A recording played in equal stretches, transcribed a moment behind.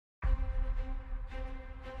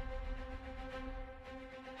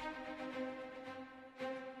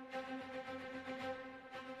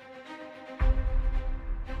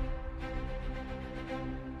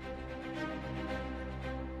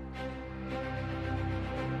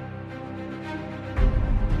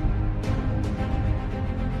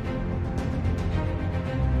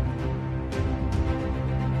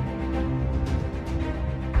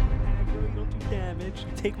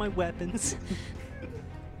take my weapons.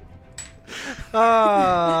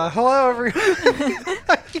 Hello, everyone.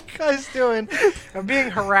 How you guys doing? I'm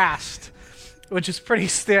being harassed, which is pretty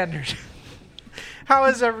standard. How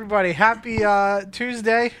is everybody? Happy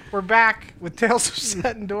Tuesday. We're back with Tales of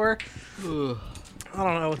Setendor. I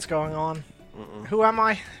don't know what's going on. Who am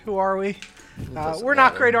I? Who are we? We're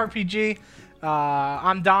Not Great RPG.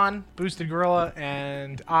 I'm Don, Boosted Gorilla,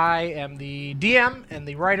 and I am the DM and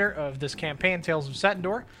the writer of this campaign, Tales of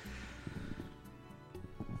Setendor.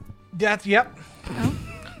 Yep. Oh.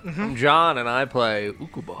 I'm John, and I play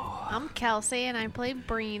Ukubo. I'm Kelsey, and I play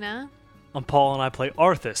Brina. I'm Paul, and I play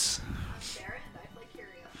Arthas. Sarah, and I play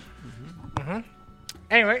Curio.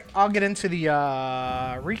 Anyway, I'll get into the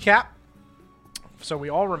recap so we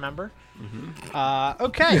all remember.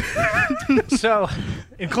 Okay. So,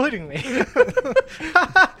 including me.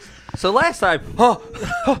 So last time,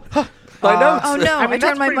 my notes. Oh no! I mean, I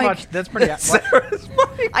turned my mic. That's pretty what? Sarah's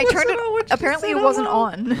mic I turned wasn't on when it. she Apparently, said it wasn't hello.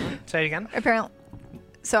 on. Say it again. Apparently,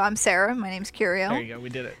 so I'm Sarah. My name's Curio. There you go. We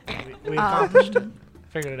did it. We accomplished it.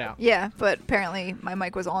 Figured it out. Yeah, but apparently my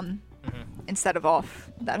mic was on instead of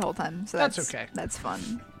off that whole time. So That's that's okay. That's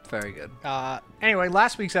fun. Very good. Anyway,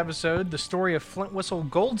 last week's episode, the story of Flint Whistle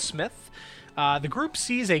Goldsmith. The group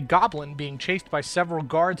sees a goblin being chased by several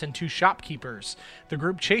guards and 2 shopkeepers. The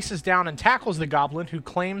group chases down and tackles the goblin, who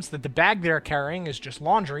claims that the bag they are carrying is just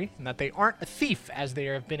laundry and that they aren't a thief, as they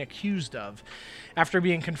have been accused of. After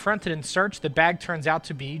being confronted and searched, the bag turns out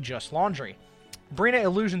to be just laundry. Brina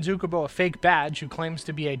illusions Ukubo a fake badge, who claims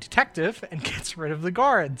to be a detective, and gets rid of the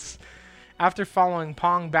guards. After following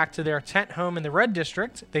Pong back to their tent home in the Red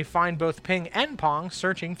District, they find both Ping and Pong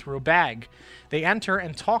searching through a bag. They enter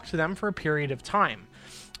and talk to them for a period of time.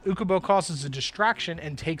 Ukubo causes a distraction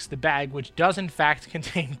and takes the bag, which does in fact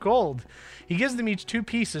contain gold. He gives them each 2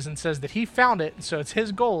 pieces and says that he found it, so it's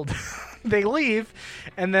his gold. They leave,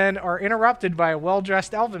 and then are interrupted by a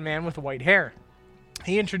well-dressed elven man with white hair.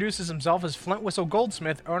 He introduces himself as Flint Whistle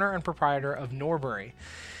Goldsmith, owner and proprietor of Norbury.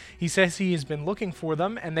 He says he has been looking for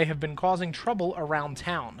them, and they have been causing trouble around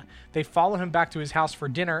town. They follow him back to his house for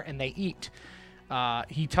dinner, and they eat.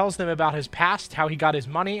 He tells them about his past, how he got his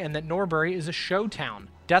money, and that Norbury is a show town.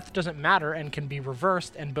 Death doesn't matter and can be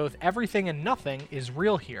reversed, and both everything and nothing is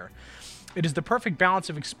real here. It is the perfect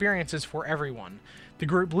balance of experiences for everyone. The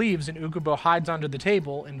group leaves, and Ukubo hides under the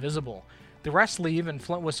table, invisible. The rest leave, and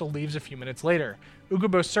Flint Whistle leaves a few minutes later.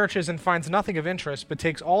 Ukubo searches and finds nothing of interest, but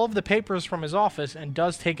takes all of the papers from his office and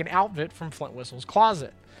does take an outfit from Flint Whistle's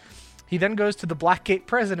closet. He then goes to the Blackgate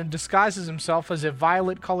prison and disguises himself as a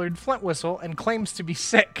violet-colored Flint Whistle and claims to be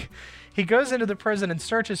sick. He goes into the prison and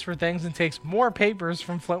searches for things and takes more papers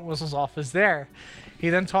from Flint Whistle's office there. He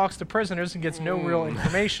then talks to prisoners and gets no real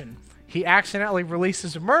information. He accidentally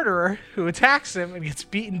releases a murderer who attacks him and gets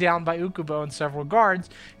beaten down by Ukubo and several guards,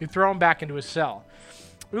 who throw him back into his cell.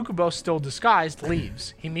 Ukubo, still disguised,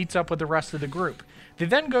 leaves. He meets up with the rest of the group. They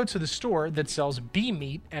then go to the store that sells bee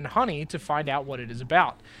meat and honey to find out what it is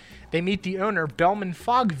about. They meet the owner, Bellman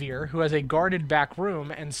Fogveer, who has a guarded back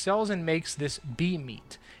room and sells and makes this bee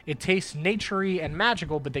meat. It tastes naturey and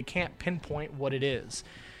magical, but they can't pinpoint what it is.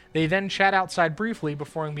 They then chat outside briefly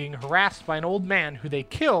before being harassed by an old man who they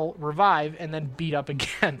kill, revive, and then beat up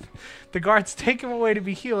again. The guards take him away to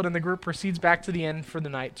be healed, and the group proceeds back to the inn for the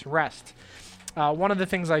night to rest. One of the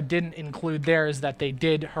things I didn't include there is that they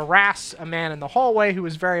did harass a man in the hallway who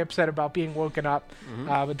was very upset about being woken up,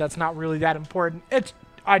 but that's not really that important.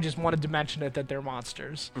 I just wanted to mention it, that they're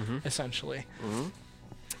monsters, essentially.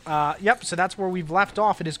 Yep, so that's where we've left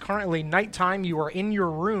off. It is currently nighttime. You are in your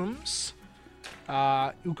rooms.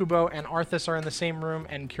 Ukubo and Arthas are in the same room,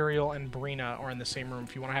 and Curiel and Brina are in the same room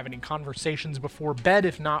if you want to have any conversations before bed.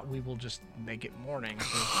 If not, we will just make it morning.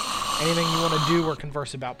 So anything you want to do or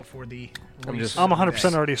converse about before the release I'm of the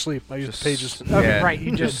 100% day. already asleep. I used pages. Okay, right,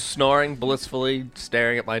 you just did. snoring blissfully,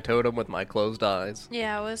 staring at my totem with my closed eyes.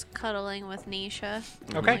 Yeah, I was cuddling with Nisha.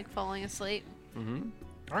 Okay. Like falling asleep. All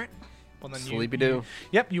right. Well, then Sleepy do.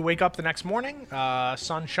 Yep, you wake up the next morning,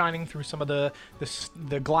 sun shining through some of the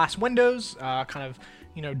glass windows, kind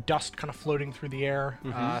of, dust kind of floating through the air,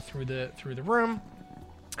 through the room,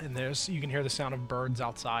 and you can hear the sound of birds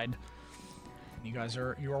outside. And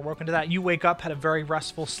you are woken to that. You wake up, had a very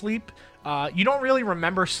restful sleep. You don't really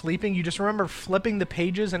remember sleeping. You just remember flipping the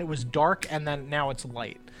pages, and it was dark, and then now it's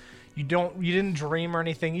light. You didn't dream or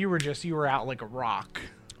anything. You were out like a rock.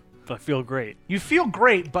 I feel great. You feel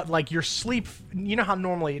great, but like your sleep, you know how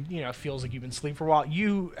normally it feels like you've been asleep for a while.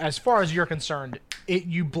 You, as far as you're concerned,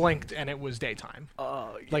 you blinked and it was daytime.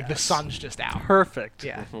 Oh, Like the sun's just out. Perfect.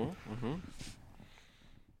 Yeah. I'm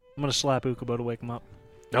gonna slap Ukubo to wake him up.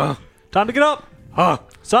 Oh. Time to get up.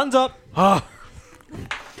 Sun's up.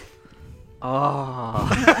 Oh.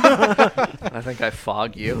 I think I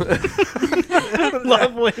fog you.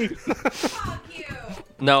 Lovely. Fuck you.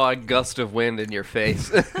 No, a gust of wind in your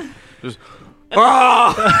face. Just,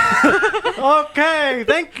 ah! Okay,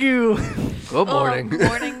 thank you. Good morning.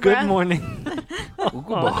 Morning Good breath. morning.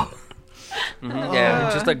 Ukubo. Mhm,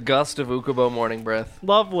 yeah, just a gust of Ukubo morning breath.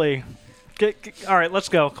 Lovely. All right, let's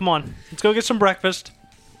go. Come on. Let's go get some breakfast.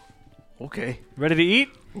 Okay. Ready to eat?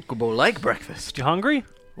 Ukubo like breakfast. You hungry?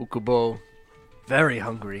 Ukubo, very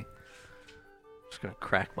hungry. Just gonna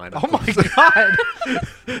crack my Oh knuckles. my god.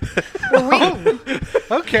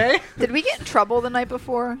 Okay. Did we get in trouble the night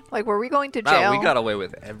before? Like, were we going to Oh, jail? we got away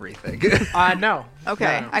with everything. No.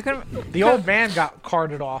 Okay, No. I couldn't. The old man got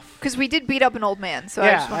carted off. Because we did beat up an old man, so I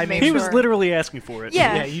Yeah, just want I to make mean- He sure. was literally asking for it.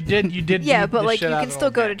 Yeah. Yeah, you did. You did. Yeah, beat but the like shit you out can of an still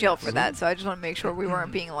old go man. to jail for that, so I just want to make sure we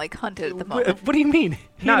weren't being like hunted at the Wh- moment. What do you mean?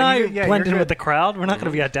 He No, and I you're blend in good. with the crowd. We're not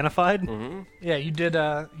going to be identified. Yeah, you did.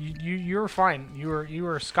 You were fine. You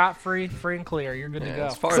were scot free, free and clear. You're good to go.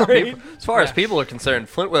 As far, as Great. people, as far as Yeah. people are concerned,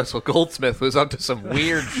 Flint Whistle Goldsmith was up to some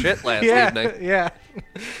weird shit last Yeah, evening. yeah.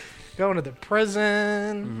 Going to the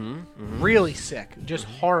prison. Really sick. Just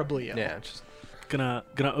horribly ill. Yeah, just Gonna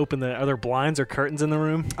open the other blinds or curtains in the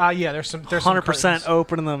room. Yeah. There's some. 100% curtains.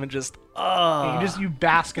 opening them and just Yeah, you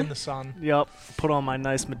bask in the sun. Yep. Put on my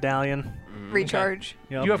nice medallion. Recharge.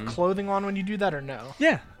 Yep. You have clothing on when you do that or no?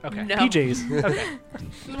 Yeah. Okay. No. PJs. Okay.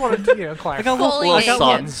 Just wanted to I clarify. got Fully little, I naked. got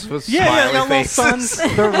little, suns with yeah, I smiley got little faces.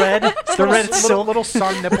 suns. They're red. They're red. It's silk. little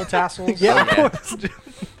sun nipple tassels. Yeah, Oh, of yeah. course.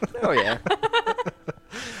 Oh yeah.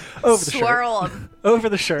 Over the shirt. Swirl 'em. Over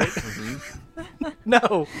the shirt.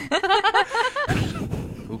 No.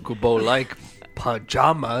 Ukubo like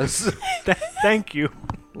pajamas. Thank you.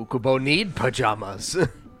 Ukubo need pajamas.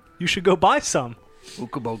 You should go buy some.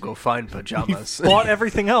 Ukubo go find pajamas. Bought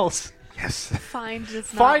everything else. Yes. Find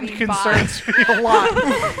does not Find mean concerns me a lot. All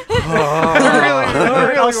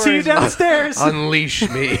right, I'll see you downstairs. Unleash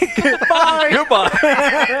me. Goodbye.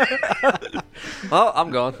 Oh,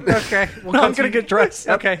 I'm gone. Okay. Well, I'm gonna get dressed.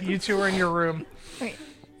 Okay, you two are in your room. Wait,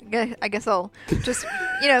 I guess I'll just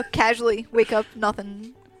casually wake up.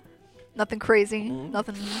 Nothing crazy.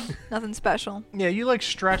 Nothing special. Yeah, you like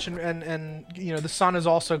stretch and the sun is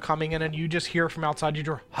also coming in, and you just hear from outside your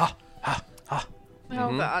door. Ha.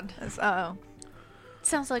 Oh God.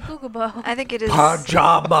 Sounds like Googlebo. I think it is.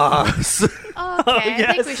 Pajamas. Okay,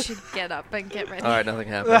 I think we yes. should get up and get ready. All right, nothing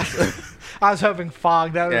happens. I was hoping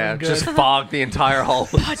fog. That would Yeah, have been good. just fog the entire hall.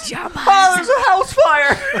 Pajamas. Oh, there's a house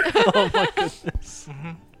fire. Oh my goodness.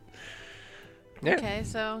 Yeah. Okay,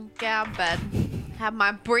 so get out of bed. Have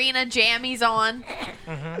my Brina jammies on.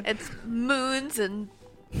 It's moons and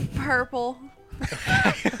purple.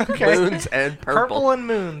 Okay. Moons and Purple purple. and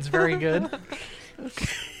moons. Very good.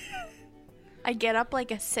 I get up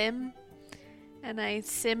like a sim, and I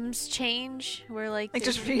Sims change. Where like Like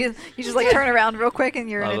there's- you just like turn around real quick and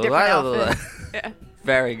you're in a different outfit. yeah.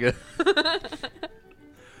 Very good.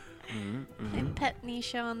 I pet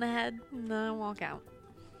Nisha on the head, and then I walk out.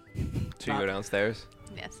 So you go downstairs.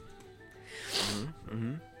 Yes.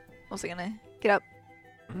 Also gonna get up,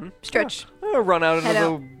 stretch. Run out Head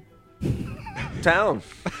into the town.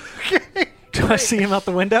 Do I see him out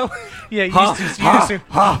the window? Yeah, you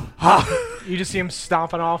just see him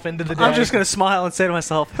stomping off into the day. I'm just gonna smile and say to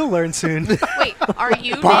myself, "He'll learn soon." Wait, are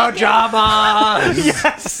you naked? Pajamas.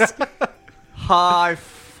 Yes. High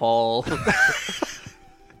fall.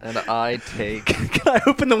 And I take. Can I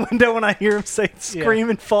open the window when I hear him say scream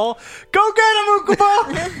and fall? Go get him,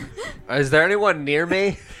 Ukubo! Is there anyone near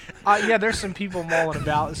me? Yeah, there's some people mulling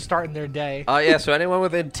about, starting their day. Yeah, so anyone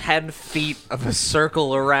within 10 feet of a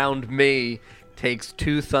circle around me takes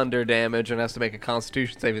 2 thunder damage and has to make a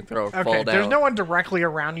constitution saving throw or fall Okay, down. there's no one directly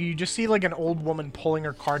around you. You just see like an old woman pulling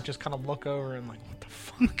her cart, just kind of look over and like, what the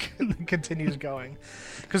fuck? And then continues going.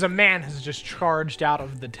 Because a man has just charged out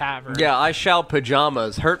of the tavern. Yeah, I shout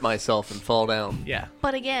pajamas, hurt myself, and fall down. Yeah.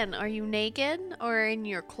 But again, are you naked or in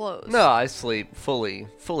your clothes? No, I sleep fully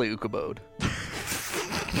ukuboed.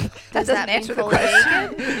 That doesn't answer the fully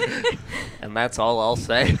question. naked? And that's all I'll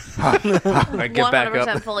say. I get back 100%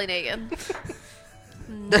 up. fully naked.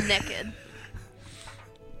 Naked.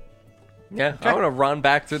 Yeah, I'm gonna run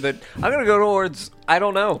back through the. I'm gonna go towards. I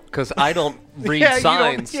don't know, because I don't read Yeah, you don't-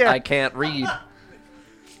 signs. yeah. I can't read.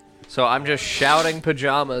 So I'm just shouting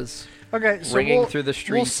pajamas. Okay, so Ringing we'll, through the We'll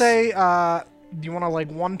streets. say, do you want to like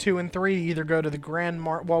 1, 2, and 3 either go to the Grand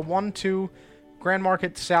Market? Well, 1, 2, Grand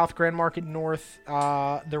Market South, Grand Market North.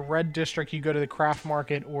 The Red District, you go to the Craft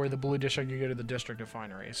Market, or the Blue District, you go to the District of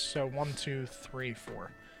Fineries. So 1, 2, 3,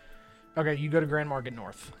 4. Okay, you go to Grand Market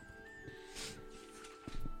North.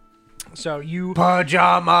 So you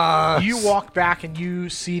Pajamas. you walk back and you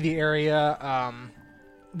see the area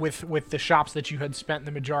with the shops that you had spent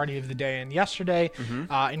the majority of the day in yesterday,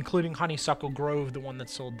 including Honeysuckle Grove, the one that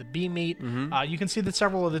sold the bee meat. You can see that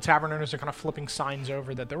several of the tavern owners are kind of flipping signs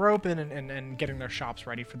over that they're open and getting their shops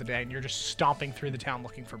ready for the day, and you're just stomping through the town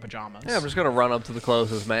looking for pajamas. Yeah, I'm just gonna run up to the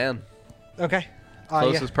closest man, Okay.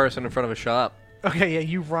 closest person in front of a shop. Okay, yeah,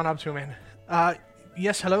 you run up to him and,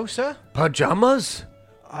 yes, hello, sir? Pajamas.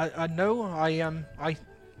 No, I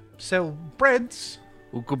sell breads.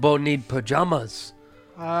 Ukubo need pajamas.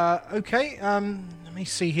 Okay, let me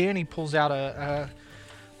see here, and he pulls out a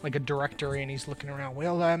directory, and he's looking around.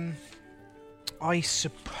 Well, I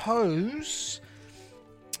suppose,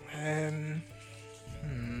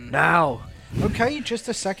 Now okay, just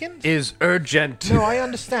a second. is urgent. No, I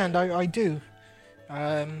understand, I do.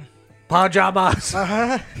 Pajamas.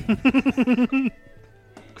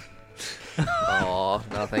 Oh,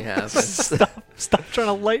 nothing happens. Stop trying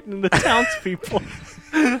to lighten the townspeople.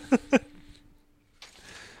 Sorry,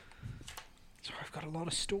 I've got a lot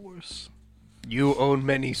of stores. You own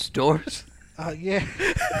many stores? Yeah,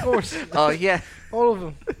 of course, Oh yeah. all of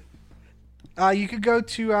them. You could go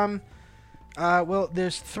to, well,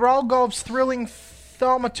 there's Thralgov's Thrilling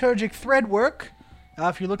Thaumaturgic Threadwork.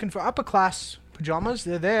 If you're looking for upper class pajamas,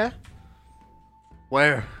 they're there.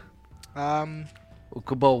 Where?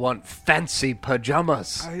 Ukubo want fancy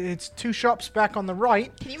pajamas. It's 2 shops back on the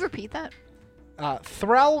right. Can you repeat that?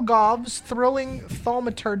 Thralgov's Thrilling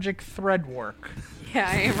Thaumaturgic Threadwork. Yeah,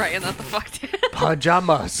 I ain't writing that the fuck down.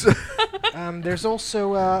 Pajamas. There's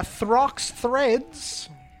also Throx Threads.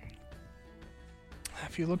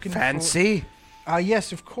 If you're looking Fancy? for...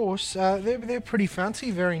 yes, of course. They're pretty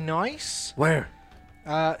fancy, very nice. Where?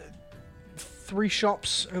 3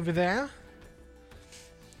 shops over there.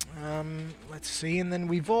 Let's see, and then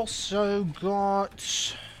we've also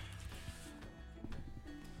got...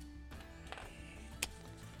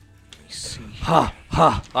 Let me see. Ha,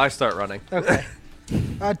 ha. I start running. Okay.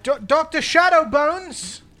 Dr.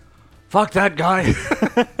 Shadowbones! Fuck that guy.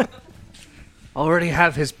 Already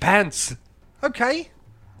have his pants. Okay.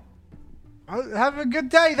 Have a good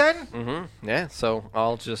day then. Yeah, so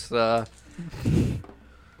I'll just I'll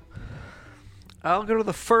go to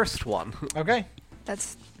the first one. Okay.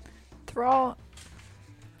 That's Thralgaves?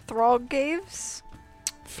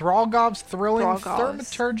 Thralgov's Thrilling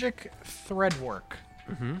Thralgov's. Thaumaturgic Threadwork.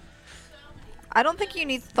 I don't think you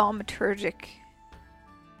need thaumaturgic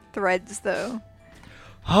threads, though.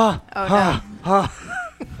 Ha, Oh, ha, ha.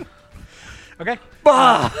 Okay.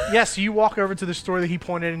 Bah! Yes, you walk over to the store that he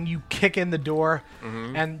pointed and you kick in the door,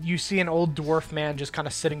 and you see an old dwarf man just kind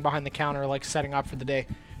of sitting behind the counter, like setting up for the day.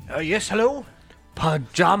 Yes, hello?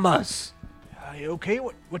 Pajamas. Okay,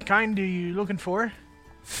 what kind are you looking for?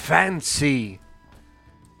 Fancy.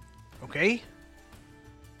 Okay.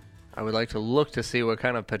 I would like to look to see what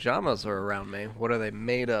kind of pajamas are around me. What are they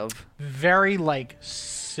made of? Very, like,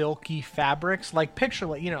 silky fabrics. Like, picture,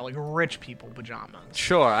 like, like rich people pajamas.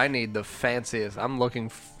 Sure, I need the fanciest. I'm looking.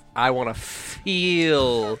 I want to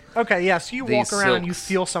feel. Okay, yeah, so you These walk around and you silks.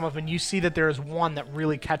 feel some of them, and you see that there is one that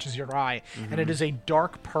really catches your eye, and it is a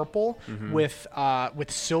dark purple with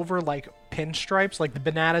silver, like, pinstripes, like the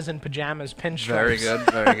bananas and pajamas pinstripes. Very good.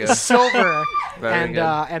 Very good. Silver Very and good.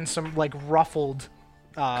 And some, like, ruffled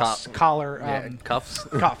collar Yeah, cuffs.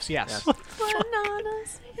 cuffs, yes.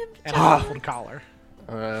 Bananas And a ruffled collar.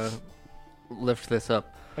 Lift this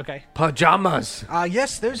up. Okay. Pajamas.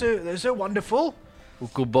 Yes, those are wonderful.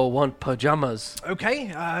 Ukubo want pajamas.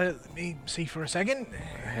 Okay, let me see for a second.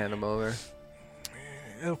 Hand them over.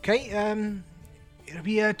 Okay, it'll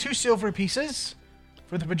be 2 silver pieces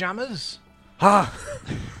for the pajamas. Ha.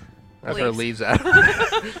 I throw Please. leaves at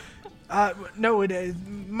 'em. No,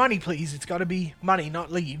 money, please. It's got to be money,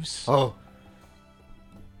 not leaves. Oh.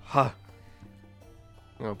 Ha.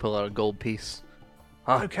 I'm gonna pull out a gold piece.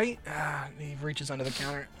 Okay, he reaches under the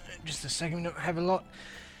counter. Just a second, we don't have a lot.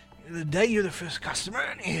 The day you're the first customer,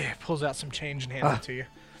 and he pulls out some change and hands it to you.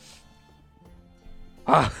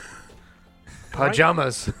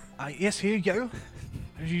 Pajamas. Yes, here you go.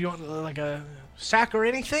 Do you want like a sack or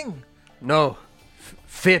anything? No.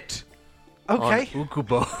 Fit. Okay, On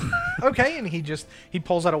Ukubo. okay, and he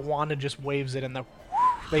pulls out a wand and just waves it, and they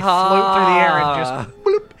float through the air and just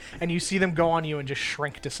bloop, and you see them go on you and just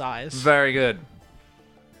shrink to size. Very good.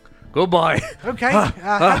 Goodbye. Okay,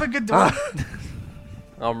 have a good day.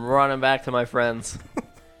 I'm running back to my friends.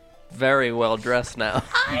 Very well dressed now.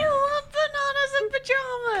 I love bananas and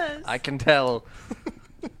pajamas. I can tell.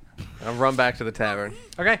 I'll run back to the tavern.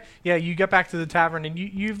 Okay, yeah, you get back to the tavern, and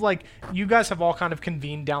you guys have all kind of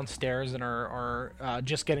convened downstairs and are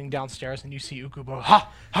just getting downstairs, and you see Ukubo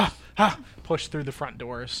push through the front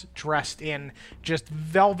doors, dressed in just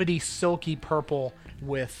velvety, silky purple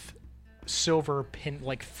with silver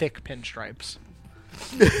thick pinstripes.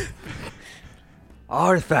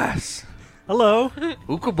 Arthas. Hello.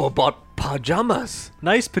 Ukubo bought pajamas.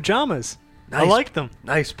 Nice pajamas. I Nice. like them.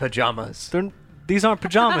 Nice pajamas. These aren't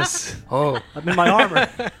pajamas. Oh, I'm in my armor.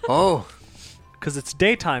 oh, Because it's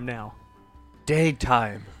daytime now.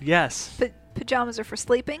 daytime. Yes. Pajamas are for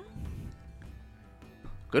sleeping.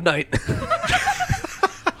 Good night.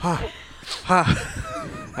 I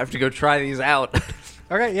have to go try these out.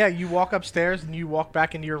 Okay, yeah, you walk upstairs, and you walk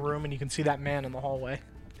back into your room, and you can see that man in the hallway.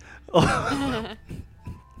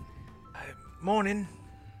 Morning.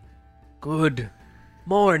 Good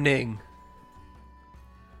morning.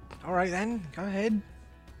 All right, then, go ahead.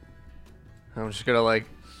 I'm just gonna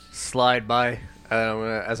slide by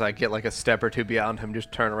as I get a step or two beyond him.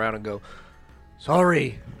 Just turn around and go.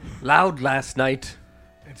 Sorry, loud last night.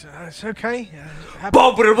 It's okay.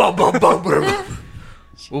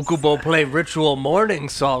 Ukubo play ritual morning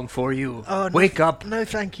song for you. Oh, no, Wake up. No,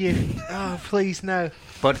 thank you. Oh, please, no.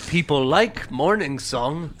 But people like morning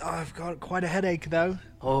song. I've got quite a headache, though,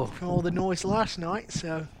 Oh, from all the noise last night,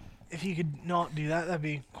 so if you could not do that, that'd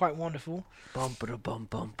be quite wonderful. bum bum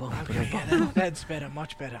bum bum Okay, yeah, that's better,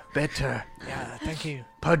 much better. better. Yeah, thank you.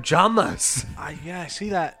 Pajamas. I see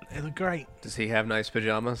that. It looked great. Does he have nice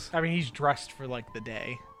pajamas? I mean, he's dressed for, the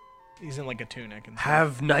day. He's in, a tunic and stuff.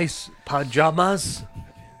 Have nice pajamas.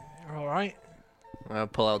 All right. I'll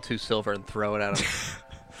pull out 2 silver and throw it at him.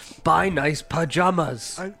 Buy nice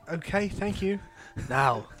pajamas. Okay, thank you.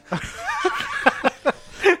 Now.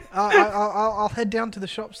 I'll head down to the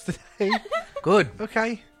shops today. Good.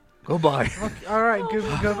 Okay. Goodbye. All right,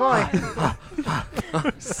 goodbye.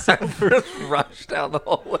 Rush down the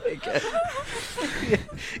hallway again.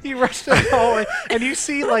 He rushed down the hallway, and you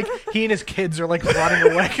see, he and his kids are, running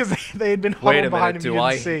away because they had been Wait huddled a behind minute. him. You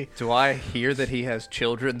didn't see. Do I hear that he has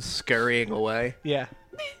children scurrying away? Yeah.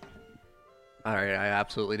 All right, I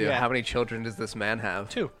absolutely do. Yeah. How many children does this man have?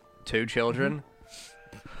 2. 2 children?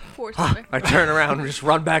 Poor Silver. I turn around and just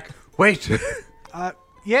run back. Wait.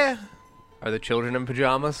 Yeah. Are the children in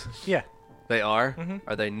pajamas? Yeah. They are?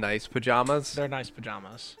 Are they nice pajamas? They're nice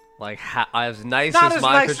pajamas. As nice Not as as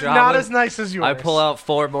my nice. pajamas? Not as nice as yours. I pull out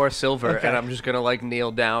 4 more silver, Okay. and I'm just gonna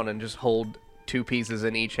kneel down and just hold 2 pieces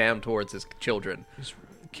in each hand towards his children. This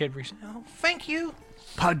kid reached. Oh, thank you.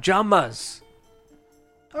 Pajamas.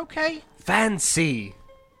 Okay. Fancy.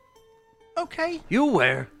 Okay. You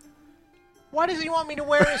wear. Why does he want me to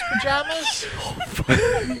wear his pajamas?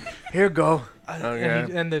 Here go.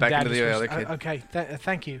 And the Back dad into just the goes, other kid. okay.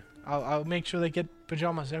 Thank you. I'll make sure they get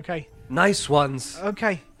pajamas. Okay. Nice ones.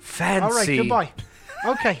 Okay. Fancy. All right. Goodbye.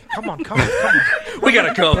 Okay. Come on. We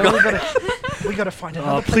gotta go. We gotta find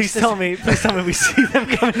another Please place. tell me we see them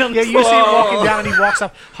coming down. Yeah, you see him walking down, and he walks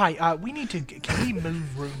up. Hi, we need to. Can we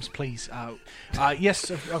move rooms, please? Yes,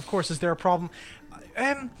 of course. Is there a problem?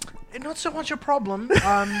 Not so much a problem.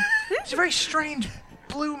 It's a very strange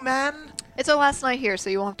blue man. It's our last night here, so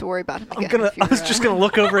you won't have to worry about him again. I was just gonna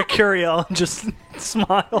look over at Curiel and just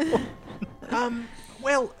smile.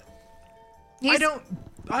 Well, He's,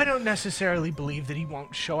 I don't necessarily believe that he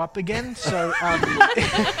won't show up again. So,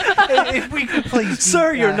 if we could please,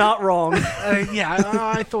 Sir, you're not wrong. yeah,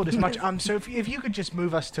 I thought as much. So if you could just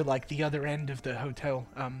move us to the other end of the hotel,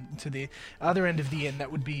 to the other end of the inn,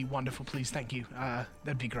 that would be wonderful, please. Thank you.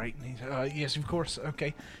 That'd be great. And he's, yes, of course.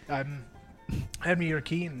 Okay. Hand me your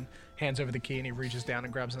key, and hands over the key, and he reaches down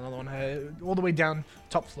and grabs another one, all the way down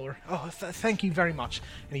top floor. Oh, thank you very much.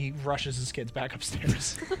 And he rushes his kids back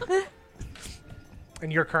upstairs.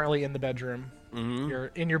 And you're currently in the bedroom. Mm-hmm. You're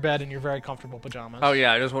in your bed in your very comfortable pajamas. Oh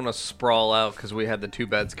yeah, I just want to sprawl out because we had the 2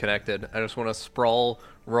 beds connected. I just want to sprawl,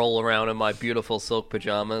 roll around in my beautiful silk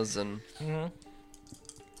pajamas, and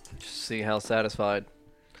just see how satisfied.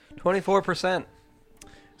 24%.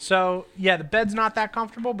 So yeah, the bed's not that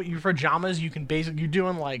comfortable, but your pajamas, you can you're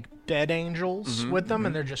doing bed angels with them,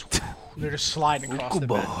 and they're just sliding across the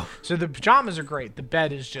bed. So the pajamas are great. The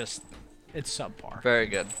bed is just, it's subpar. Very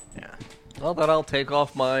good. Yeah. Well, then I'll take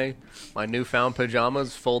off my newfound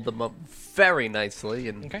pajamas, fold them up very nicely,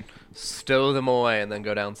 and Okay. stow them away, and then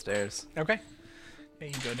go downstairs. Okay. Yeah,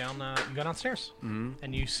 you go downstairs,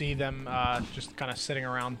 and you see them just kind of sitting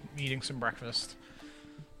around eating some breakfast.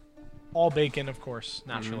 All bacon, of course,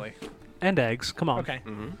 naturally. And eggs. Come on. Okay.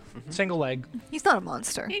 Single egg. he's not a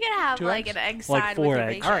monster. You're gonna have 2 eggs? an egg Like side 4 with your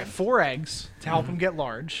eggs. bacon. All right, 4 eggs to help them get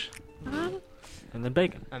large, And then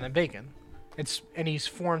bacon. and then bacon. He's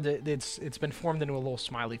formed it. It's been formed into a little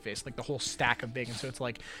smiley face, like the whole stack of bacon. So it's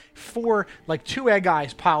like 2 egg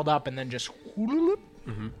eyes piled up, and then just.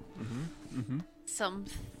 Some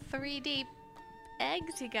 3D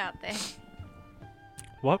eggs you got there.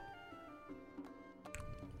 What?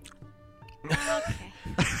 Okay.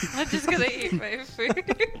 I'm just gonna eat my food.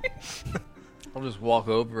 I'll just walk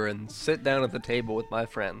over and sit down at the table with my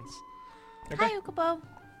friends. Okay. Hi, Ukubo.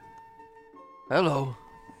 Hello.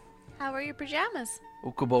 How are your pajamas?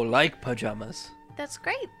 Ukubo like pajamas. That's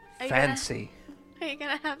great. Are you Fancy. Are you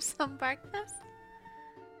gonna have some breakfast?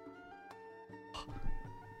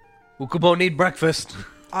 Ukubo need breakfast.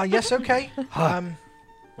 Yes. Okay.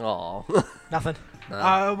 Aw. Nothing.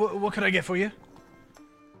 Nah. What can I get for you?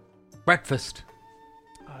 Breakfast.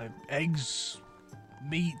 Eggs,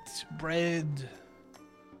 meat, bread.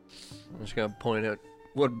 I'm just gonna point at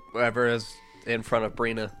whatever is in front of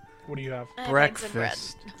Brina. What do you have? I have eggs and bread.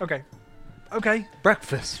 Breakfast. Okay. Okay.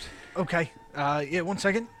 Breakfast. Okay. Yeah. 1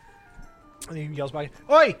 second. And he yells back.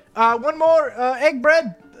 Oi! One more egg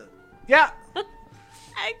bread. Yeah.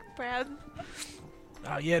 Egg bread.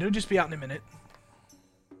 Yeah. It'll just be out in a minute.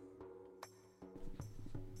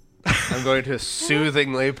 I'm going to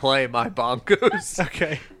soothingly play my bongos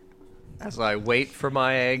Okay. as I wait for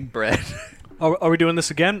my egg bread. Are we doing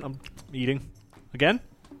this again? I'm eating. Again?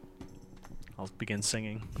 I'll begin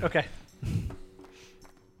singing. Okay.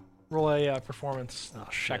 Roll a performance Oh,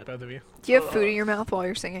 check, shit. both of you. Do you have food in your mouth while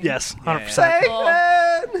you're singing? Yes, Yeah. 100%.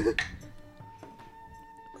 Oh.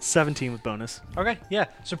 17 with bonus. Okay, yeah.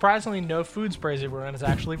 Surprisingly, no food sprays everywhere, and it's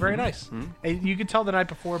actually very nice. And you could tell the night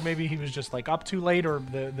before maybe he was just like up too late, or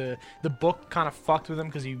the book kind of fucked with him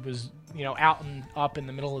because he was out and up in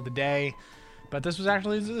the middle of the day. But this was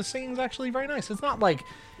actually the singing's actually very nice. It's not like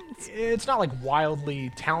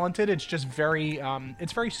wildly talented. It's just very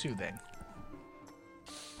soothing.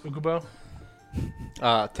 Ukubo.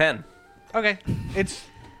 10. Okay, it's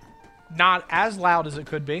not as loud as it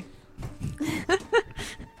could be.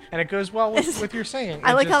 And it goes well with your singing.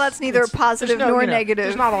 I It like how just- that's neither it's- positive there's no, nor you know, negative.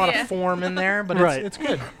 There's not a lot Yeah. of form in there, but Right. it's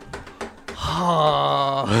good.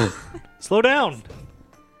 Slow down.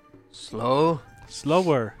 Slow.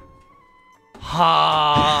 Slower.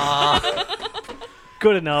 Ha.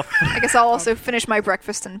 Good enough. I guess I'll also finish my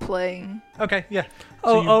breakfast and play. Okay, yeah.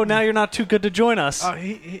 Oh, now you're not too good to join us.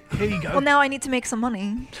 Here you go. Well, now I need to make some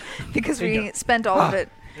money because There you we go. spent all of it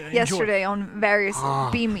Enjoy. yesterday on various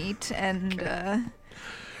bee meat and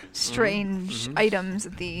strange items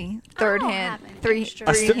at the third I'll hand, have an three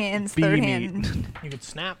extra. hands, Bee third meat. hand. You could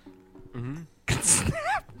snap.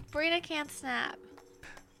 Brina can't snap.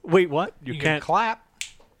 Wait, what? You You can't. can clap.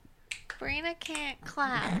 Brina can't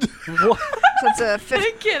clap. What? So it's a 50.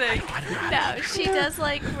 I'm kidding. No, she does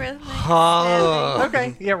like rhythmic Ha.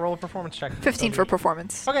 snapping. Okay, yeah. Roll a performance check. 15 for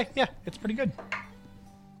performance. Okay, yeah. It's pretty good.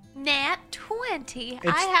 Nat 20.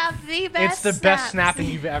 It's- I have the best. It's the best snaps snapping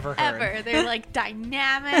you've ever heard. ever. They're like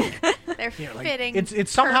dynamic. They're Yeah, like, fitting.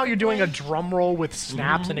 it's somehow you're doing a perfectly. drum roll with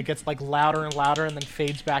snaps, and it gets like louder and louder, and then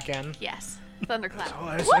fades back in. Yes. Thunderclap.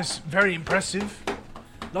 Oh, that's very impressive.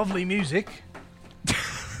 Lovely music.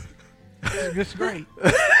 It's great.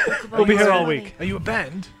 We'll be here all week. Are you a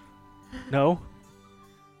band? No?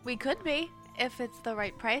 We could be if it's the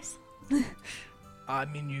right price. I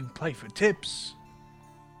mean, you play for tips.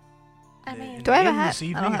 I mean, In Do I have the a inn hat? This I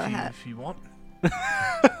evening, don't have if a you, hat. if you want.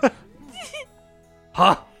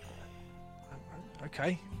 Ha.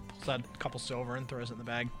 Okay. Pulls out a couple silver and throws it in the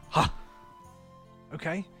bag. Ha.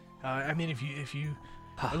 Okay. I mean, if you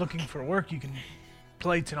are looking for work, you can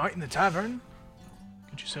play tonight in the tavern.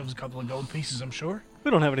 Get yourselves a couple of gold pieces, I'm sure.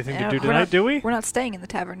 We don't have anything to do we're tonight, not- do we? We're not staying in the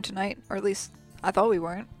tavern tonight, or at least I thought we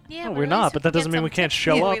weren't. yeah, No, but we're at not, least but that get doesn't mean some we can't tips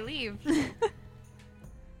show before up. we leave.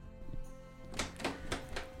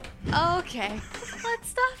 Okay, let's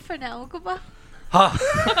stop for now, Ukubo.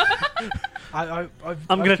 I've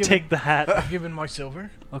I'm going to given- take the hat. I've given my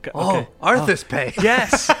silver. Okay. Oh, okay. Arthas pay.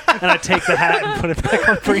 Yes! And I take the hat and put it back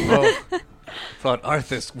on Brina. Oh. Thought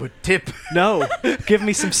Arthas would tip. No. Give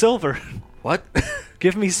me some silver. What?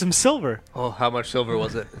 Give me some silver. Oh, how much silver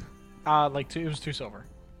was it? Like two. It was 2 silver.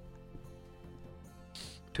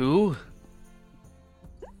 2.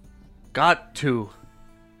 Got 2.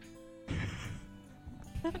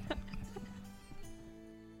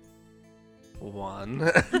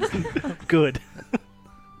 One. Good.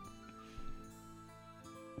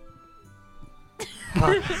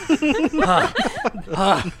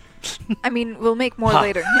 I mean, we'll make more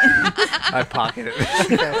later. I pocket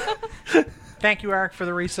it. Thank you, Eric, for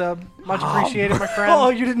the resub. Much appreciated, my friend. Oh,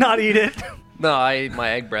 you did not eat it. No, I ate my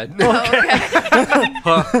egg bread. But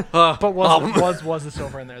was the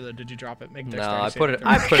silver in there though? Did you drop it? Make No, dexterity I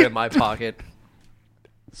saving throw. put it in my pocket.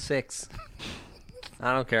 6.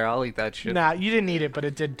 I don't care. I'll eat that shit. Nah, you didn't eat it, but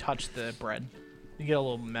it did touch the bread. You get a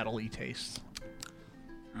little metal-y taste.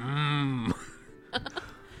 Mmm.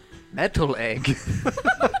 Metal egg.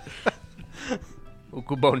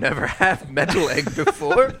 Ukubo never had metal egg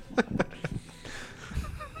before.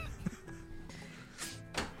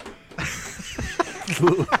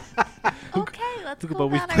 Okay, let's go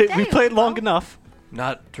But about our day. we played long Ukubo. enough.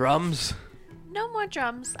 Not drums. No more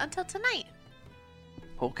drums until tonight.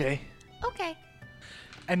 Okay. Okay.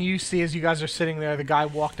 And you see, as you guys are sitting there, the guy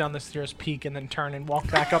walk down the stairs, peek, and then turn and walk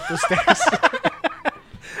back up the stairs.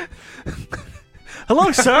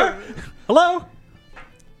 Hello, sir. Hello.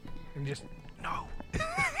 And just, no,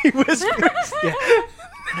 He whispers. yeah,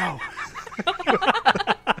 no.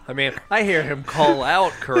 I mean, I hear him call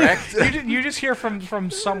out, correct? You just hear from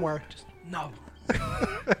somewhere, just, no.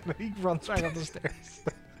 And he runs right up the stairs.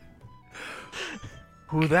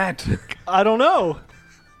 Who that? I don't know.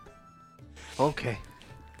 Okay.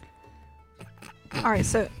 All right.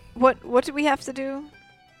 So what do we have to do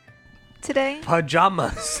today?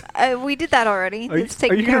 Pajamas. We did that already. It's are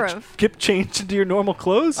taken you care gonna of. get changed into your normal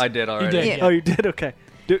clothes? I did already. did. Yeah. Yeah. Oh, you did. Okay.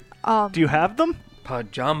 Do you have them?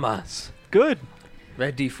 Pajamas. Good.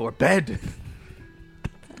 Ready for bed.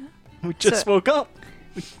 We just So- woke up.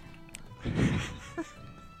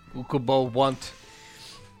 Ukubo want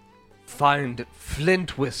find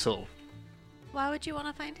Flint Whistle. Why would you want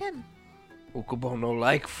to find him? Ukubo no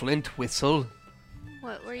like Flint Whistle.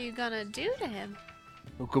 What were you gonna do to him?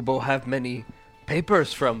 Ukubo have many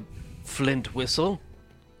papers from Flint Whistle.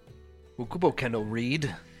 Ukubo cannot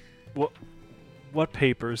read. What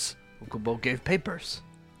papers? Ukubo gave papers.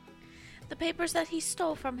 The papers that he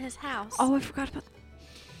stole from his house. Oh, I forgot about.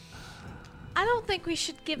 I don't think we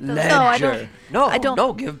should give those. Ledger. I don't- No, I don't-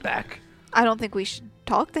 no, give back. I don't think we should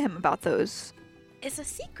talk to him about those. It's a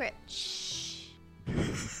secret. Shh.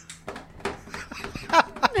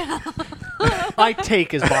 I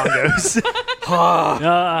take his bongos.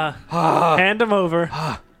 Hand them over.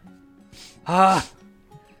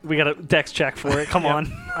 We got a dex check for it. Come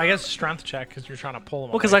on. I guess strength check because you're trying to pull him.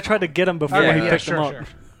 Well, because I tried to get him before Okay, he yeah, picked sure, them up. sure.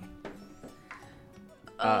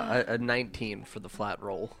 A 19 for the flat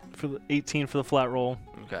roll. For the 18 for the flat roll.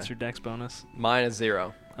 Okay. That's your dex bonus. Mine is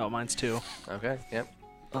 0. Oh, mine's 2. Okay, yep.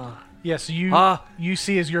 Yeah, so you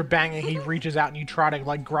see as you're banging, he reaches out and you try to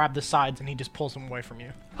like grab the sides, and he just pulls him away from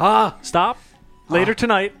you. Stop. Later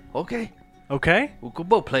tonight. Okay. Okay?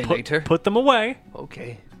 Ukubo play later. Put them away.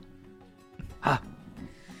 Okay.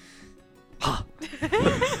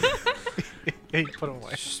 He put him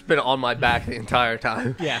away. Just been on my back the entire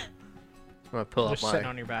time. Yeah, I'm gonna pull just up sitting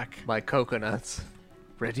on my, your back. my coconuts.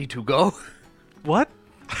 Ready to go? What?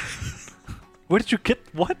 Where did you get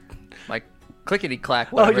what? My clickety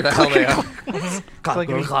clack, whatever your the hell they are.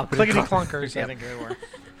 Clickety clunkers, I Yep. think they were.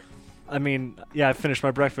 I mean, yeah, I finished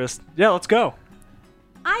my breakfast. Yeah, let's go.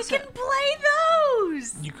 I can play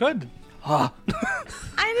those. You could. I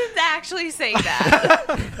didn't actually say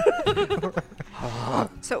that.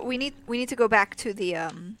 So we need to go back to the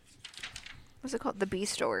what's it called? The bee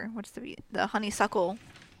store. What's the bee? The honeysuckle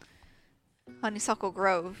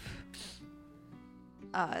Grove.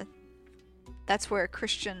 That's where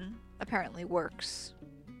Christian apparently works.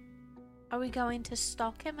 Are we going to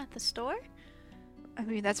stalk him at the store? I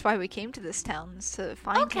mean, that's why we came to this town, is to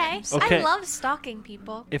find Okay. him. So- Okay. I love stalking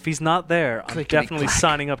people. If he's not there, I'm Clickety definitely clack.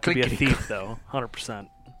 signing up to be a Clickety thief, though. 100%.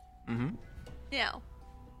 Mm-hmm. No.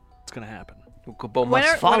 It's going to happen. Ukubo when must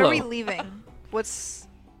are follow. we leaving? What's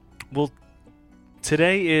Well,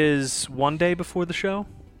 today is one day before the show,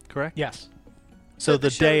 correct? Yes. So So the the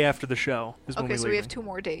show- day after the show is when okay? we So leave. we have 2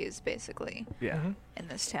 more days basically Yeah. Mhm. in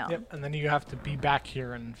this town. Yep. And then you have to be back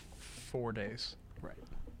here in 4 days. Right.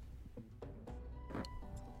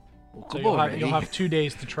 So Ukubo you'll ready. have 2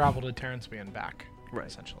 days to travel to Terranceby and back. Right.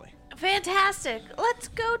 Essentially. Fantastic. Let's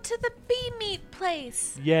go to the bee meat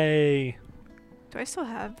place. Yay. Do I still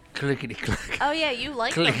have? Clickety clack. Oh yeah, you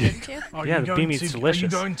liked them, Click. didn't you? Are Yeah, you the going bee meat's to- delicious. Are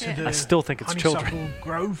you going to Yeah. the I still think it's children. Honeysuckle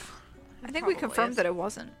Grove? I think we Probably confirmed is. that it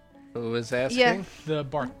wasn't. Who was asking? Yeah. The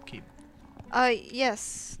barkeep.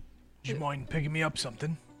 Yes. Do you mind picking me up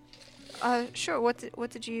something? Sure. What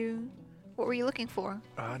were you looking for?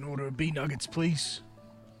 An order of bee nuggets, please.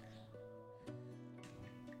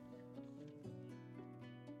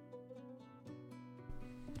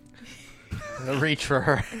 I'm gonna reach for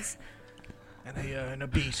her. And a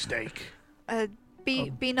bee steak.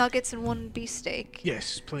 Bee nuggets and 1 beefsteak.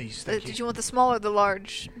 Yes, please. Thank Did you want the small or the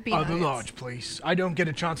large bee Oh, nuggets? the large, please. I don't get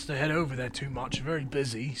a chance to head over there too much. Very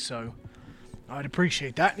busy, so I'd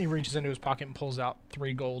appreciate that. And he reaches into his pocket and pulls out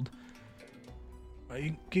 3 gold. You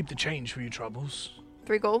can keep the change for your troubles.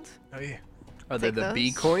 3 gold. Oh, yeah. Are they Take the B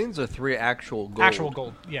those. coins or 3 actual gold? Actual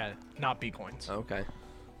gold. Yeah, not B coins. Okay.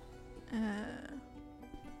 Oh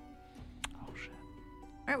shit.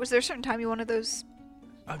 All right. Was there a certain time you wanted those?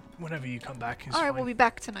 Whenever you come back is All right. fine. We'll be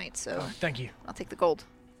back tonight, so Oh, thank you. I'll take the gold.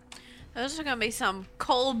 Those are gonna be some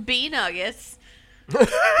cold bee nuggets.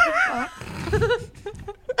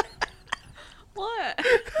 What?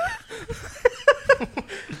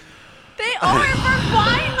 They are. If we're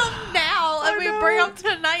buying them now and we bring them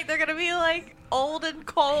tonight, they're gonna be like old and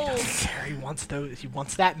cold. He wants those. He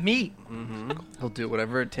wants that meat. Mm-hmm. He'll do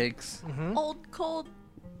whatever it takes. Old cold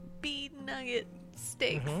bee nugget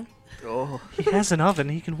steaks. Oh. He has an oven.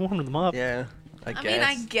 He can warm them up. Yeah. I I guess. mean,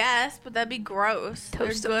 I guess, but that'd be gross.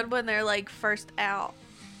 Toast They're 'em. good when they're like first out.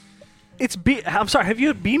 It's bee. I'm sorry. Have you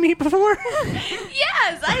had bee meat before?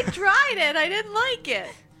 Yes, I tried it. I didn't like it.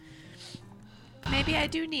 Maybe I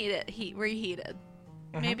do need it reheated.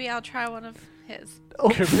 Maybe I'll try one of his.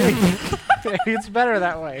 Could be. Maybe it's better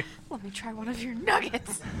that way. Let me try one of your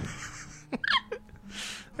nuggets.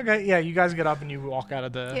 Okay, yeah, you guys get up and you walk out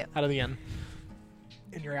of the inn,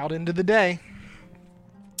 and you're out into the day.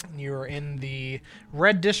 And you're in the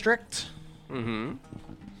red district. Mm-hmm.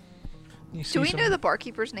 You see Do we some- know the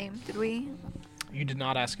barkeeper's name? Did we? You did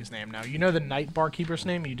not ask his name. Now you know the night barkeeper's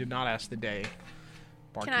name. You did not ask the day.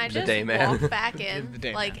 Can I barkeeper's just day man. walk back The in,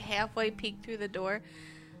 day like man. halfway peek through the door?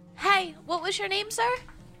 Hey, what was your name, sir?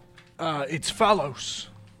 It's Phalos.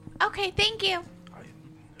 Okay, thank you.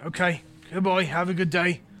 Okay, goodbye. Have a good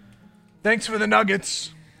day. Thanks for the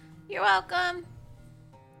nuggets. You're welcome.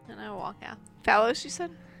 And I walk out. Phalos, you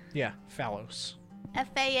said? Yeah, Phalos.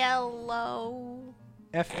 F-A-L-O.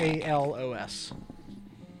 F-A-L-O-S.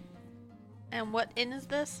 And what inn is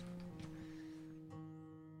this?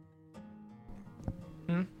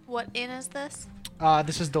 What inn is this?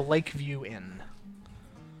 This is the Lakeview Inn.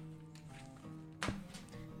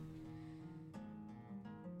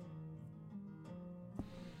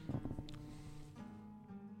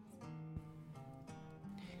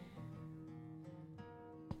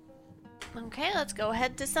 Okay, let's go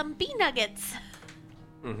head to some bee nuggets.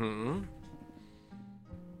 Mm-hmm.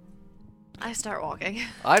 I start walking.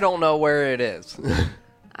 I don't know where it is.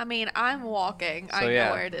 I mean, I'm walking. So I yeah,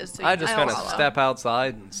 know where it is. So I just you kind of follow. step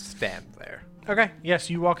outside and stand there. Okay, yes,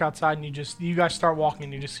 you walk outside and you guys start walking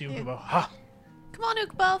and you just see Ukubo. Huh. Come on,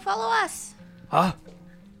 Ukubo, follow us. Huh?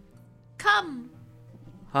 Come.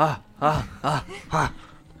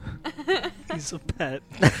 He's a pet.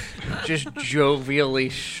 Just jovially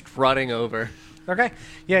strutting over. Okay,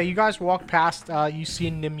 yeah, you guys walk past. You see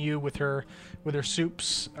Nimue with her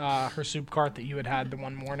soups, her soup cart that you had the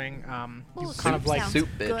one morning. You Ooh, kind of soup like sounds soup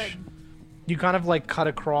bitch. good. you kind of like cut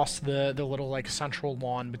across the little like central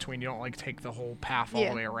lawn between. You don't like take the whole path all Yeah.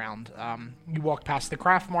 the way around. You walk past the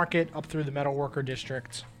craft market, up through the metalworker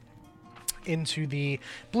district, into the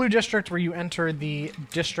blue district where you enter the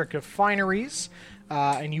district of fineries,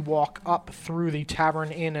 and you walk up through the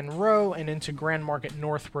Tavern Inn and Row and into Grand Market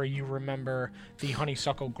North where you remember the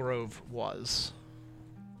Honeysuckle Grove was.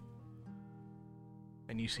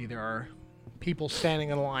 And you see there are people standing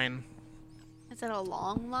in line. Is it a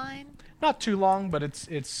long line? Not too long, but it's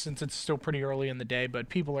since it's still pretty early in the day, but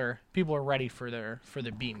people are ready for their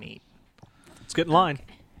bee meat. Let's get in line.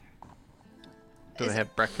 Do they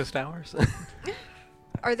have breakfast hours?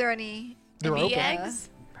 Are there any They're Bee open. eggs?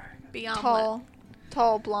 Bee omelet.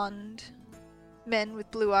 tall blonde men with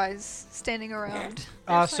blue eyes standing around?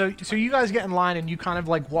 So you guys get in line and you kind of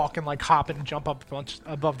like walk and like hop and jump up a bunch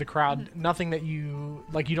above the crowd. Nothing that you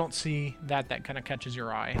like. You don't see that kind of catches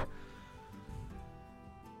your eye.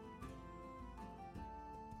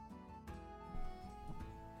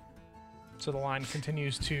 So the line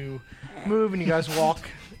continues to move, and you guys walk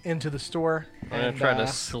into the store. I'm and, trying to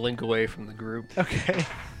slink away from the group. Okay.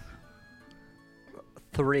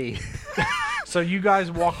 3. So you guys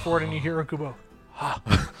walk forward, and you hear Ukubo.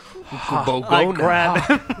 Ukubo, I go now. grab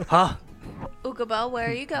him. Huh? Ukubo, where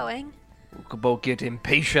are you going? Ukubo, get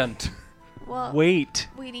impatient. Well, Wait.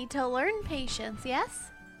 we need to learn patience, yes?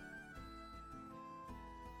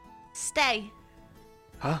 Stay.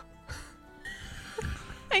 Huh?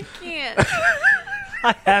 I can't.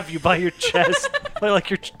 I have you by your chest. like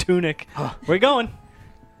your tunic. Where you going?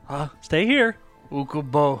 Stay here.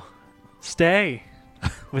 Ukubo. Stay.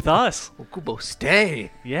 With us. Ukubo,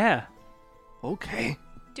 stay. Yeah. Okay.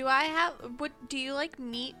 Do I have? What do you like?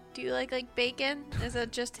 Meat? Do you like bacon? Is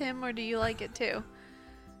it just him, or do you like it too?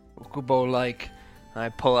 Ukubo, like, I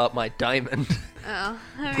pull out my diamond. Oh,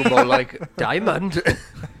 I mean, Ukubo, like, diamond?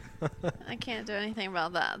 I can't do anything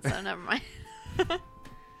about that, so never mind.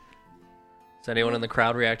 Does anyone in the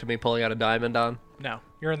crowd react to me pulling out a diamond on? No,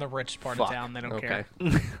 you're in the rich part Fuck. of town. They don't Okay. care. They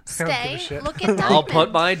don't give a Stay. shit. Look at I'll put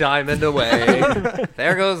diamond. my diamond away.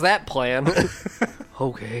 There goes that plan.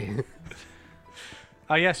 Okay.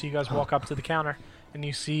 Yes, you guys walk up to the counter, and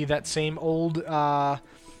you see that same old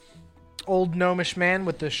gnomish man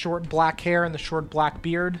with the short black hair and the short black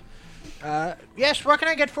beard. Yes, what can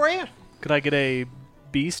I get for you? Could I get a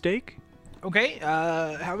bee steak? Okay,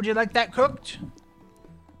 how would you like that cooked?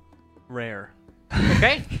 Rare.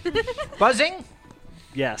 Okay. Buzzing?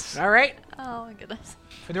 Yes. All right. Oh my goodness.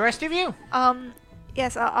 For the rest of you?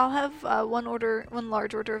 Yes, I'll have one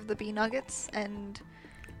large order of the bee nuggets and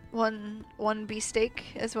one bee steak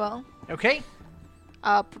as well. Okay.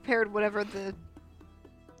 Prepared whatever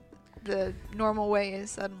the normal way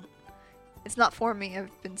is. It's not for me.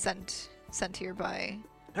 I've been sent here by.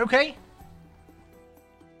 Okay.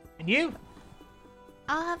 And you?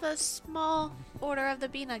 I'll have a small order of the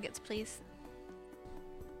bee nuggets, please.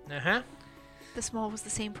 Uh-huh. The small was the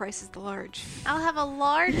same price as the large. I'll have a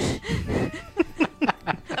large of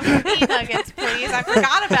bee nuggets, please. I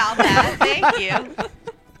forgot about that. Thank you.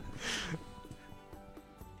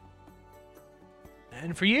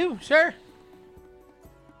 And for you, sir?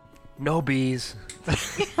 No bees.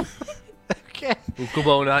 Okay.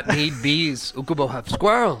 Ukubo not need bees. Ukubo have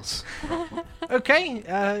squirrels.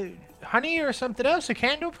 Okay. Honey or something else? A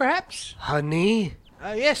candle, perhaps? Honey.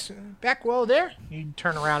 Yes, back wall there. You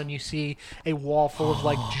turn around and you see a wall full of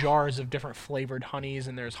like jars of different flavored honeys,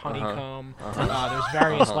 and there's honeycomb. There's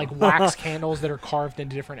various like wax candles that are carved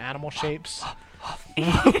into different animal shapes.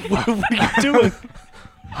 What are you doing?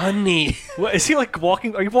 Honey. What, is he like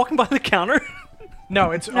walking? Are you walking by the counter? No,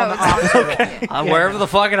 it's No, on the it's- opposite wall. Wherever the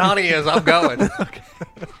fucking honey is, I'm going.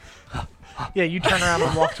 Yeah, you turn around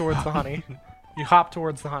and walk towards the honey. You hop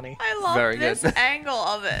towards the honey. I love Very this good. angle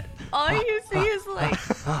of it. All you see is like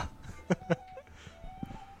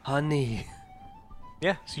Honey.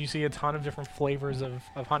 Yeah, so you see a ton of different flavors of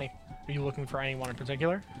honey. Are you looking for anyone in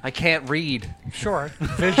particular? I can't read. Sure.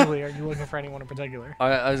 Visually, are you looking for anyone in particular?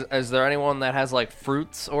 Is there anyone that has like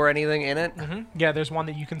fruits or anything in it? Mm-hmm. Yeah, there's one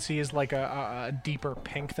that you can see is like a deeper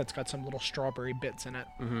pink that's got some little strawberry bits in it.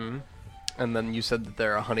 Mm-hmm. And then you said that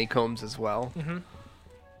there are honeycombs as well. Mm-hmm.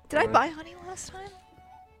 Did I buy honey last time?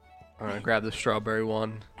 I'm gonna grab the strawberry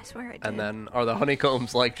one. I swear I did. And then are the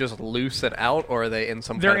honeycombs like just loose and out, or are they in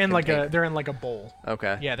some? They're kind of in like container? they're in like a bowl.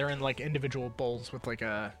 Okay. Yeah, they're in like individual bowls with like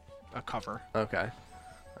a cover. Okay.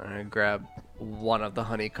 I'm gonna grab one of the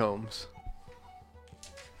honeycombs.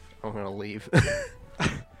 I'm gonna leave.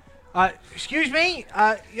 Excuse me.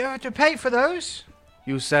 You have to pay for those.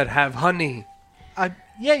 You said have honey.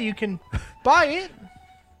 Yeah, you can buy it.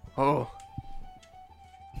 Oh.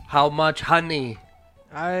 How much honey?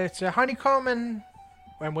 It's a honeycomb and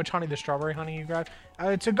which honey? The strawberry honey you grabbed?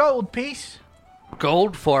 It's a gold piece.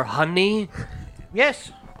 Gold for honey?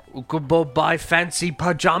 Yes. Ukubo buy fancy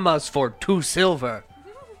pajamas for 2 silver.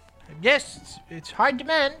 Yes, it's high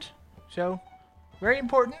demand, so very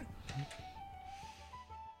important.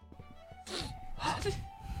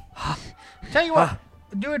 Tell you what,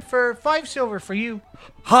 I'll do it for 5 silver for you.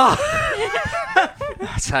 Ha!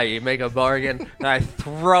 That's how you make a bargain. And I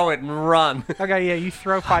throw it and run. Okay, yeah, you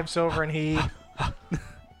throw 5 silver and he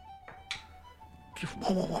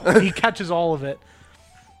catches all of it.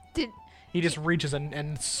 Did He just reaches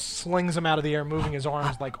and slings them out of the air, moving his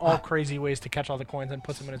arms like all crazy ways to catch all the coins and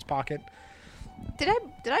puts them in his pocket. did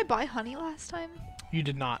I buy honey last time? You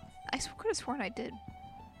did not. I could have sworn I did.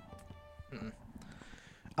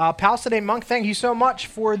 Palisade Monk, thank you so much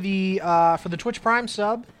for the Twitch Prime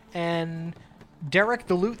sub, and Derek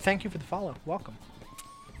the Loot, thank you for the follow. Welcome.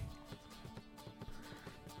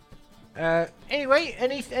 Anyway,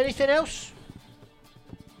 anything else?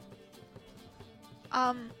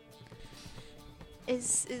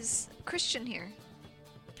 Is Christian here?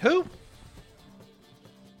 Who?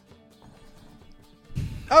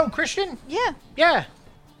 Oh, Christian? Yeah. Yeah,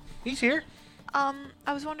 he's here.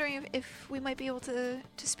 I was wondering if we might be able to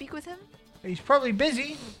speak with him. He's probably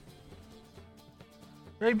busy.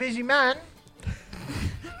 Very busy man.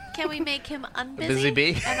 Can we make him unbusy? busy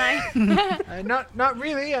bee? And I Not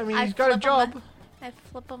really. I mean, I he's got a flip him job. I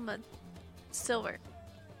flip him a silver.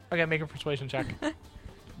 Okay, make a persuasion check.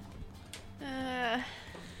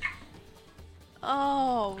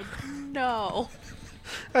 Oh no.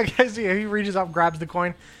 Okay, so he reaches up, grabs the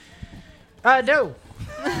coin. No.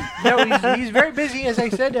 No, he's very busy, as I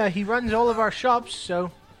said. He runs all of our shops,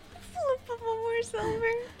 so... Flip him one more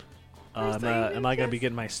silver. Am I gonna be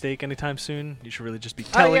getting my steak anytime soon? You should really just be yeah,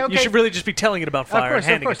 telling. okay. You should really just be telling it about fire and of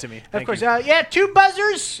handing course. it to me. Of Thank course. you. Yeah, 2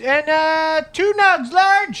 buzzers and 2 nugs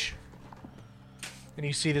large. And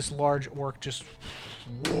you see this large orc just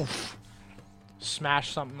woof,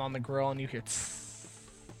 smash something on the grill, and you hear.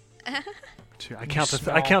 Two. I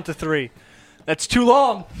smell- count to 3. That's too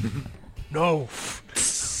long. No.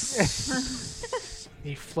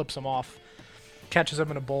 He flips him off, catches him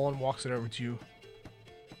in a bowl, and walks it over to you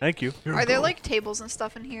Thank you. Are there like tables and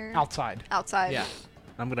stuff in here? outside. Outside. Yeah.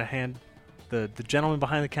 I'm gonna hand the gentleman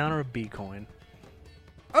behind the counter a B coin.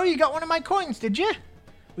 Oh, you got one of my coins, did you?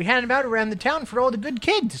 We hand them out around the town for all the good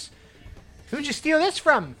kids. Who'd you steal this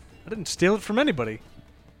from? I didn't steal it from anybody.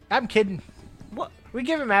 I'm kidding. What? We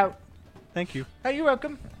give them out. Thank you. Oh, you're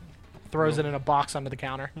welcome. Throws it in a box under the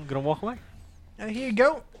counter. I'm gonna walk away. Here you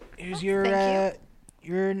go. Here's your Thank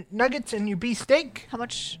your nuggets and your beefsteak. How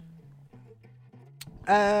much?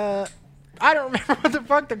 I don't remember what the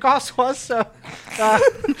fuck the cost was, so.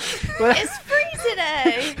 It's free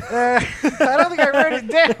today. I don't think I wrote it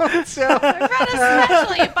down, so. We run a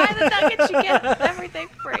special. You buy the nuggets, you get everything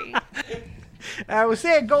free. We'll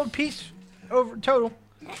say a gold piece over total.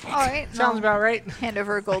 All right. Sounds about right. Hand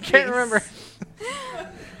over a gold Can't piece. remember.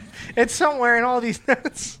 It's somewhere in all these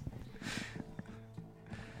notes.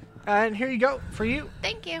 And here you go for you.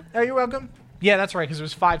 Thank you. Oh, you're welcome. Yeah, that's right, because it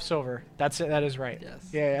was 5 silver. That's it. That is right. Yes.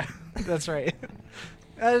 Yeah. That's right.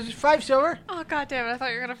 It's 5 silver. Oh god damn it! I thought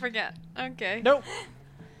you were gonna forget. Okay. Nope.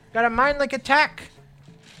 Got a mind like attack.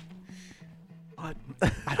 What?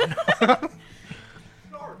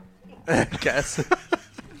 Guess.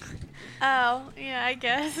 Oh yeah, I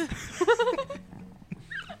guess.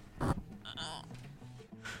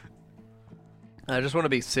 I just want to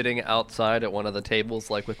be sitting outside at one of the tables,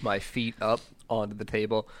 like with my feet up onto the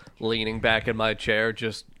table, leaning back in my chair,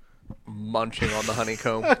 just munching on the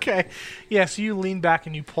honeycomb. Okay. Yeah, so you lean back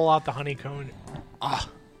and you pull out the honeycomb.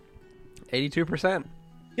 82%.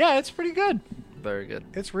 Yeah, it's pretty good. Very good.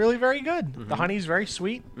 It's really very good. The honey's very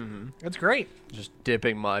sweet. It's great. Just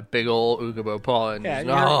dipping my big old Ukubo paw in. Yeah,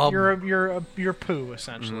 just, you're poo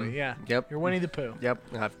essentially. Yeah. Yep. You're Winnie the Pooh. Yep.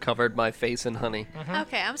 I've covered my face in honey.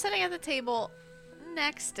 Okay, I'm sitting at the table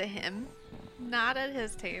next to him, not at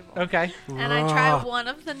his table. Okay. And I try one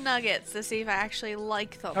of the nuggets to see if I actually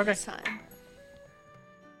like them Okay. this time.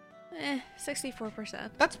 64%.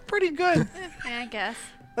 That's pretty good. I guess.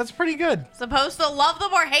 That's pretty good. Supposed to love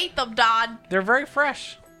them or hate them, Don. They're very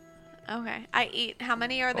fresh. Okay. I eat. How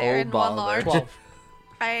many are there Oh, in one bother. large? 12.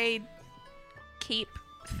 I keep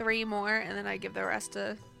 3 more, and then I give the rest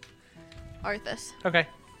to Arthas. Okay.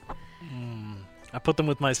 I put them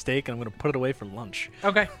with my steak, and I'm gonna put it away for lunch.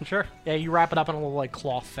 Okay. Sure. Yeah, you wrap it up in a little like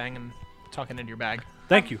cloth thing and tuck it into your bag.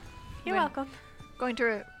 Thank you. You're When- welcome. Going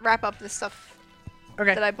to wrap up the stuff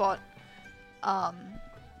Okay. that I bought.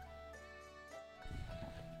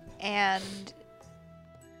 And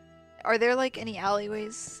are there like any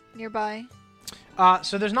alleyways nearby?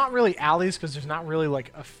 So there's not really alleys because there's not really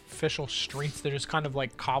like official streets. They're just kind of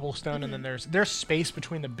like cobblestone, and then there's space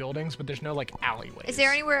between the buildings, but there's no like alleyways. Is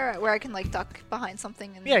there anywhere where I can like duck behind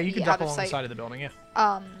something and Yeah, you be can duck out of along the sight? side of the building. Yeah.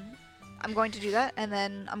 I'm going to do that, and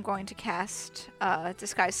then I'm going to cast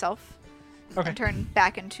Disguise Self Okay. and turn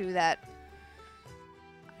back into that.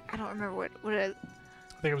 I don't remember what it,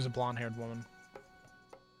 I think it was a blonde-haired woman.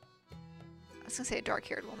 I was gonna say a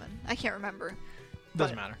dark-haired woman. I can't remember.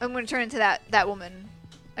 Doesn't But matter. I'm going to turn into that woman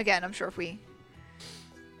again. I'm sure if we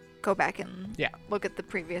go back and Yeah. look at the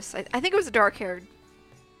previous, I think it was a dark-haired.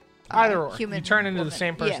 Either or. Human You turn into the woman.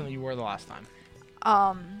 same person Yeah. that you were the last time.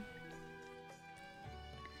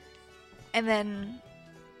 And then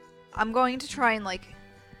I'm going to try and like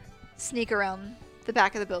sneak around the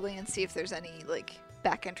back of the building and see if there's any like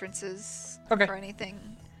back entrances Okay. or anything.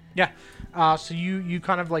 Yeah. So you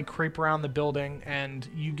kind of like creep around the building, and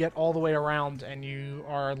you get all the way around, and you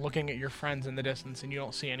are looking at your friends in the distance, and you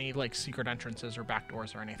don't see any like secret entrances or back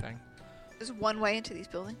doors or anything. There's one way into these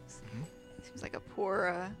buildings. Seems like a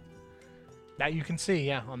poor That you can see,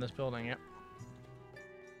 yeah, on this building. Yep.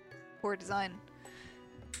 poor design.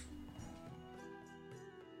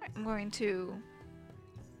 I'm going to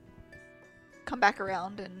come back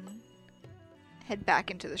around and head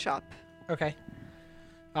back into the shop. Okay.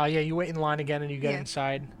 Yeah, you wait in line again, and you get Yeah.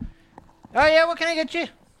 inside. Oh yeah, what can I get you?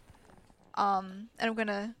 And I'm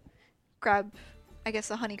gonna grab, I guess,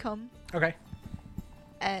 a honeycomb Okay.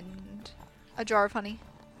 and a jar of honey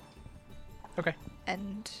Okay.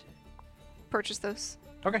 and purchase those.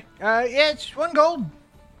 Okay. Yeah, it's 1 gold.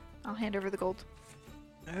 I'll hand over the gold.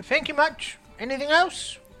 Thank you much. Anything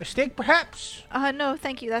else? A steak, perhaps? No,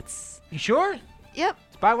 thank you. That's You sure? yep.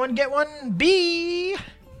 It's buy one get one. B.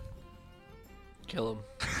 Kill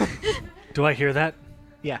him. Do I hear that?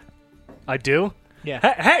 Yeah. I do. Yeah.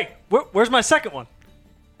 Hey, where's my second one?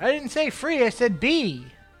 I didn't say free. I said B.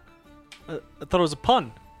 I thought it was a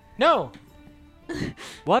pun. No,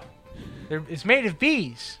 What? it's made of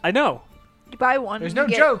bees. I know. You buy one. There's you no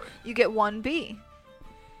get- joke. You get 1 bee.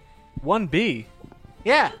 1 bee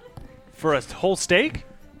Yeah. for a whole steak?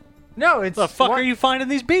 No, it's The fuck one- are you finding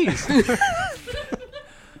these bees?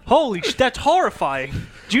 Holy that's horrifying.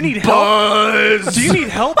 Do you need help? Do you need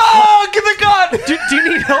help? Oh, give the gun! Do you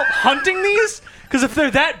need help hunting these? Because if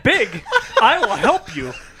they're that big, I will help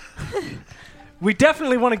you. We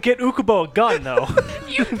definitely want to get Ukubo a gun, though.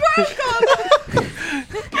 You broke all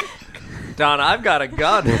Don, I've got a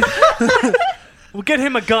gun. We'll get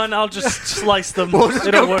him a gun. I'll just slice them. We'll just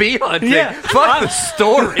It'll go work. bee hunting. Yeah. Fuck the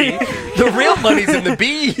story. The real money's in the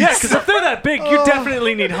bees. Yeah, because if they're that big, you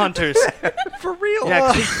definitely need hunters. For real.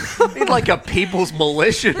 Yeah, 'cause Need like a people's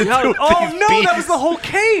militia. To oh do no, these that was the whole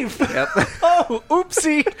cave. Yep. Oh,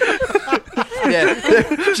 oopsie. Yeah,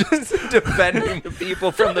 they're just defending the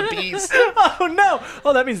people from the bees. Oh no.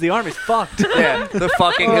 Oh, that means the army's fucked. Yeah, the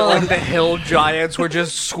fucking like the hill giants were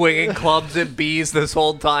just swinging clubs at bees this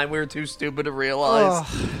whole time. We were too stupid to realize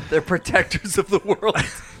they're protectors of the world.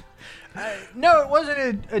 No, it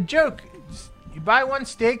wasn't a joke. You buy 1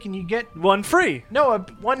 steak and you get 1 free.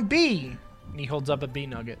 1 bee. And he holds up a bee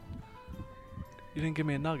nugget. You didn't give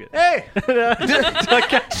me a nugget. Hey, Did I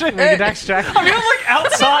catch it? make a dex check. I mean, I'm like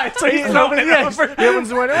outside, so he's throwing it over. The other one's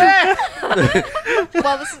the one. Hey!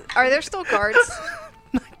 Well, are there still guards?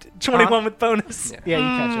 21 with bonus. Yeah, you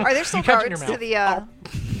catch it. Are there still You catch it in your guards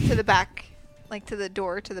to the back, like to the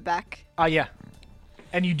door to the back? Yeah.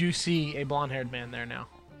 And you do see a blonde-haired man there now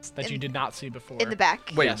that you In- did not see before. In the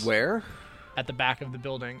back. Wait, Yes. where? At the back of the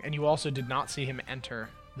building, and you also did not see him enter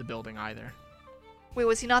the building either. Wait,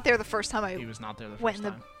 was he not there the first time He I was not there the went first in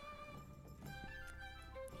the? time.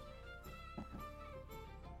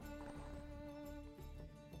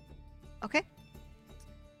 Okay.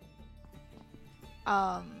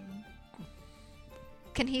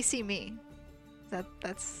 Can he see me?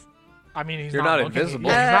 That's. I mean, he's You're not not looking at invisible.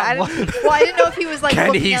 you. I He's not didn't, well, I didn't know if he was like Can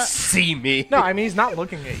looking he out. see me? No, I mean he's not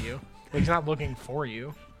looking at you. He's not looking for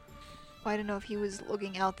you. Well, I didn't know if he was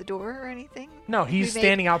looking out the door or anything. No, he's We made-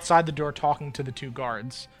 standing outside the door talking to the 2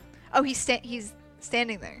 guards. Oh, he's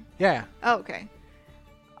standing there. Yeah. Oh, okay.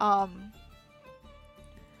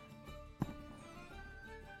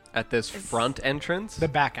 At this front entrance? The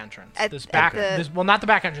back entrance. At- this at back. the- Well, not the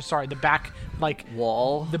back entrance. Sorry, the back like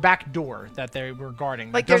wall? the back door that they were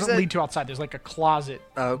guarding. Like That doesn't there's a- lead to outside. There's like a closet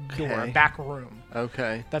door, a Okay. back room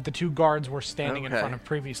Okay. that the 2 guards were standing in Okay. front of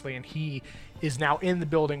previously, and he is now in the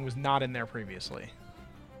building. Was not in there previously.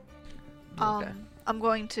 Okay. I'm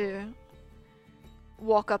going to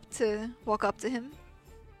walk up to him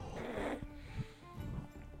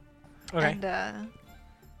Okay. and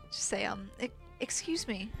just say excuse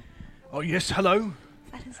me. Oh yes, hello.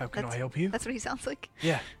 That is- How can I that's- help you? That's what he sounds like.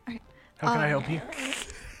 Yeah. Alright. How can I help you?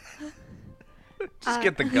 Just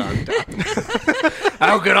get the gun down.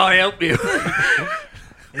 How can I help you?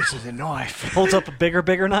 This is a knife. Holds up a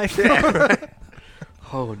bigger knife.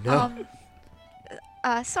 Oh, no.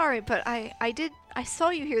 Sorry, but I saw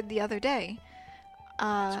you here the other day.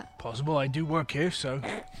 Possible. I do work here, so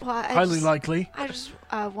Well, highly likely. I just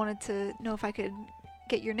wanted to know if I could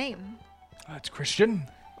get your name. That's Christian.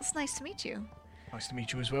 It's nice to meet you. Nice to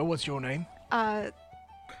meet you as well. What's your name?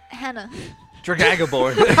 Hannah.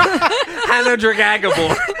 Dragagabor. Hannah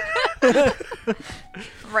Dragagabor.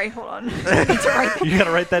 Right, hold on. I need to write You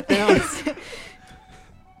gotta write that down.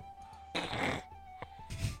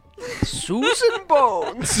 Susan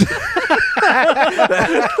Bones.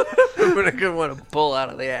 What a good one to pull out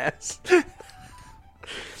of the ass.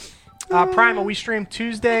 Primal, we stream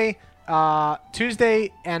Tuesday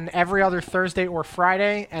and every other Thursday or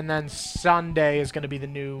Friday, and then Sunday is going to be the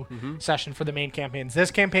new session for the main campaigns.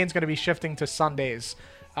 This campaign's going to be shifting to Sundays,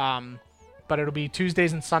 but it'll be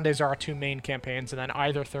Tuesdays and Sundays are our 2 main campaigns, and then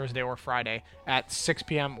either Thursday or Friday at 6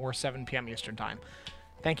 p.m. or 7 p.m. Eastern Time.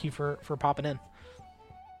 Thank you for popping in.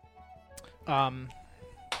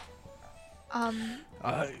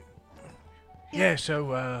 Yeah,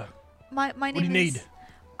 so, my name what do you need?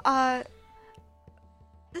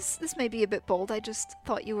 This may be a bit bold. I just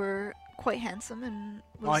thought you were quite handsome and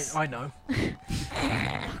was. I know.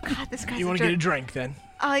 Oh, God, this guy's You a want to get a jerk. drink then?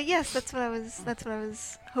 Yes, that's what I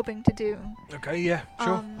was hoping to do. Okay, yeah,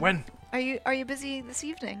 sure. When? Are you busy this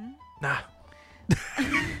evening? Nah.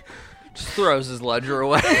 Just throws his ledger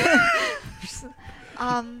away.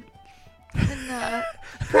 Then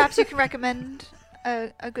perhaps you can recommend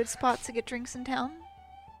a good spot to get drinks in town.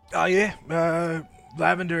 Oh, yeah.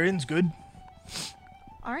 Lavender Inn's good.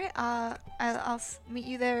 All right. I'll meet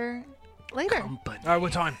you there later.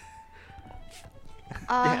 What time?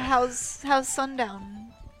 How's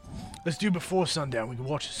sundown? Let's do before sundown. We can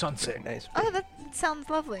watch the sunset. Nice. Oh, that sounds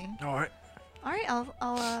lovely. All right. All right,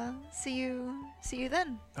 I'll see you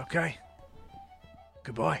then. Okay.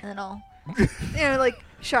 Goodbye. And then I'll, like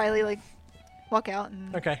shyly like walk out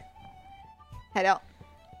and Okay. head out.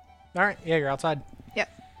 All right. Yeah, you're outside. Yep.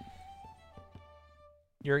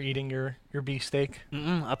 You're eating your beefsteak.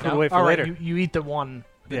 I put it No? away for All right, later. You eat the one.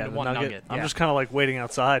 Yeah, the the one nugget. nugget. I'm yeah. just kind of like waiting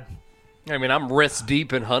outside. I mean, I'm wrist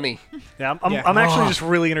deep in honey. Yeah, I'm Yeah. actually Oh. just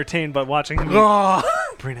really entertained by watching him eat. Oh.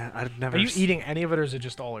 Brina, I've never. Are you s- eating any of it, or is it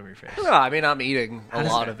just all over your face? No, I mean, I'm eating a How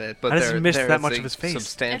does lot it- of it, but how does he there, miss there that is much a of his face?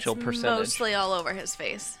 substantial It's percentage. mostly all over his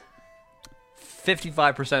face.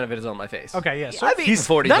 55% of it is on my face. Okay, yeah. So I mean, He's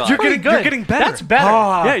 45. You're getting good. You're getting better. That's better.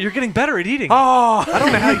 Oh. Yeah, you're getting better at eating. oh, I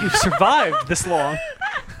don't know how you've survived this long.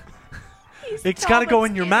 It's got to go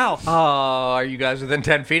in your mouth. Oh, are you guys within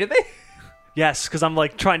 10 feet of me? Yes, because I'm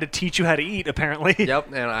like trying to teach you how to eat. Apparently. Yep,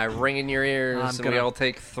 and I ring in your ears, I'm and we gonna- all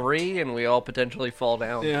take 3, and we all potentially fall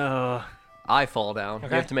down. Yeah. I fall down. Okay.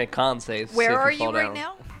 You have to make con saves. to see Where if are fall you right down.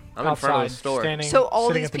 now? I'm in front of the outside, store. standing. So all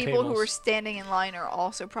sitting these at the people who tables. were standing in line are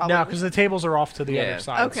also probably. No, because the tables are off to the Yeah. other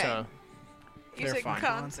side. Okay. So You They're said fine.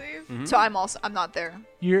 con save? So I'm not there.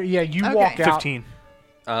 you Okay. walk out. 15.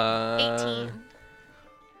 18.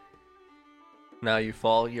 Now you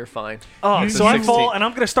fall, you're fine. Oh, You- so I 16. fall and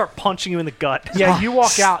I'm gonna start punching you in the gut. Yeah, you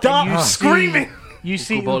walk out. Stop and you screaming. You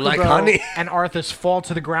see Ukubo like Ukubo honey. and Arthas fall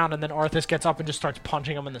to the ground, and then Arthas gets up and just starts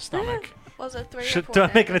punching him in the stomach. Was it 3 or Should 4 do I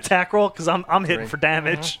make an damage? attack roll? Because I'm hitting 3. for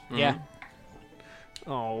damage. Yeah.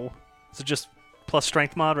 Oh, so just plus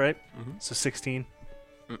strength mod, right? So 16.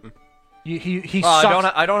 He Oh,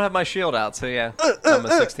 sucks. I don't have my shield out, so yeah. I'm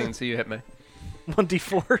a 16, so you hit me.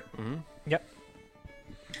 1d4. Yep.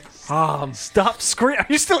 Stop screaming. Are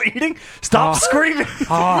you still eating? Stop screaming.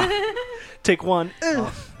 Take 1.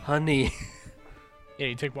 Honey. Yeah,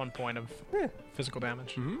 you take 1 point of physical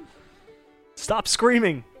damage. Stop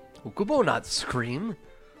screaming. Ukubo not scream.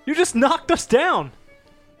 You just knocked us down.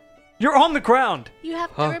 You're on the ground. You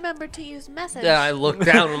have to remember to use message. Yeah, I look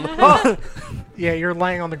down. And Yeah, you're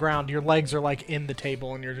laying on the ground. Your legs are like in the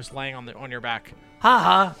table, and you're just laying on your back.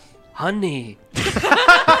 haha, honey.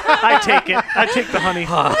 I take it. I take the honey.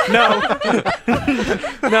 No.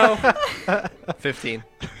 No. 15.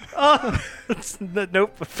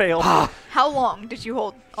 Nope. Failed. How long did you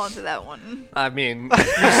hold onto that one? I mean,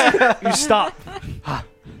 You stop.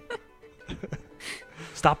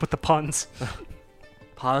 Stop with the puns.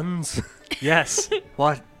 puns? Yes.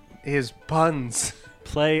 What is puns?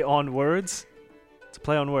 Play on words. It's a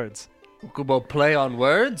play on words. Ukubo play on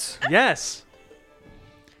words? Yes.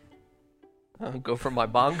 Go for my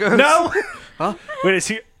bongos? No. Huh? Wait, is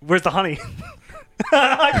he? Where's the honey?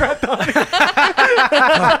 I grabbed the honey.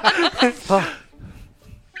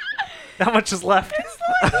 How much is left?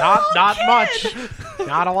 Not much.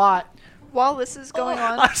 Not a lot. While this is going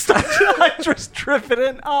on, I just drip it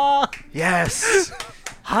in. Yes.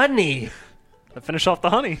 Honey. I finish off the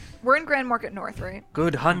honey. we're in Grand Market North, right?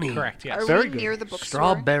 Good honey. Correct. Yes. Are Very we good. near the bookstore?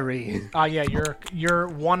 Strawberry. Yeah, you're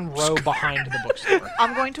 1 row behind the bookstore.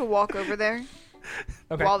 I'm going to walk over there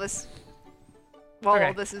Okay. while this Okay.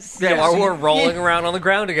 all this is. Yeah, Yeah, while so we're rolling around on the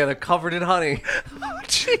ground together, covered in honey.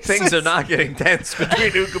 Things are not getting tense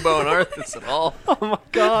between Ukubo and Arthas at all. Oh my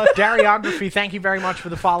god. Dariography, thank you very much for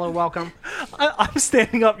the follow. Welcome. I'm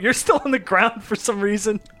standing up. You're still on the ground for some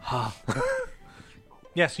reason.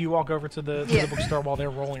 Yes, you walk over to the Yeah. bookstore while they're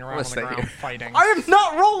rolling around on the stay ground here. fighting. I am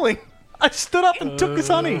not rolling. I stood up and took his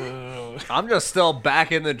honey. I'm just still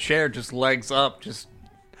back in the chair, just legs up, just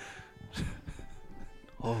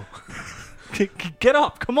Get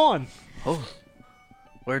up. Come on.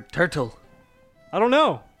 where turtle. I don't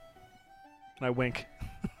know. And I wink.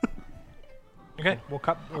 Okay, we'll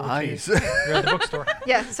cut over to Eyes. you. You're at the bookstore.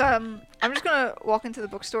 Yeah, so I'm just gonna walk into the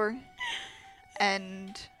bookstore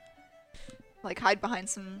and like hide behind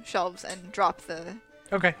some shelves and drop the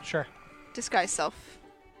Okay, sure. disguise self.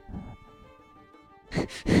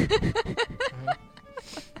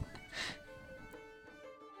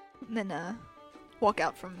 And then walk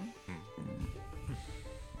out from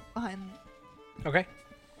behind. Okay.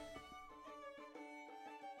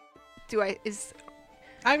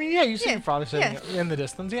 I mean, yeah, you see Yeah, your father sitting in the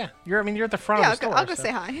distance. Yeah, you're at the front Yeah, of the store. I'll go so-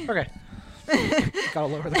 say hi. Okay. Gotta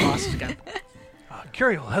lower the glasses again.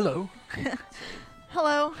 Curiel, hello.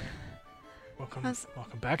 Hello. Welcome. How's-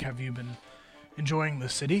 Welcome back. Have you been enjoying the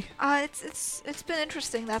city? It's been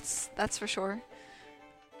interesting. That's for sure.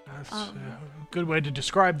 That's a good way to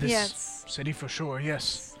describe this Yeah, it's- city for sure.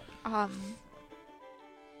 Yes.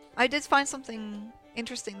 I did find something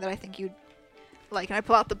interesting that I think you'd like, and I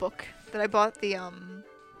pull out the book that I bought.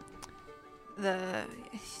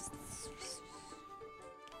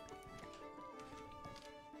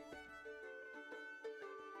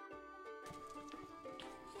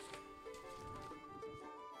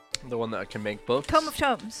 The one that can make books. Tome of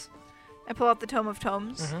Tomes. I pull out the Tome of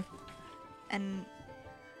Tomes and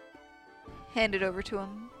hand it over to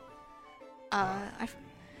him.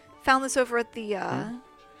 Found this over at the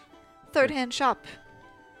third-hand shop.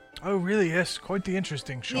 Oh, really? Yes, quite the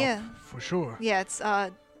interesting shop. Yeah. For sure. Yeah, it's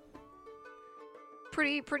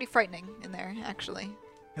pretty frightening in there, actually.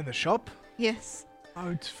 In the shop? Yes. Oh,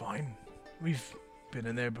 it's fine. We've been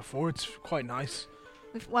in there before. It's quite nice.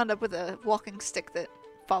 We've wound up with a walking stick that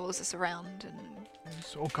follows us around, and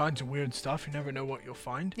There's all kinds of weird stuff. You never know what you'll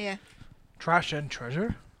find. yeah. Trash and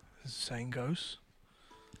treasure, as the saying goes.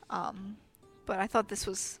 But I thought this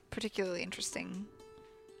was particularly interesting.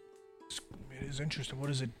 It is interesting. What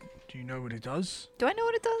is it? Do you know what it does? Do I know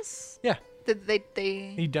what it does? Yeah. Did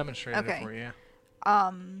they He demonstrated Okay. it for you,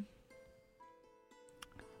 yeah.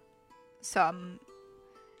 So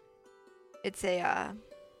it's a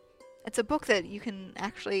book that you can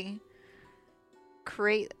actually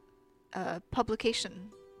create a publication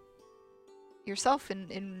yourself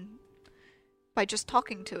in by just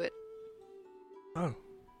talking to it. Oh,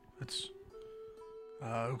 that's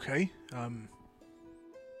okay.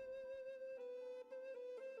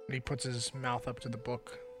 And he puts his mouth up to the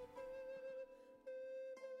book.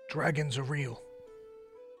 Dragons are real.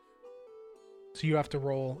 So you have to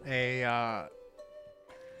roll a roll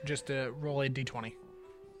a d20,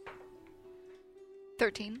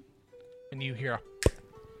 13. and you hear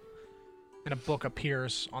and a book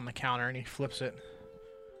appears on the counter, and he flips it.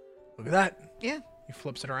 Look at that. Yeah. He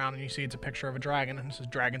flips it around, and you see it's a picture of a dragon, and it says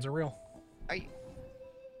dragons are real. Are you?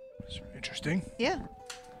 It's interesting. Yeah.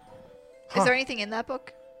 Huh. Is there anything in that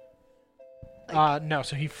book? Like- No,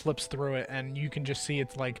 so he flips through it, and you can just see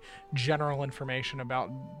it's like general information about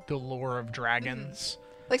the lore of dragons.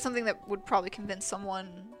 Like something that would probably convince someone.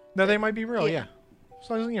 No, they might be real, Yeah. yeah.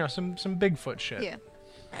 So, you know, some Bigfoot shit. Yeah.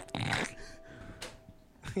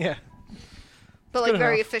 Yeah. But good like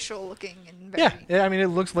very enough. official looking and very. Yeah, I mean, it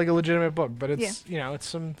looks like a legitimate book, but it's, you know, it's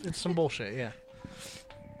some bullshit, yeah.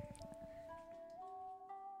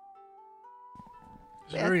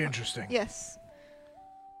 It's Yeah. very interesting. Yes.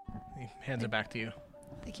 He hands it back to you.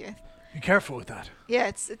 Thank you. Be careful with that. Yeah,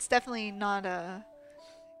 it's definitely not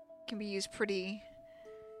can be used pretty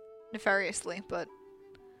nefariously, but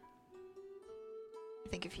I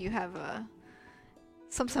think if you have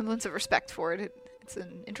some semblance of respect for it, it's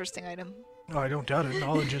an interesting item. Oh, I don't doubt it.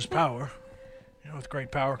 Knowledge is power. You know, with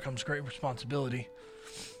great power comes great responsibility.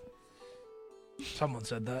 Someone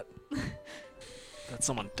said that. That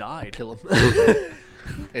someone died. Kill him.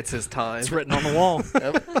 It's his time. It's written on the wall.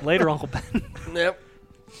 Yep. Later, Uncle Ben. Yep.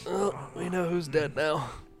 Oh, we know who's dead now.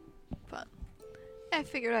 But I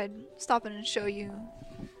figured I'd stop in and show you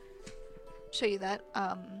that.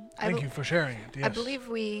 Thank you for sharing it. Yes. I believe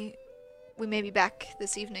we may be back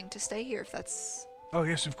this evening to stay here if that's. Oh,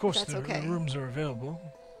 yes, of course. That's The okay. rooms are available.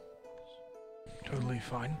 Totally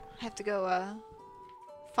fine. I have to go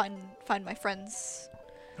find my friends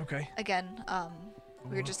Okay. again.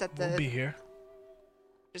 We were just at We'll the be here.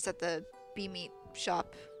 bee meat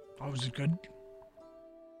shop. Oh, was it good?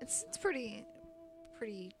 It's pretty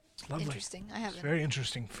It's lovely. interesting. I It's haven't. very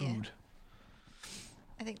interesting food.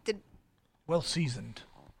 I think Well seasoned.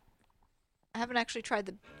 I haven't actually tried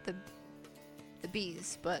the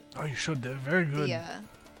bees, but Oh, you should. They're very good.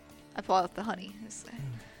 I pull out the honey.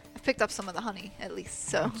 I've picked up some of the honey at least.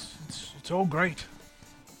 So It's all great.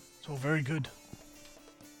 It's all very good.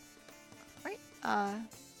 right.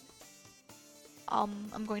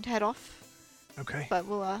 I'm going to head off, Okay. but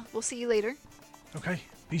we'll see you later. Okay.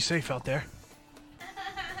 Be safe out there.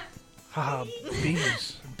 Haha,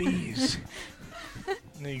 bees. Bees. And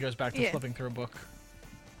then he goes back to Yeah. flipping through a book.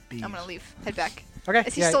 Bees. I'm gonna leave. Head back. Okay.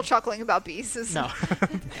 Is he still chuckling about bees? No.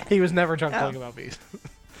 He was never chuckling about bees.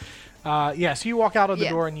 Yeah, so you walk out of the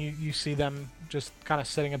Yeah. door and you see them just kind of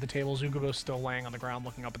sitting at the table. Zugubo's still laying on the ground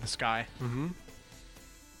looking up at the sky. Mm-hmm.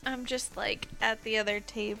 I'm just like at the other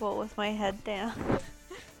table with my head down.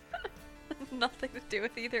 Nothing to do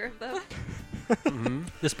with either of them. Mm-hmm.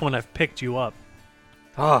 At this point, I've picked you up.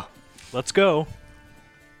 Ah, Let's go.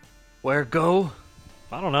 where go?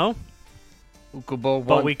 I don't know, Ukubo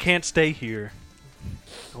but one. we can't stay here.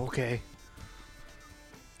 Okay.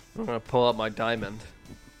 I'm gonna pull out my diamond.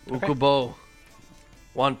 Okay. Ukubo.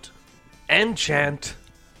 Want enchant.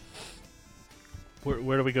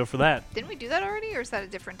 Where do we go for that? Didn't we do that already, or is that a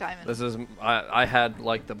different diamond? This is I had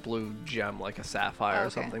like the blue gem, like a sapphire Oh, or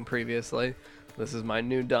okay. something previously. This is my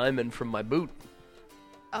new diamond from my boot.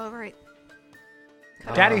 Oh right.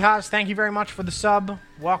 Daddy Haas, thank you very much for the sub.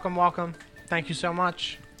 Welcome, welcome. Thank you so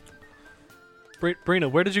much. Brina,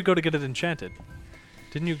 where did you go to get it enchanted?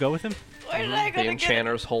 Didn't you go with him? Where did I go The to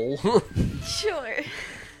enchanter's hole. get it? Sure.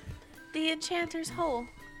 The Enchanter's Hole.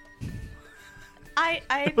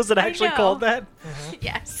 I Was it actually know. called that?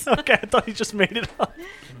 Yes. Okay, I thought you just made it up.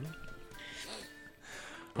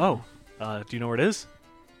 Oh, do you know where it is?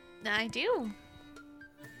 I do.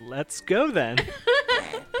 Let's go then.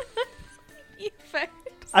 You first.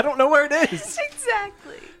 I don't know where it is.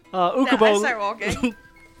 Exactly. Ukubo. No, I start walking.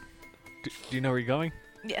 Do you know where you're going?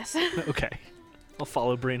 Yes. Okay. I'll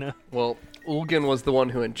follow Brina. Well, Ulgan was the one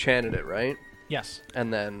who enchanted it, right? Yes.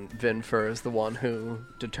 And then Vinfur is the one who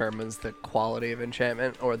determines the quality of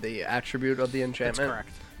enchantment or the attribute of the That's enchantment. correct.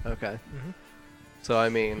 Okay. So, I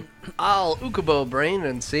mean, I'll Ukubo brain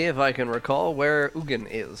and see if I can recall where Ugin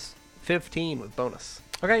is. 15 with bonus.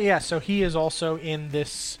 Okay, yeah, so he is also in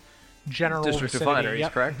this general District of vicinity. Fineries,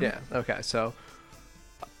 Yep. correct? Yeah. Okay, so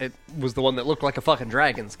it was the one that looked like a fucking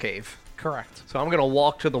dragon's cave. Correct. So I'm going to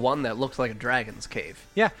walk to the one that looks like a dragon's cave.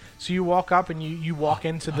 Yeah, so you walk up and you walk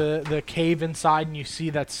into the cave inside and you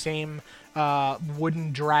see that same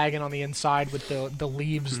wooden dragon on the inside with the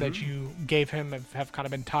leaves that you gave him have kind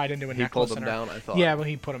of been tied into a He necklace. pulled them and are- down, I thought. Yeah, well,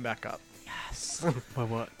 he put them back up.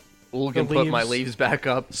 What? Ulgan The put my leaves. leaves back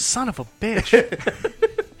up. Son of a bitch.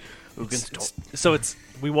 Ulgan stole. So it's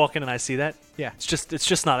we walk in and I see that. Yeah. It's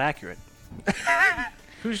just not accurate.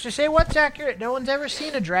 Who's to say what's accurate? No one's ever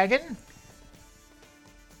seen a dragon.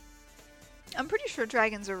 I'm pretty sure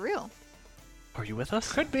dragons are real. Are you with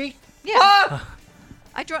us? Could be. Yeah.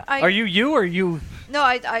 Are you or you? No,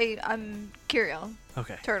 I'm Kiriel.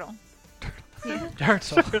 Okay. Turtle. Yeah.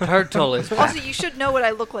 Turtle. Turtle is Also, you should know what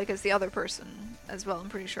I look like as the other person as well. I'm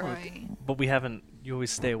pretty sure I. But we haven't. You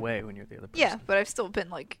always stay away when you're the other person. Yeah, but I've still been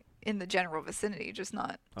like in the general vicinity, just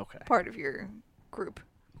not Okay. part of your group.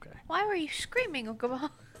 Okay. Why were you screaming,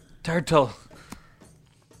 Ukubo? Turtle.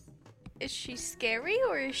 Is she scary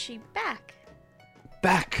or is she back?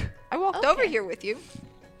 Back. I walked over here with you.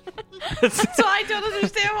 So I don't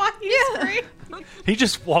understand why you scream. He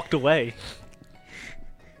just walked away.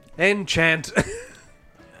 Enchant.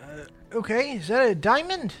 Okay, is that a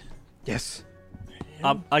diamond? Yes.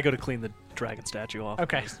 I go to clean the dragon statue off.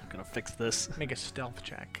 Okay. I'm just gonna fix this. Make a stealth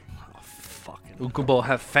check. Oh, fucking. Ukubo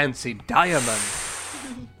have fancy diamond.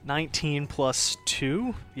 19 plus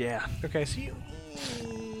 2? Yeah. Okay, so you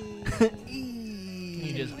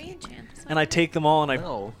just We enchant this And I take them all and I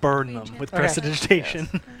No. burn them with Okay. prestidigitation.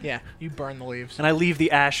 you burn the leaves. And I leave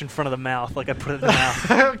the ash in front of the mouth like I put it in the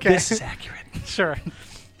mouth. Okay. This is accurate. Sure.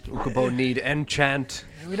 Ukubo need enchant.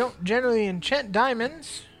 We don't generally enchant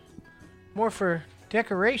diamonds. More for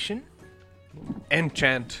decoration.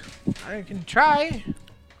 Enchant. I can try.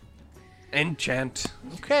 Enchant.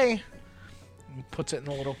 Okay. He puts it in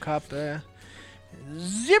the little cup.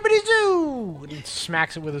 Zippity zoo! And he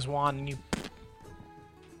smacks it with his wand, and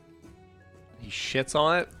He shits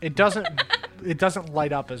on it. it doesn't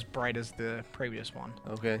light up as bright as the previous one.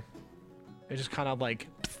 Okay. It just kind of like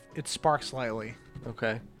it sparks slightly.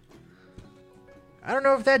 Okay. I don't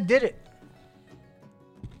know if that did it.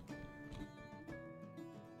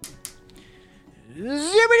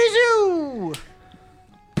 Zippity zoo!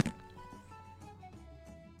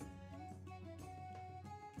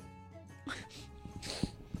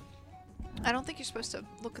 I don't think you're supposed to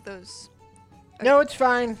look at those. No, it's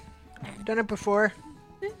fine. I've done it before.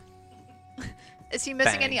 Is he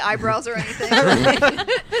missing Bang. any eyebrows or anything?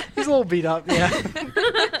 He's a little beat up, yeah.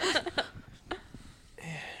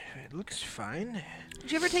 It looks fine.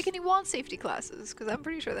 Did you ever take any wand safety classes? Because I'm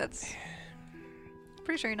pretty sure that's.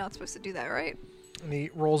 Pretty sure you're not supposed to do that, right? And he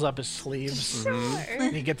rolls up his sleeves.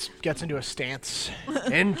 And he gets into a stance.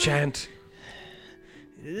 Enchant.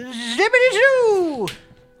 Zippity zoo!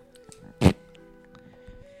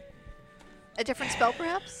 A different spell,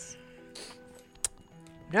 perhaps?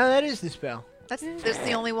 No, that is the spell. That's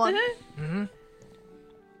the only one. Mm-hmm.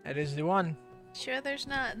 That is the one. Sure there's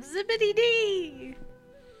not. Zippity dee!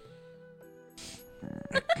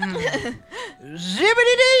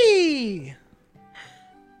 Zippity dee!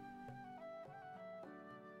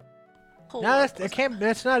 No,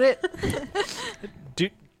 that's not it.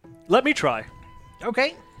 Dude, let me try.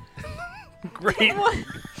 Okay. Great. What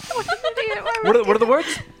What are the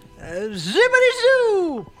words? Zippity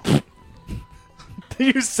zoo!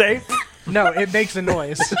 Did you say? No, it makes a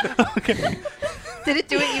noise. Did it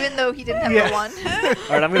do it even though he didn't have Yeah. the one? All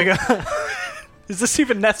right, I'm gonna go. Is this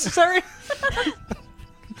even necessary?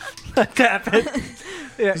 I tap it.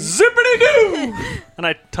 Yeah. Zippity doo! And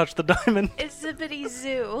I touch the diamond. It's Zippity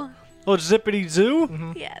Zoo. Oh, zippity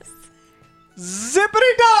zoo. Yes.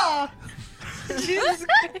 Zippity da! Jesus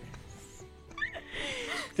Christ.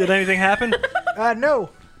 Did anything happen? No.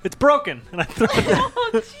 It's broken. And I throw it down.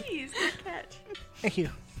 Oh, jeez. Good catch. Thank you.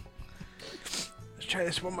 Let's try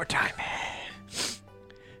this one more time.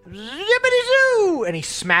 Zippity-zoo! And he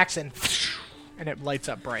smacks and it lights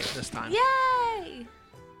up bright this time. Yay!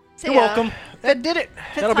 Say, You're welcome. That did it.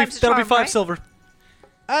 That'll be time's the charm, 5 right? silver.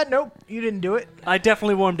 Nope, you didn't do it. I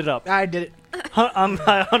definitely warmed it up. I did it.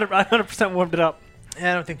 I 100% warmed it up.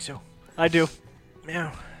 I don't think so. I do.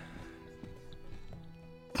 No.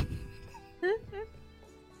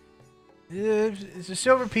 It's a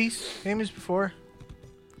silver piece, same as before.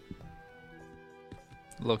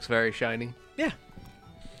 Looks very shiny. Yeah.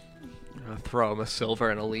 I'm gonna throw him a silver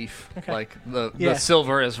and a leaf. Okay. Like the Yeah.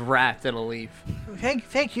 silver is wrapped in a leaf.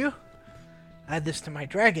 Thank you. Add this to my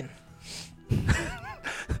dragon. We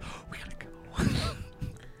gotta go.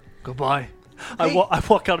 Goodbye. I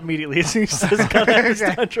walk out immediately as soon as he says gotta have this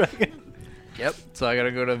Okay. dragon. Yep. So I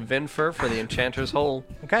gotta go to Vinfer for the Enchanter's Hole.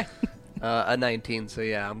 Okay. A 19. So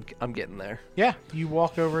yeah, I'm getting there. Yeah, you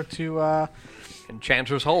walk over to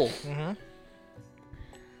Enchanter's Hole. mhm.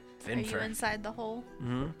 Are you inside the hole?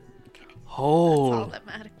 That's Hole. all that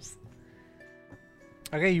matters.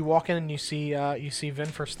 Okay, you walk in and you see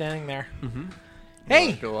Vinfer standing there. Mm-hmm.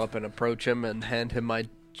 Hey! Go up and approach him and hand him my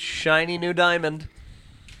shiny new diamond.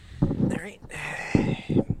 Alright.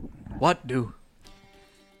 What do?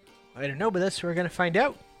 I don't know, but that's what we're gonna find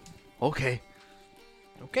out. Okay.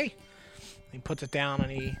 Okay. He puts it down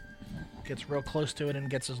and he gets real close to it and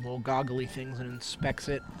gets his little goggly things and inspects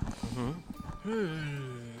it.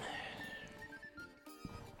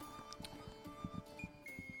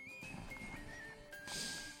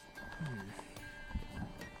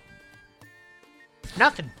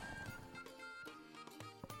 Nothing.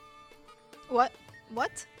 What?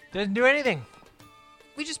 What? Doesn't do anything.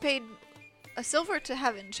 We just paid a silver to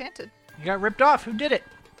have it enchanted. You got ripped off. Who did it?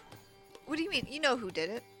 What do you mean? You know who did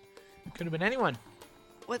it? Could have been anyone.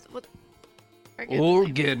 What?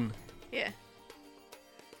 Organ. Yeah.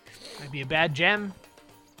 Might be a bad gem.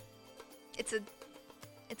 It's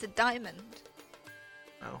a diamond.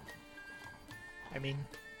 Oh. I mean,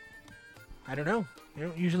 I don't know. You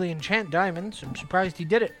don't usually enchant diamonds. I'm surprised he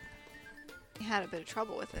did it. He had a bit of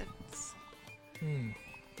trouble with it.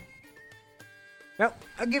 Well,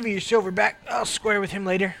 I'll give you your silver back. I'll square with him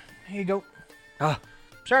later. Here you go. Ah.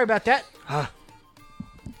 Sorry about that.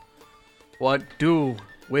 What do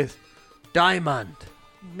with diamond?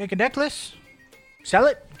 Make a necklace. Sell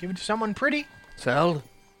it. Give it to someone pretty. Sell.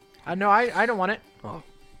 No, I don't want it. Oh.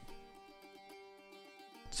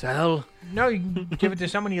 Sell. No, you can give it to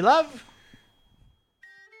someone you love.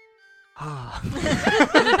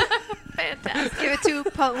 Fantastic. Give it to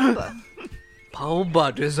Paumba.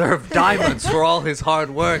 Paumba deserved diamonds for all his hard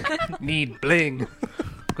work. Need bling.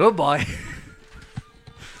 Goodbye.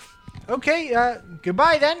 Okay,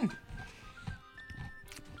 goodbye then.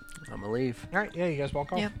 I'm gonna leave. All right, yeah, you guys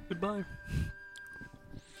walk off. Yeah. Goodbye.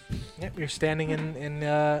 Yep, you're standing in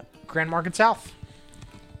Grand Market South.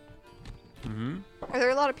 Are there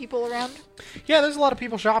a lot of people around? Yeah, there's a lot of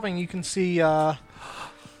people shopping. You can see the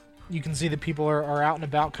people are out and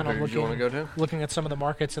about, kind of Where do you want looking to go to? looking at some of the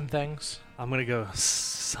markets and things. I'm gonna go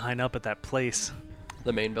sign up at that place.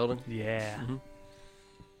 The main building? Yeah.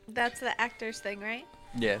 That's the actor's thing, right?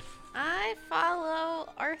 Yeah. I follow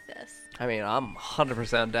Arthas. I mean, I'm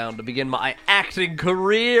 100% down to begin my acting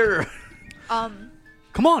career.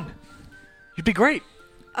 Come on. You'd be great.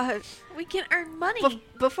 We can earn money.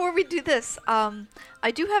 Before we do this,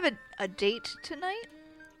 I do have a date tonight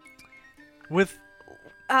With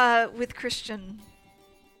with Christian.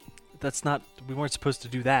 that's not. We weren't supposed to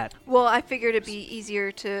do that. Well, I figured it'd be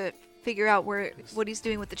easier to figure out what he's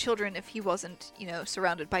doing with the children if he wasn't,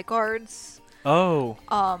 surrounded by guards. Oh.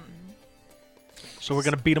 So we're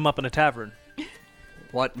gonna beat him up in a tavern.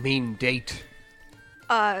 What mean date?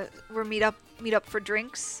 We're meet up for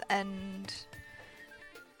drinks and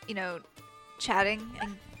chatting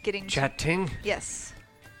and getting Chatting? Yes.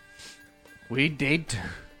 We date,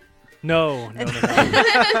 No.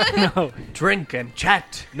 No. drink, and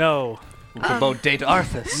chat. No. We can both date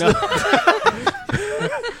Arthas.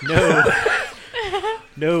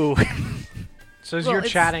 No. So as Well, you're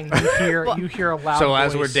it's- chatting, you hear a loud So voice.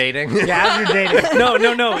 as we're dating. Yeah, as you're dating.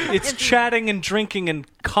 No. It's chatting and drinking and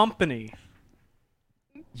company.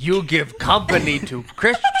 You give company to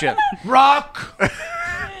Christian. Rock!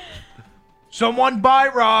 Someone buy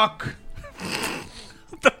rock!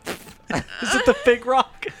 Is it the big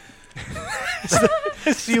rock?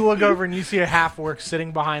 So you look over and you see a half-orc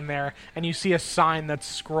sitting behind there, and you see a sign that's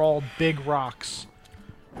scrawled Big Rocks.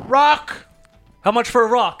 Rock! How much for a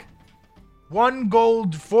rock? 1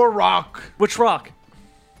 gold for rock. Which rock?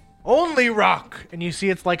 Only rock! And you see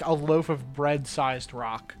it's like a loaf of bread-sized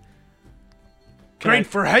rock. Can I- Great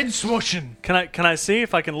for head swooshing. Can I see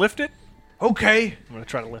if I can lift it? Okay. I'm gonna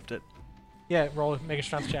try to lift it. Yeah, make a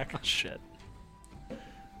strength check. Shit.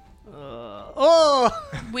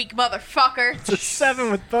 Weak motherfucker. It's a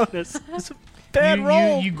 7 with bonus. It's a bad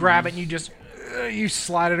roll. You grab it and you just you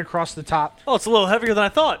slide it across the top. Oh, it's a little heavier than I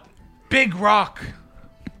thought. Big rock.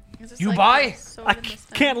 Is this You like buy? the sword I in this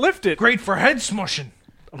thing? can't lift it. Great for head smushing.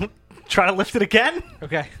 Try to lift it again.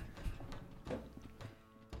 Okay.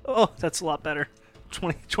 Oh, that's a lot better.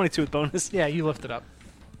 22 with bonus. Yeah, you lift it up.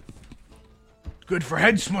 Good for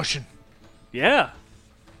head smushing. Yeah.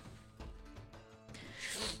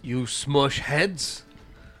 You smush heads?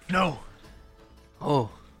 No, Oh,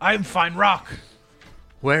 I find rock.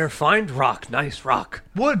 where find rock? Nice rock.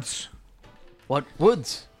 Woods. What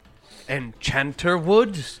woods? Enchanter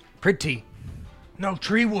woods? Pretty. No,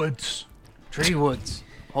 tree woods. Tree woods.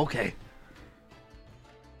 Okay.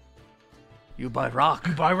 You buy rock.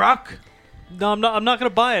 You buy rock? No, I'm not gonna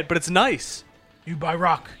buy it, but it's nice. You buy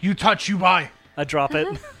rock. You touch, you buy. I drop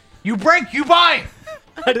it. You break, you buy.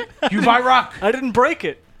 You buy rock. I didn't break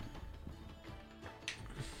it.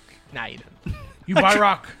 Nah, you didn't. You buy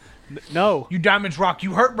rock. No. You damage rock.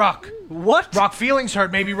 You hurt rock. What? Rock feelings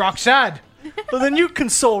hurt. Maybe rock sad. Well, then you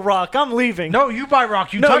console rock. I'm leaving. No, you buy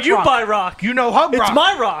rock. You No, touch you rock. buy rock. You know hug It's rock.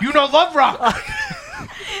 my rock. You know love rock.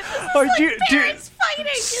 Or Parents fighting.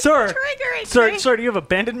 It's Sir, triggering me. sir, do you have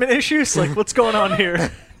abandonment issues? Like, what's going on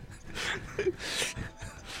here?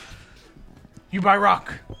 You buy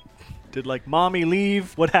rock. Did, like, mommy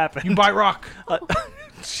leave? What happened? You buy rock.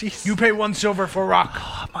 Jeez. You pay 1 silver for rock.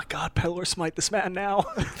 Oh, my God. Pelor, smite this man now.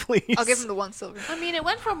 Please. I'll give him the 1 silver. I mean, it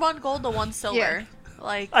went from 1 gold to 1 silver. Yeah.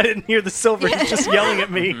 Like, I didn't hear the silver. He's just yelling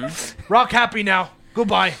at me. Rock happy now.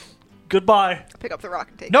 Goodbye. Goodbye. Pick up the rock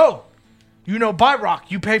and take it. No. You know buy rock.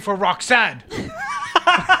 You pay for rock sad.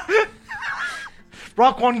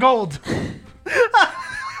 Rock 1 gold.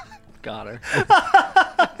 Got her.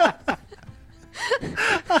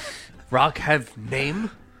 Rock have name?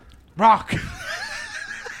 Rock.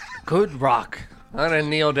 Good rock. I'm gonna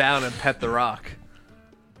kneel down and pet the rock.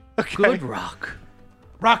 Okay. Good rock.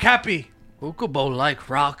 Rock happy. Ukubo like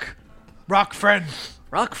rock. Rock friend.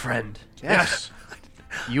 Rock friend. Yes.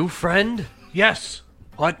 You friend? Yes.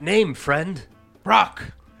 What name, friend?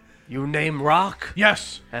 Rock. You name Rock?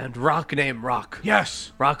 Yes. And Rock name Rock.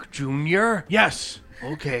 Yes. Rock Jr.? Yes.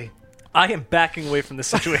 Okay. I am backing away from the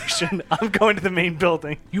situation. I'm going to the main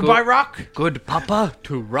building. You Good. buy rock? Good papa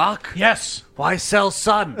to Rock? Yes. Why sell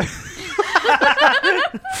son?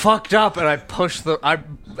 Fucked up, and I push the.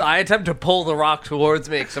 I attempt to pull the rock towards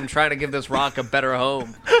me because I'm trying to give this rock a better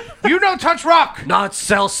home. You no touch rock. Not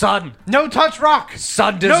sell son. No touch rock.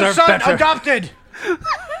 Son No deserve son better. adopted.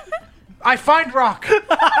 I find rock.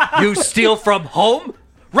 You steal from home?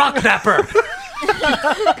 Rock napper.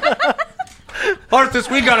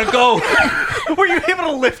 Arthas, we gotta go. Were you able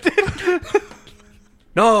to lift it?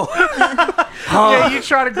 No. Yeah, you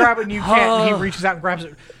try to grab it and you can't. And he reaches out and grabs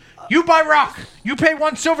it. You buy rock. You pay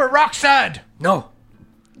 1 silver. Rock sad. No.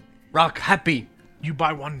 Rock happy. You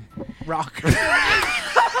buy 1 rock.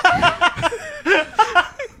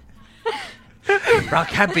 Rock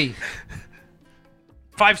happy.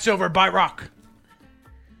 5 silver. Buy rock.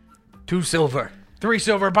 2 silver. 3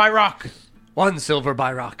 silver. Buy rock. 1 silver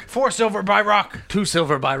by rock. 4 silver. Buy rock. 2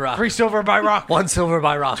 silver by rock. 3 silver. Buy rock. 1 silver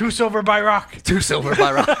by rock. 2 silver. Buy rock. 2 silver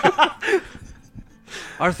by rock.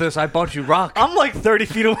 Arthas, I bought you rock. I'm like 30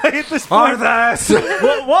 feet away at this point.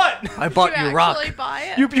 Arthas! What? I bought you you rock. actually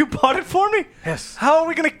buy it? You bought it for me? Yes. How are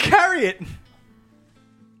we going to carry it?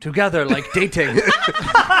 Together like dating.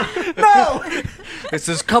 No! This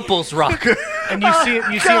is couples rock. And you see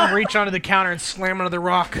him reach onto the counter and slam another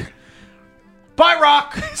rock. Buy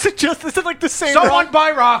rock. Is it like the same Someone rock?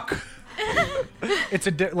 buy rock. It's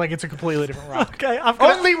a it's a completely different rock. Okay, I'm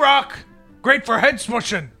gonna Only rock. Great for head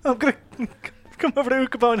smushing. come over to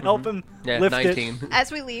Ukubo and help him Yeah, lift 19. it.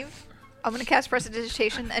 As we leave, I'm gonna cast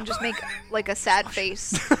Prestidigitation and just make like a sad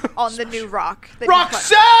face on the new rock. That you Rock cut.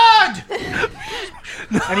 sad.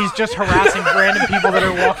 And he's just harassing random people that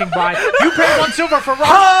are walking by. You pay 1 silver for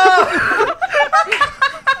rock.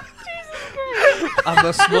 I'm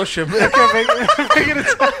gonna smush him. I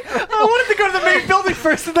wanted to go to the main building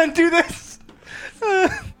first and then do this.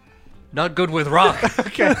 Not good with rock.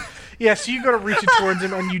 Okay. Yeah, so you go to reach it towards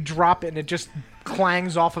him and you drop it and it just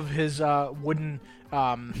clangs off of his wooden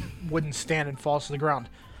stand and falls to the ground.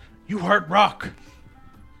 You hurt rock.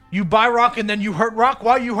 You buy rock and then you hurt rock?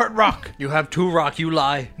 Why you hurt rock? You have 2 rock, you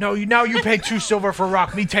lie. No, now you pay 2 silver for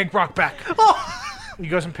rock. Me take rock back. He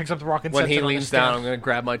goes and picks up the rock and When sets he it on the leans stand. down, I'm gonna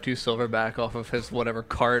grab my 2 silver back off of his whatever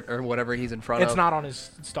cart or whatever he's in front of. It's not on his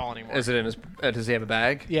stall anymore. Is it in his? Does he have a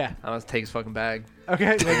bag? Yeah. I'm gonna take his fucking bag. Okay,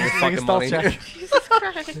 make a fucking stealth money. check. Jesus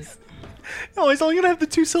Christ. No, he's only gonna have the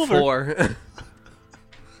 2 silver. 4.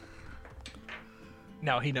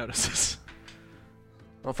 No, he notices.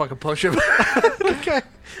 I'll fucking push him. Okay.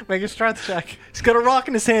 Make a strength check. He's got a rock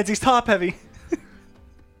in his hands. He's top heavy.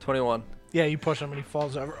 21. Yeah, you push him and he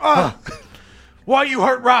falls over. Ah! Why you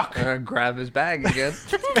hurt Rock? I'm gonna grab his bag again.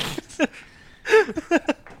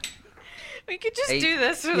 We could just 8. do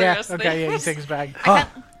this for the Yeah, rest of okay, the yeah, you take his bag.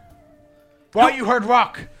 Why you hurt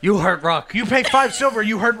Rock? You hurt Rock. You pay 5 silver,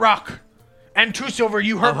 you hurt Rock. And 2 silver,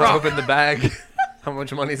 you hurt Rock. Open the bag. How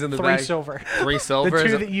much money's in the 3 bag? silver. 3 silver. The 2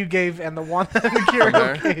 Is that it- you gave and the 1 that Akira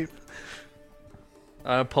Okay. gave.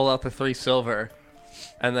 I pull out the 3 silver,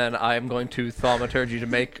 and then I am going to thaumaturgy to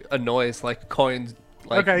make a noise like coins,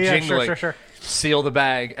 like Okay, yeah, jingling. sure. Seal the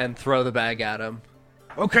bag and throw the bag at him.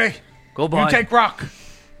 Okay, Goodbye. you take Rock.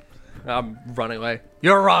 I'm running away.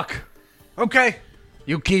 You're Rock. Okay,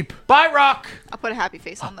 You keep. buy Rock. I'll put a happy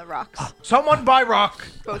face on the rocks. Someone buy Rock.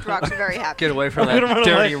 Both rocks are very happy. Get away from I'm gonna that run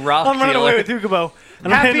dirty away. rock I'm running away dealer. with Ukubo.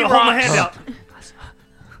 And Happy I'm holding my rocks. hand out.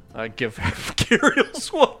 I give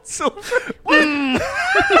Kyrios 1 silver.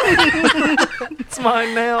 It's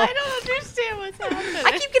mine now. I don't understand what's happening.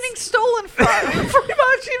 I keep getting stolen from. Pretty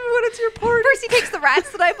much, even when it's your part. First he takes the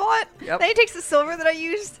rats that I bought. Yep. Then he takes the silver that I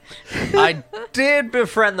used. I did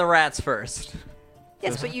befriend the rats first.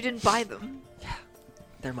 Yes, but you didn't buy them.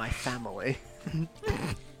 They're my family.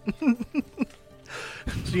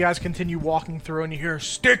 So you guys continue walking through and you hear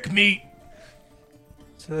stick meat.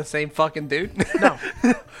 Is it the same fucking dude? No.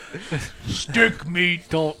 Stick meat.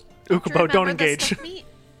 Don't, Do you Ukubo, don't remember the engage. stick meat?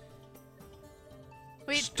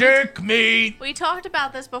 Stick meat. We talked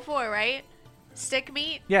about this before, right? Stick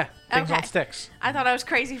meat? Yeah, things on Okay. sticks. I thought I was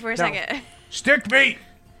crazy for a second. Stick meat.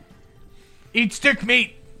 Eat stick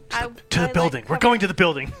meat. To the building. We're going to the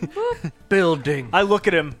building. Building. I look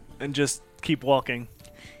at him and just keep walking.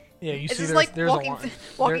 Yeah, you It's see just there's, like there's walking, a line.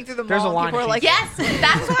 walking through the there's a mall. line People of are like, people. Yes,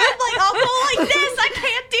 that's why I'm like, I'll go like this. I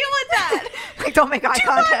can't deal with that. like, don't make eye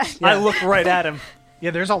contact. I look right at him.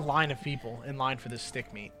 Yeah, there's a line of people in line for this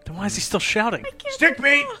stick meat. Then why is he still shouting? Stick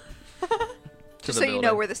meat. Just so you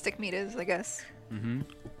know where the stick meat is, I guess.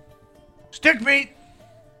 Stick meat.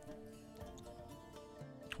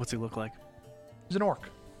 What's he look like? He's an orc.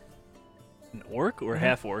 An orc or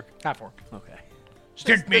half orc? Half orc. Okay.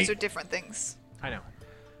 Stick meat. Those are different things. I know.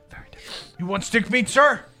 Very different. You want stick meat,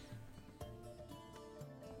 sir?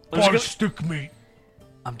 I'm just Buy gonna- stick meat.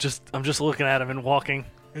 I'm just looking at him and walking.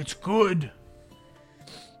 It's good.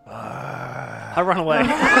 I run away.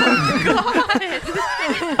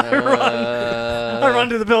 Uh, I run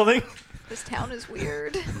to the building. This town is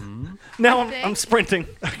weird. Now I'm sprinting.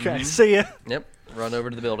 Okay. See ya. Yep. Run over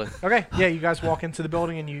to the building. Okay. Yeah, you guys walk into the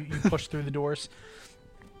building and you push through the doors.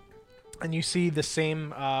 And you see the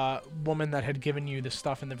same woman that had given you the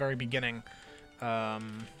stuff in the very beginning.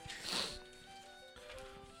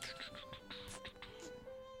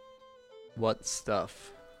 What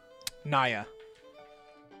stuff? Naya.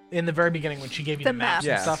 In the very beginning when she gave you the, The maps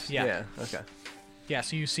map. and stuff. Yeah. Yeah. Okay. Yeah,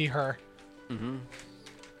 so you see her. Mm-hmm.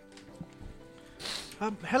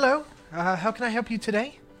 Hello. How can I help you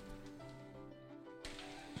today?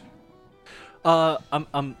 I'm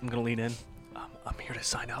gonna lean in. I'm here to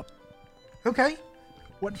sign up. Okay.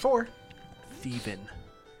 What for? Thievin.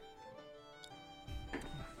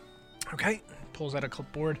 Okay. Pulls out a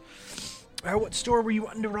clipboard. What store were you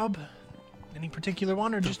wanting to rob? Any particular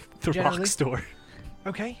one, or just The generally? rock store.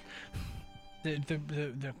 Okay.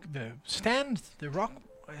 The stand, the rock.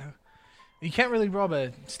 You can't really rob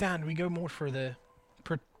a stand. We go more for the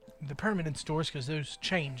permanent stores because those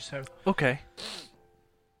change. So Okay.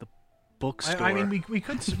 The bookstore. I mean, we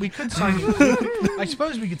could sign you. I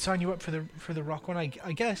suppose we could sign you up for the rock one. I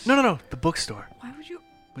guess. No. The bookstore. Why would you?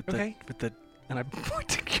 With Okay. the and I point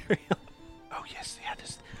to Curio. Oh yes, yeah.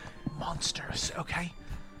 This monsters. Okay.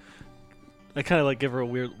 I kind of like give her a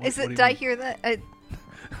weird. Is what it? do Did you I mean? hear that?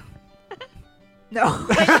 No.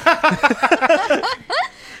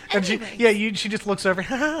 And she just looks over.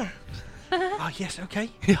 Oh yes, okay.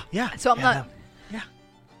 Yeah. So I'm yeah, not. no. Yeah.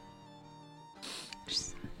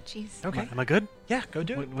 Jeez. Okay. Am I good? Yeah, go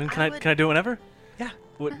do it. When can I can I do it whenever? Yeah.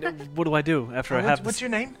 What do I do after I have What's your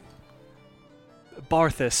name?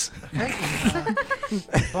 Barthus? Okay.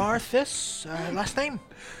 Barthus. Last name.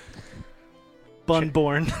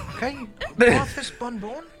 Bunborn. Okay. Barthus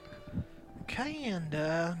Bunborn. Okay, and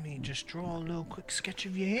let me just draw a little quick sketch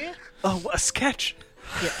of you here. Oh, a sketch.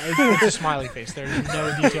 Yeah, it's a smiley face. There's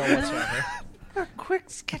no detail whatsoever. A quick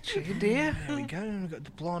sketch of you, dear. There we go. We've got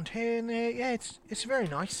the blonde hair in there. Yeah, it's very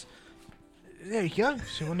nice. There you go.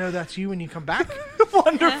 So we'll know that's you when you come back.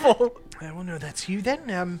 Wonderful. We'll know that's you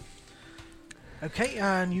then. Okay,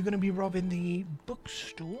 and you're going to be robbing the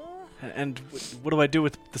bookstore. And what do I do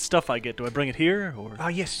with the stuff I get? Do I bring it here, or?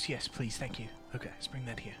 Yes, please, thank you. Okay, Let's bring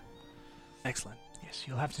that here. excellent. Yes,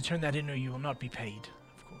 you'll have to turn that in or you will not be paid,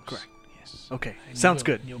 of course. Correct. Yes. Okay, And sounds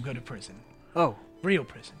good. You'll go to prison. Oh, Real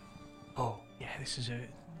prison. oh, Yeah, this is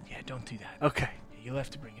don't do that. okay. You'll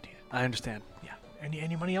have to bring it here. I understand. Yeah.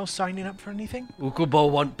 Anybody else signing up for anything? Ukubo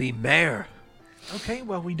won't be mayor. Okay,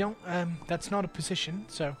 well, we don't, that's not a position,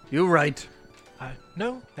 so, You right.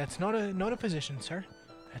 no, that's not a position, sir.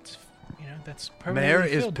 That's, that's Mayor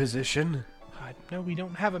permanently is filled. position. No, we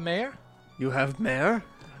don't have a mayor. You have mayor?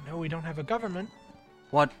 No, we don't have a government.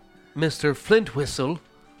 What? Mr. Flintwhistle?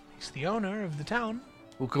 He's the owner of the town.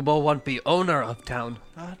 Ukubo won't be owner of town.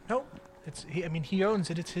 No, he owns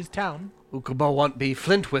it. It's his town. Ukubo won't be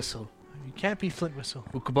Flintwhistle. You can't be Flintwhistle.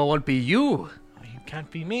 Ukubo won't be you. You can't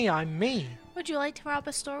be me. I'm me. Would you like to rob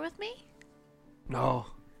a store with me? No.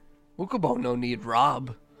 Ukubo no need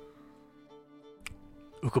rob.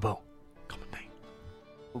 Ukubo, come with me.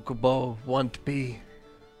 Ukubo won't be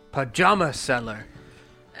pajama seller.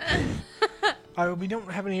 We don't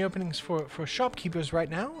have any openings for shopkeepers right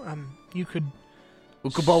now. You could.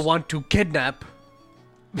 Ukubo want to kidnap.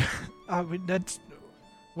 That's.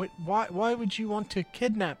 Why would you want to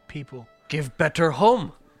kidnap people? Give better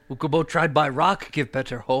home. Ukubo tried by rock give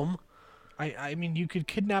better home. I mean, you could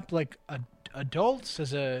kidnap like adults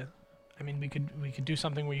as a. I mean, we could do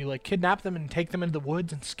something where you like kidnap them and take them into the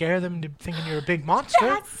woods and scare them into thinking you're a big monster.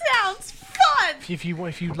 That sounds fun! If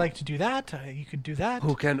you'd like to do that, you could do that.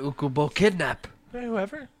 Who can Ukubo kidnap?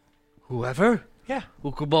 Whoever. Whoever? Yeah.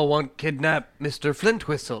 Ukubo won't kidnap Mr.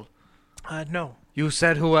 Flintwhistle. No. You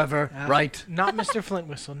said whoever, right? Not Mr.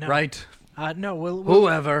 Flintwhistle. No. Right. No. We'll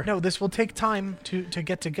Whoever. No, this will take time to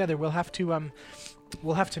get together. We'll have to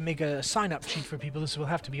make a sign-up sheet for people. This will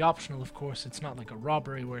have to be optional, of course. It's not like a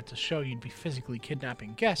robbery where it's a show. You'd be physically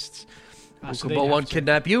kidnapping guests. So they'd Ukubo have won't to-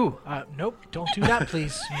 kidnap you. Nope. Don't do that,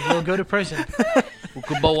 please. You will go to prison.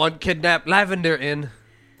 Ukubo won't kidnap Lavender Inn.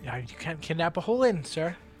 You can't kidnap a whole inn,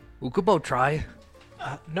 sir. Ukubo try.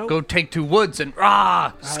 No. Go take to woods and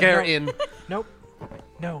scare no. in. Nope.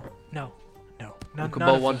 No. None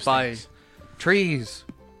Ukubo of won't those buy things. trees.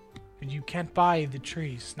 You can't buy the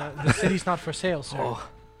trees. The city's not for sale, sir. Oh.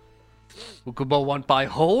 Ukubo won't buy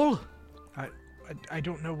whole. I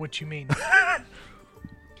don't know what you mean.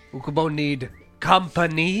 Ukubo need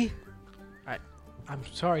company. I'm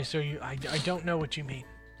sorry, sir. I don't know what you mean.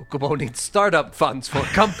 Ukubo needs startup funds for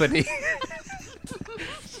company.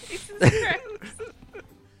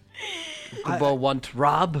 Ukubo want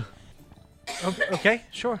rob. Okay,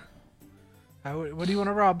 sure. What do you want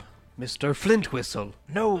to rob? Mr. Flintwhistle.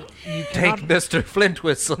 No, you Take cannot. Mr.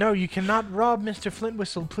 Flintwhistle. No, you cannot rob Mr.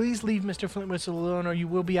 Flintwhistle. Please leave Mr. Flintwhistle alone, or you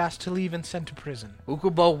will be asked to leave and sent to prison.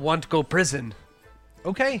 Ukubo want go prison.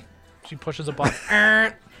 Okay. She pushes a button,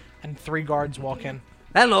 and 3 guards walk in.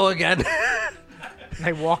 Hello again.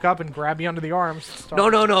 They walk up and grab you under the arms.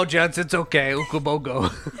 No, gents, it's okay. Ukubo go.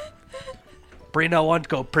 Brina want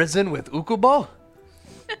go prison with Ukubo?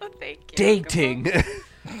 No, thank you. Dating. Prison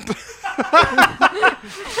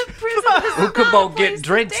is not a Ukubo place get to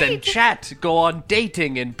drinks and date. chat. Go on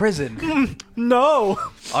dating in prison. No,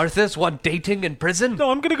 Arthas want dating in prison? no,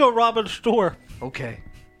 I'm gonna go rob a store. Okay.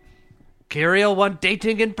 Kiriel want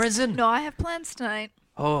dating in prison? No, I have plans tonight.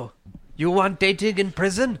 Oh. You want dating in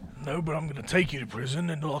prison? No, but I'm going to take you to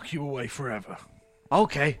prison and lock you away forever.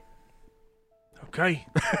 Okay. Okay.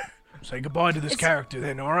 Say goodbye to this character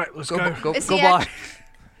then. All right, let's go. Go Is go he by.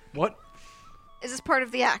 What? Is this part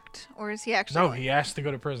of the act, or is he actually? No, he asked to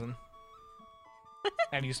go to prison.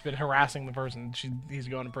 And he's been harassing the person. He's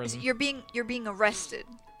going to prison. You're being arrested.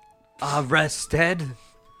 Arrested?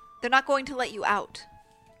 They're not going to let you out.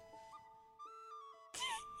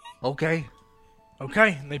 Okay.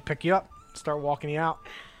 Okay, and they pick you up, start walking you out.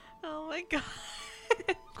 Oh my god.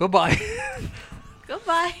 Goodbye.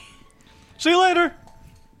 Goodbye. See you later.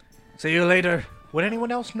 See you later. Would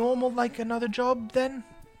anyone else normal like another job then?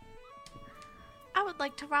 I would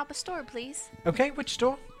like to rob a store, please. Okay, which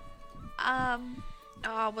store?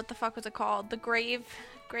 What the fuck was it called? The grave.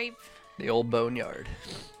 The old boneyard.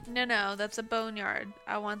 No, that's a boneyard.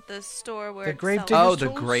 I want the store where The it grave sells- digger? Oh, the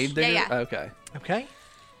tools? grave digger? Yeah. Okay. Okay.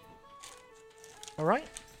 All right.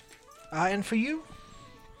 And for you?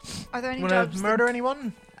 Are there any Want jobs? to murder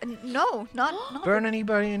anyone? No, not. Burn any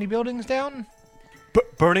buildings down?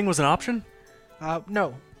 Burning was an option.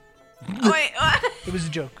 No. Wait, what? It was a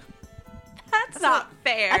joke. That's not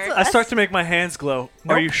fair. that's a- I start to make my hands glow.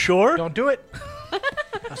 Are Nope. you sure? Don't do it.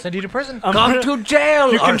 I'll send you to prison. I'm Come gonna- to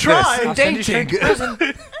jail, You can Arthas. try. I'll send you straight Dating. to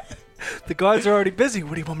prison. The guards are already busy.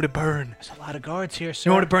 What do you want me to burn? There's a lot of guards here, sir.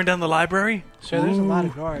 You want me to burn down the library? Sir, there's a lot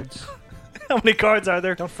of guards. How many guards are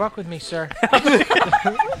there? Don't fuck with me, sir.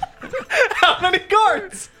 How many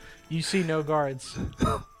guards? You see no guards.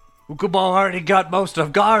 Ukubo already got most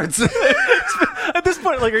of guards. At this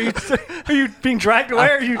point, like, are you being dragged away?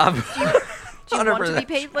 Are you? Do you want to be 100%.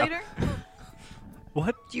 paid later?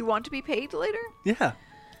 What? Do you want to be paid later? Yeah.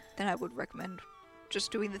 Then I would recommend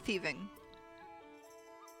just doing the thieving.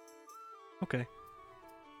 Okay.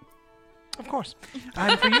 Of course.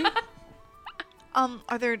 And for you,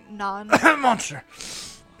 Are there non? monster.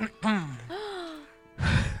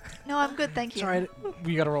 No, I'm good, thank you. Sorry,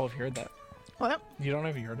 we got to roll if you heard that. What? You don't know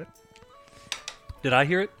if you heard it. Did I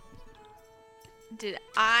hear it? Did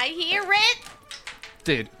I hear it?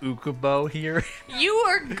 Did Ukubo here? You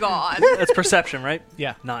were gone. That's perception, right?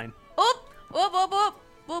 Yeah. 9. Oop, whoop, whoop, whoop,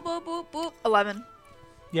 whoop, whoop, whoop, whoop. 11.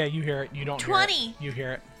 Yeah, you hear it. You don't 20. hear it. You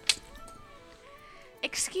hear it.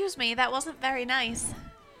 Excuse me, that wasn't very nice.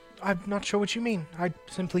 I'm not sure what you mean. I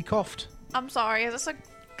simply coughed. I'm sorry, is this a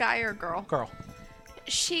guy or a girl? Girl.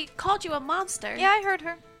 She called you a monster. Yeah, I heard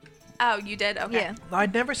her. Oh, you did? Okay. Yeah.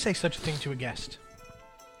 I'd never say such a thing to a guest.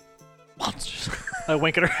 Monsters. I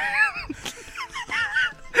wink at her.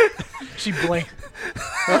 She blinked.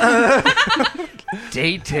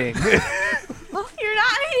 Dating. You're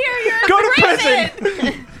not here, you're in Go to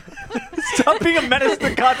prison! Stop being a menace to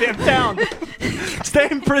the goddamn town. Stay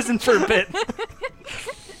in prison for a bit.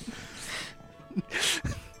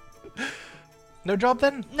 No job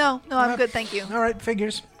then? No, I'm good, thank you. All right,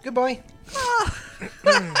 figures. Goodbye.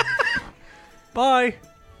 Bye.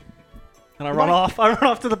 And I run off. I run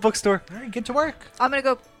off to the bookstore. All right, get to work. I'm gonna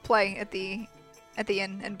go play at the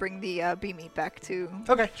inn and bring the bee meat back to.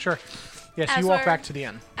 Okay, sure. Yes, As you walk we're- back to the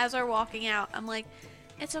inn. As we're walking out, I'm like,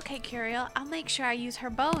 it's okay, Curiel. I'll make sure I use her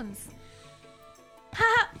bones.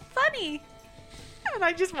 Ha! Funny! And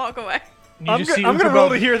I just walk away. And you I'm just see gonna Ukubo- roll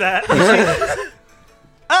to hear that.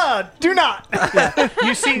 Do not.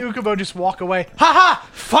 You see Ukubo just walk away. Ha ha!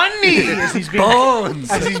 Funny! As he's being Bones.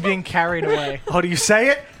 as he's being carried away. How do you say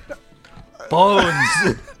it?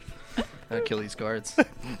 Bones. I kill these guards.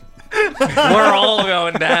 We're all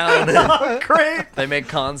going down. Great. They make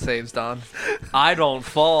con saves, Don. I don't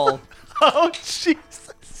fall. Oh,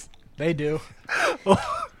 Jesus. They do.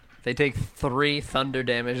 They take 3 thunder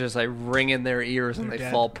damage as I ring in their ears and They're they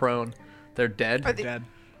dead. fall prone. They're dead. Are they? Dead.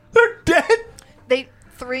 They're dead. They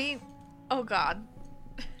 3. Oh god.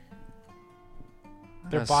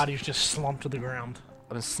 Their Yes. bodies just slump to the ground. I'm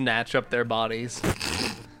gonna snatch up their bodies.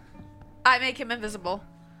 I make him invisible.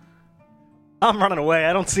 I'm running away.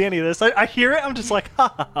 I don't see any of this. I hear it. I'm just like,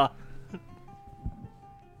 ha ha ha.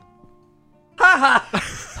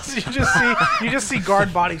 So you just see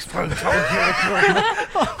guard bodies floating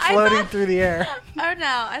through the air. Oh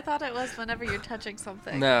no, I thought it was whenever you're touching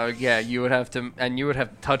something. No, yeah, you would have to, and you would have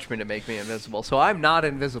to touch me to make me invisible. So I'm not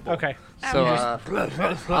invisible. Okay. So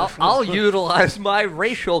I'll utilize my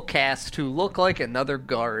racial cast to look like another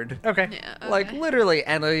guard. Okay. Yeah, Like okay. literally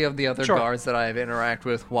any of the other Sure. guards that I have interact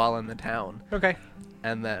with while in the town. Okay.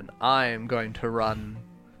 And then I am going to run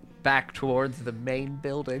back towards the main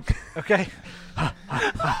building. Okay.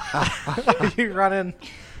 You run in.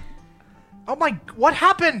 Oh my! What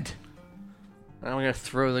happened? And I'm going to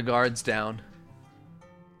throw the guards down.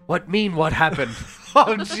 What happened?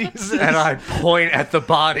 Oh Jesus! And I point at the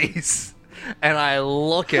bodies. And I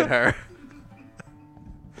look at her.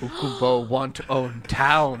 Ukubo want to own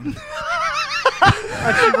town.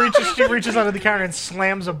 And she reaches under the counter and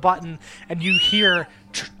slams a button, and you hear,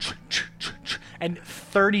 and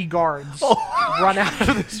 30 guards run out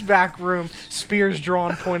of this back room, spears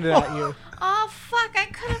drawn, pointed at you. Oh fuck! I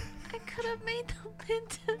could have made them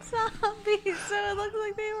into zombies, so it looked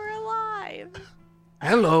like they were alive.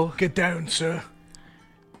 Hello, get down, sir.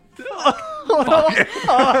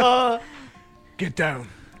 Get down.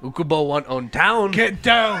 Ukubo want own town. Get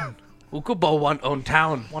down. Ukubo want own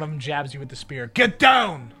town. One of them jabs you with the spear. Get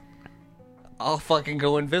down. I'll fucking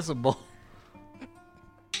go invisible.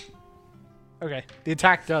 Okay, the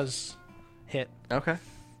attack does hit. Okay.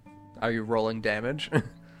 Are you rolling damage?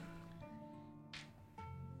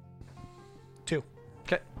 2.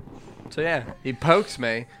 Okay. So yeah, he pokes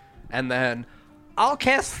me, and then I'll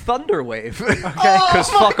cast Thunder Wave. Okay. Because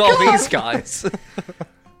fuck all these guys.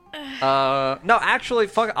 No, actually,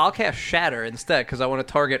 fuck. I'll cast Shatter instead because I want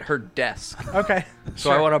to target her desk. Okay.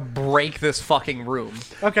 So I want to break this fucking room.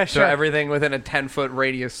 Okay, So sure. everything within a 10-foot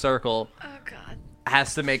radius circle Oh god.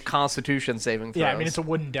 has to make Constitution saving throws. Yeah, I mean, it's a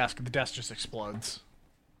wooden desk. The desk just explodes.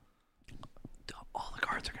 All the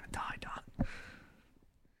guards are gonna die,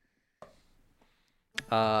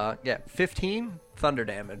 Don. Yeah, 15 thunder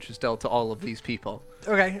damage is dealt to all of these people.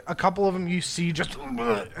 Okay, a couple of them you see just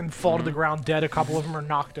and fall to the ground dead. A couple of them are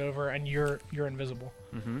knocked over, and you're invisible.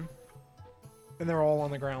 Mm-hmm. And they're all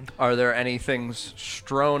on the ground. Are there any things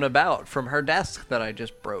strewn about from her desk that I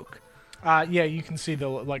just broke? Yeah, you can see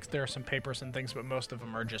there are some papers and things, but most of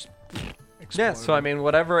them are just exploded. Yeah, so I mean,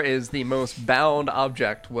 whatever is the most bound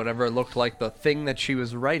object, whatever looked like the thing that she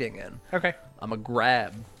was writing in, Okay. I'm a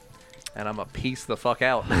grab, and I'm a piece the fuck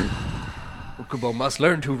out. Ukubo must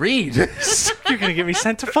learn to read. You're gonna get me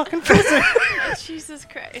sent to fucking prison. Jesus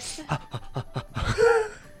Christ.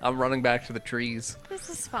 I'm running back to the trees. This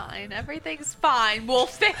is fine. Everything's fine. We'll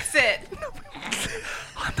fix it.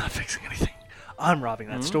 I'm not fixing anything. I'm robbing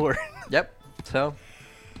that store. Yep. So,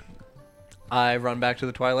 I run back to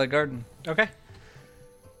the Twilight Garden. Okay.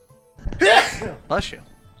 Bless you.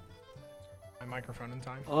 My microphone in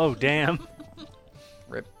time. Oh, damn.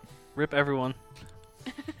 Rip. Rip everyone.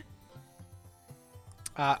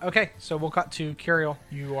 Okay, so we'll cut to Curiel.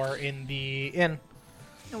 You are in the inn.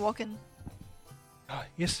 I walk in.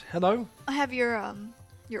 Yes, hello. I have your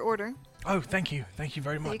order. Oh, thank you. Thank you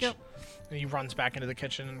very There you much. go. And he runs back into the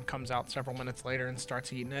kitchen and comes out several minutes later and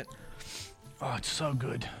starts eating it. Oh, it's so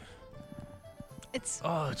good. It's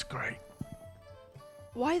Oh, it's great.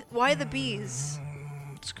 why the bees?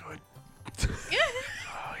 It's good.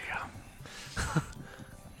 Oh, yeah.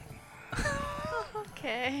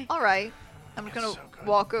 Okay. All right. I'm gonna so good.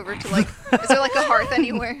 walk over to like. Is there like a hearth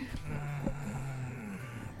anywhere?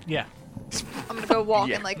 Yeah. I'm gonna go walk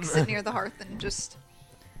and like sit near the hearth and just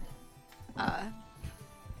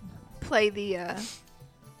play the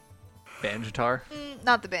Banjitar.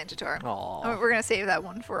 not the banjitar. Aw. We're gonna save that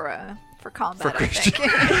one for combat. For I Christian.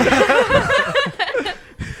 think.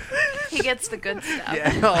 He gets the good stuff.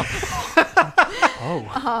 Yeah.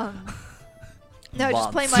 Oh. No,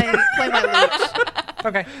 just play Lots. my lute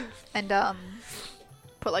Okay. and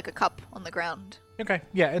put like a cup on the ground. Okay.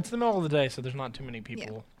 Yeah, it's the middle of the day, so there's not too many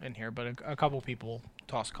people in here, but a couple people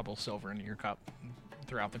toss a couple silver into your cup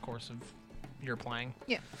throughout the course of your playing.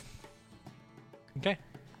 Yeah. Okay.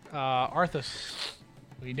 Arthas,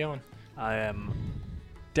 what are you doing? I am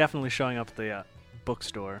definitely showing up at the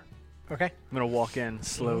bookstore. Okay. I'm gonna walk in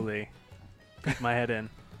slowly, peek my head in.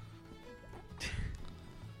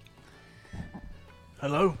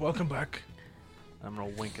 Hello, welcome back. I'm gonna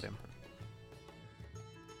wink at him.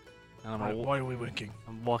 And I'm, gonna Why are we winking?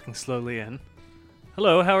 I'm walking slowly in.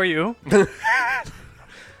 Hello, how are you?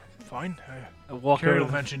 Fine. I walk over Curiel to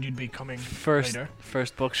the mentioned you'd be coming first later.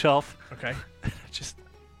 bookshelf. Okay. Just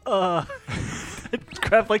I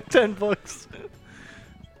grab like 10 books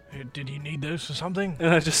Did you need those for something?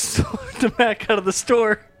 and I just sort them back out of the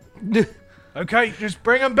store. Okay, just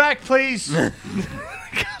bring them back, please.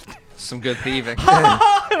 Some good thieving. And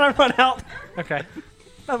I run out. Okay.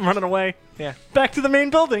 I'm running away. Yeah. Back to the main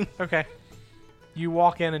building. Okay. You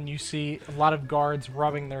walk in and you see a lot of guards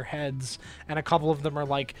rubbing their heads, and a couple of them are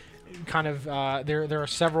like, kind of. There are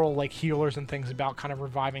several like healers and things about kind of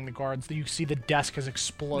reviving the guards. You see the desk has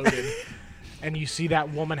exploded, and you see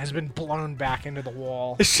that woman has been blown back into the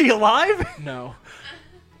wall. Is she alive? No.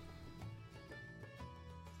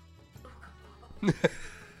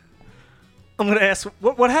 I'm gonna ask,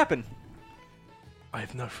 what happened? I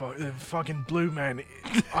have no fucking blue man.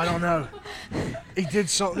 I don't know. He did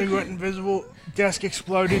something. He went invisible. Desk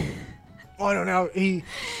exploded. I don't know. He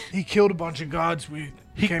killed a bunch of guards.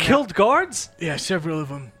 He came killed guards? out- Yeah, several of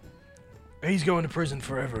them. He's going to prison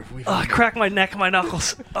forever if we I find him. crack my neck and my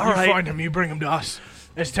knuckles. All You right. find him. You bring him to us.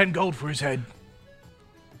 There's 10 gold for his head.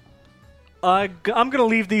 I'm gonna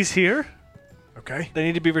leave these here. Okay. They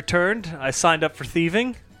need to be returned. I signed up for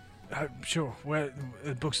thieving. Sure. Where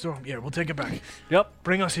the bookstore? Yeah, we'll take it back. Yep.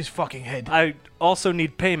 Bring us his fucking head. I also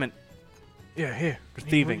need payment. Yeah, here. For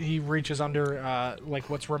thieving. He reaches under like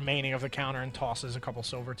what's remaining of the counter and tosses a couple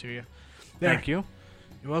silver to you. There. Thank you.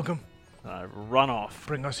 You're welcome. I run off.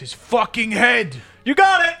 Bring us his fucking head. You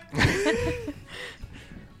got it.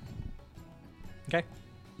 Okay.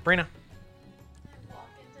 Brina. Walk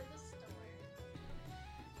into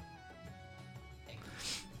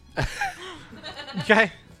the store.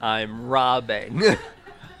 Okay. I'm robbing.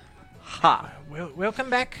 Ha. Welcome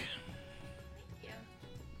back. Yeah.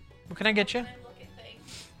 What can I get you? I look at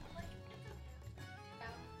things. I'm like,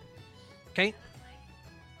 Okay.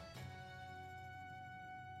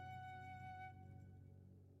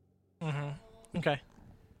 Mm-hmm. Okay.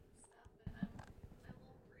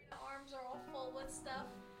 my arms are all full with stuff.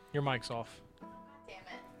 Your mic's off.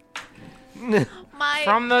 Damn it. My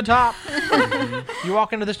From the top. You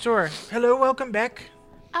walk into the store. Hello, welcome back.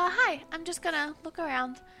 hi. I'm just gonna look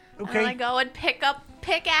around. And Okay. then I go and pick up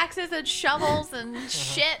pickaxes and shovels and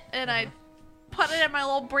shit, and I put it in my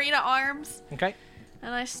little Brina arms, Okay.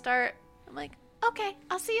 and I'm like, okay,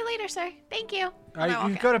 I'll see you later, sir. Thank you. And I walk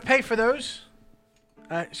You've out. got to pay for those.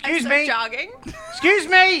 Excuse I start me. jogging. Excuse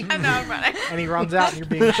me. And now I'm running. And he runs out, and you're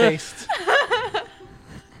being chased.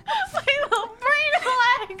 My little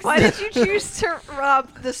Brina legs. Why did you choose to rob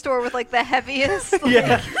the store with like the heaviest?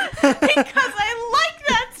 Yeah. Because I like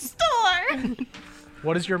that store.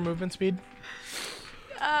 What is your movement speed?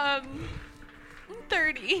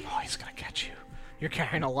 30. Oh, he's gonna catch you. You're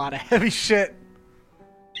carrying a lot of heavy shit.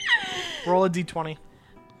 Roll a d20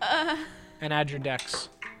 and add your dex.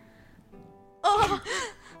 Oh.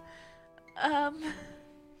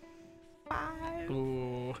 5.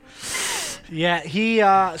 Ooh. Yeah, he.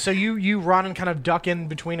 So you run and kind of duck in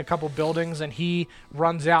between a couple buildings, and he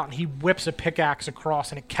runs out and he whips a pickaxe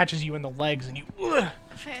across, and it catches you in the legs, and you.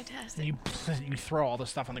 Fantastic. You throw all the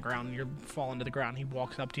stuff on the ground, and you're falling to the ground. He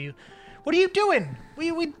walks up to you. What are you doing?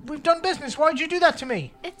 We've done business. Why'd you do that to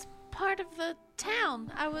me? It's part of the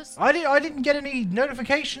town. I didn't get any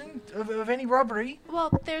notification of any robbery.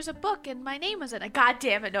 Well, there's a book and my name was in it. God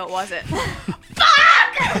damn it, no it wasn't.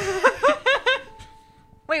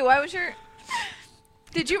 Wait, why was your?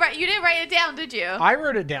 Did you write? You didn't write it down, did you? I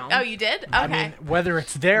wrote it down. Oh, you did? Okay. I mean, whether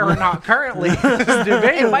it's there or not currently is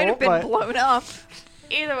debatable. It might have been but blown up.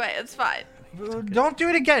 Either way, it's fine. don't do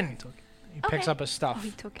it again. He picks Okay. up his stuff. Oh,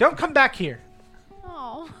 he took it. Don't come back here.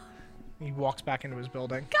 Oh. He walks back into his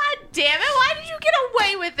building. God damn it, why did you get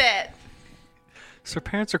away with it? So her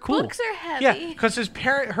parents are cool. Books are heavy. Yeah, because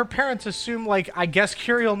her parents assume, like, I guess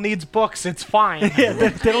Curiel needs books. It's fine. Yeah,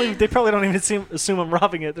 they probably don't even assume I'm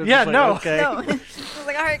robbing it. They're Yeah, just like, no. Okay. No. I was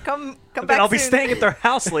like, all right, come But back then I'll be soon. staying at their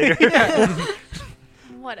house later.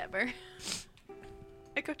 Whatever.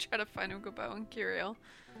 I go try to find Ukubo and Curiel.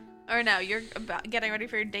 Or no, you're getting ready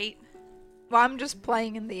for your date? Well, I'm just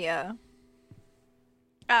playing in the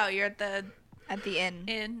Oh, you're at the inn.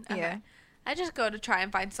 inn? Yeah. Okay. I just go to try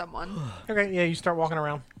and find someone. Okay, yeah, you start walking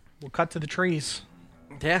around. We'll cut to the trees.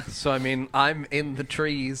 Yeah, so I mean, I'm in the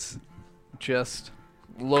trees, just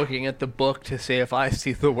looking at the book to see if I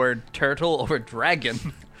see the word turtle or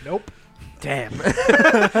dragon. Nope. Damn.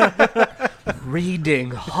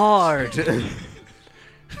 Reading hard.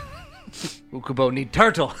 Ukubo need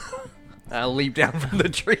turtle. I'll leap down from the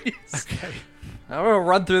trees. Okay. I'm gonna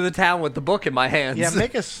run through the town with the book in my hands. Yeah,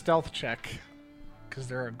 make a stealth check. Because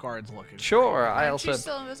there are guards looking. Sure, I Aren't also... you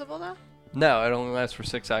still invisible though? No, it only lasts for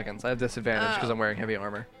 6 seconds. I have disadvantage because Oh. I'm wearing heavy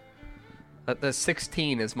armor. The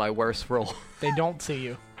 16 is my worst roll. They don't see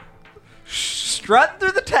you. Strut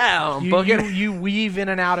through the town. You weave in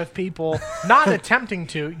and out of people, not attempting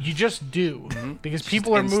to. You just do because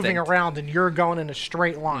people are moving instinct. around and you're going in a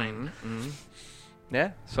straight line.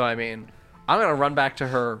 Yeah, so I mean, I'm gonna run back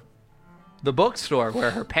to the bookstore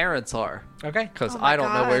where her parents are, Okay. because Oh my I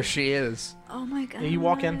don't know where God. she is. Oh my god. Yeah, you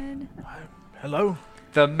walk in. Hello.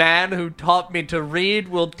 The man who taught me to read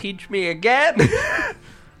will teach me again.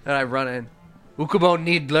 And I run in. Ukubo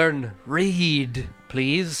need learn read,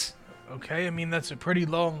 please. Okay. I mean that's a pretty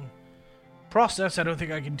long process. I don't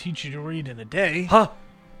think I can teach you to read in a day. Huh?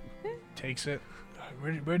 Takes it.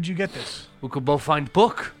 Where'd you get this? Ukubo find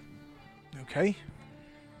book. Okay.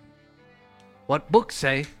 What book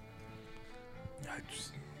say?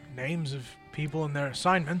 Just names of people and their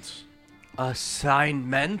assignments.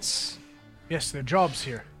 Assignments. Yes, their jobs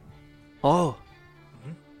here. Oh.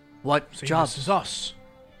 What See, job? this is us.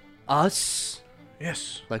 Us?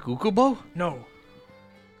 Yes. Like Ukubo? No.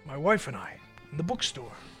 My wife and I. In the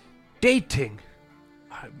bookstore. Dating.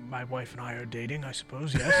 My wife and I are dating, I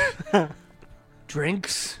suppose, yes.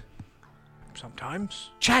 Drinks.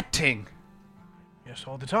 Sometimes. Chatting. Yes,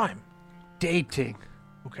 all the time. Dating.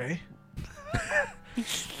 Okay.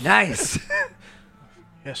 Nice.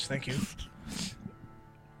 Yes, thank you.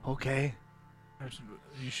 Okay.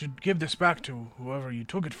 You should give this back to whoever you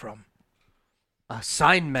took it from.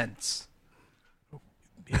 Assignments.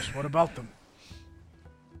 Yes, what about them?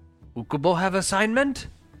 Ukubo have assignment?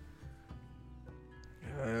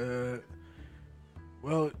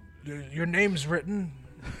 Well, your name's written.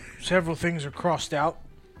 Several things are crossed out.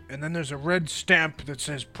 And then there's a red stamp that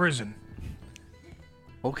says prison.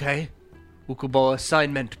 Okay. Ukubo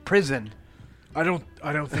assignment prison. I don't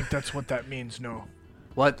think that's what that means, no.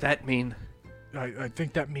 What that mean? I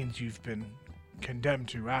think that means you've been condemned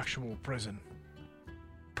to actual prison.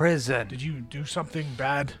 Prison. Did you do something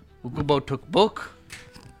bad? Ukubo took book.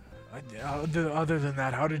 Other than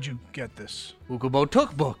that, how did you get this? Ukubo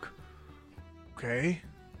took book. Okay.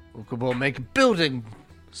 Ukubo make building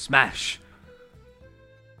smash.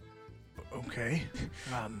 Okay.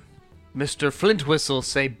 Mr. Flintwhistle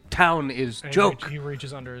say town is And joke. He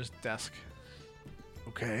reaches under his desk.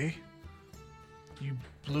 Okay. You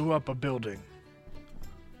blew up a building.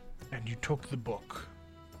 And you took the book.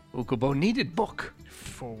 Ukubo needed book.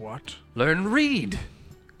 For what? Learn read.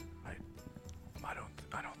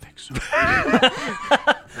 I don't think so.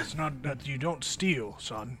 It's not that you don't steal,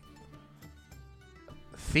 son.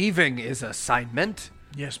 Thieving is assignment.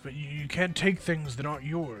 Yes, but you can't take things that aren't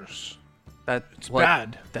yours. That's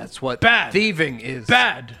bad. That's what Bad. thieving is.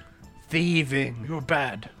 Bad! Thieving. You're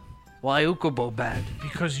bad. Why Ukubo bad?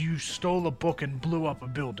 Because you stole a book and blew up a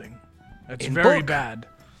building. That's In very book? bad.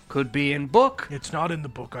 Could be in book. It's not in the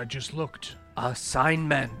book, I just looked.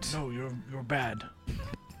 Assignment. No, you're bad.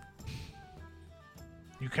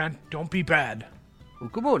 Don't be bad.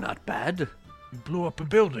 Ukubo not bad. You blew up a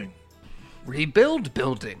building. Rebuild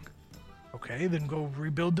building. Okay, then go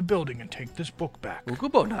rebuild the building and take this book back.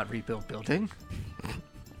 Ukubo not rebuild building.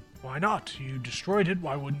 Why not? You destroyed it,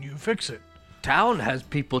 why wouldn't you fix it? Town has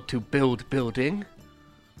people to build building.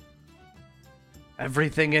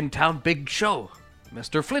 Everything in town big show.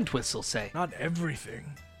 Mr. Flintwhistle say. Not everything.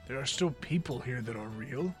 There are still people here that are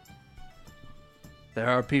real. There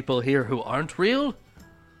are people here who aren't real?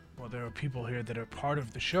 Well, there are people here that are part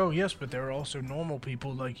of the show, yes, but there are also normal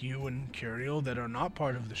people like you and Curiel that are not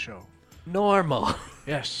part of the show. Normal.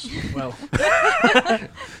 Yes, well,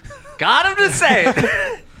 Got him to say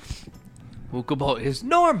it. Ukubo is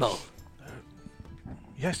normal.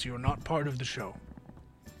 yes, you're not part of the show.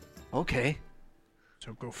 Okay.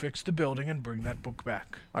 So go fix the building and bring that book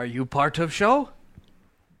back. Are you part of show?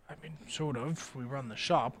 I mean, sort of. We run the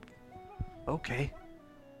shop. Okay.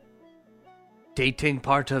 Dating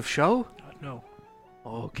part of show? No,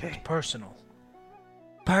 Okay. personal.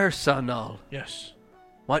 Personal. Yes.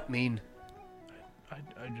 What mean?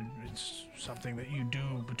 It's something that you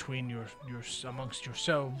do between your amongst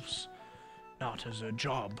yourselves, not as a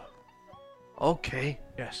job. Okay.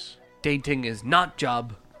 Yes. Dating is not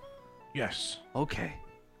job. Yes. Okay.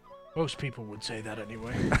 Most people would say that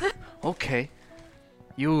anyway. Okay.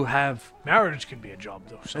 You have... Marriage can be a job,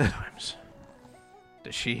 though, sometimes.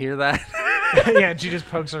 Does she hear that? Yeah, and she just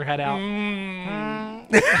pokes her head out.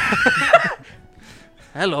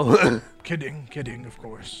 Hello. Kidding, of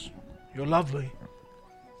course. You're lovely.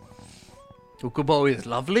 Ukubo is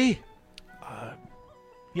lovely?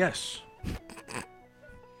 Yes.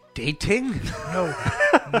 Dating? No.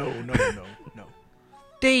 No.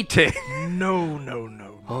 Dating.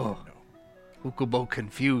 No. Oh. Ukubo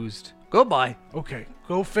confused. Goodbye. Okay,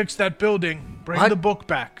 go fix that building. Bring What? the book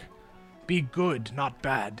back. Be good, not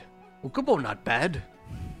bad. Ukubo not bad.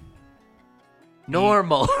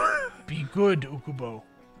 Normal. Be good, Ukubo.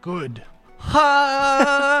 Good.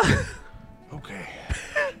 Ha! Okay.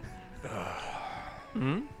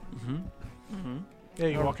 Yeah,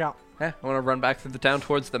 you walk out. I want to run back through the town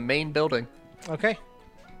towards the main building. Okay.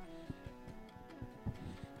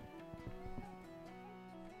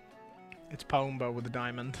 It's Paumba with a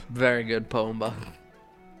diamond. Very good, Pomba.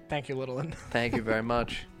 Thank you, Littleton. Thank you very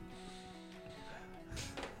much.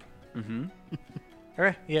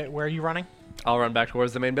 Okay, yeah, where are you running? I'll run back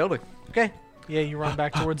towards the main building. Okay. Yeah, you run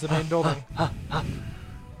back towards the main building.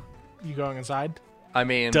 You going inside? I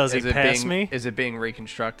mean, Does is he it pass being, me? Is it being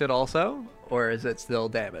reconstructed also, or is it still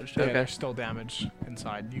damaged? Yeah, Okay, there's still damage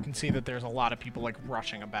inside. You can see that there's a lot of people like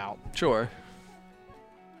rushing about. sure.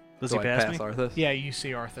 Does Do he I pass me? Arthas? Yeah, you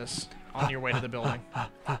see Arthas on your way to the building.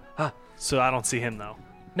 So I don't see him though.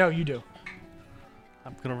 No, you do.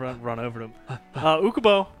 I'm gonna run over to him.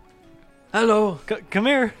 Ukubo, Hello. come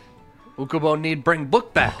here. Ukubo need bring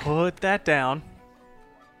book back. Put that down.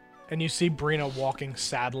 And you see Brina walking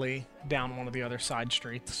sadly down one of the other side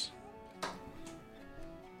streets.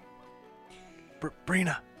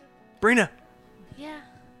 Brina. Yeah.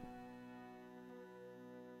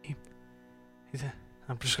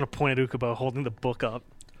 I'm just gonna point at Ukubo holding the book up.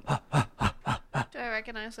 Do I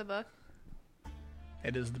recognize the book?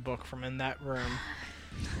 It is the book from in that room.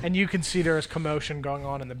 And you can see there is commotion going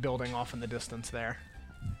on in the building off in the distance there.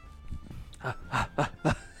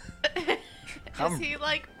 Is he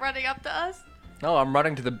like running up to us? No, I'm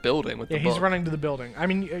running to the building with Yeah, the he's book. running to the building. I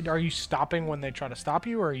mean, are you stopping when they try to stop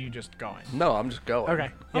you, or are you just going? No, I'm just going. Okay.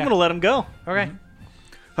 I'm yeah. gonna let him go. Okay.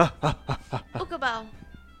 Ukubo.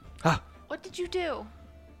 What did you do?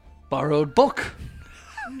 Borrowed book.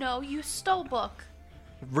 No, you stole book.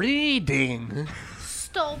 Reading.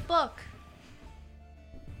 Stole book.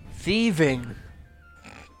 Thieving.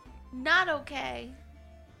 Not okay.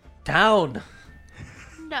 Town.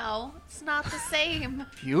 No, it's not the same.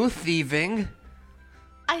 You thieving.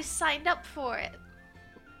 I signed up for it.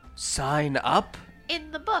 Sign up.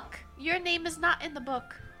 In the book. Your name is not in the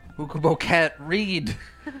book. Ukubo can't read.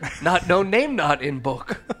 No name not in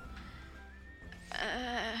book.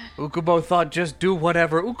 Ukubo thought just do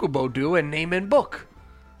whatever Ukubo do and name in book.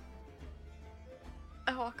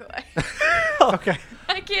 I walk away. Okay.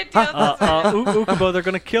 I can't deal with this. Ukubo, they're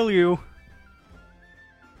gonna kill you.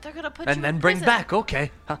 They're gonna put you And in then bring prison. back,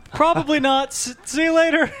 okay. Probably not. See you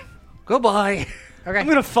later. Goodbye. Okay. I'm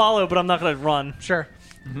gonna follow, but I'm not gonna run. Sure.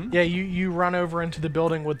 Yeah, you run over into the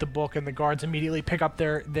building with the book, and the guards immediately pick up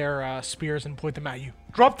their spears and point them at you.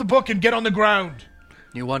 Drop the book and get on the ground.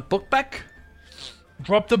 You want book back?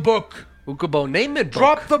 Drop the book. Ukubo name in book.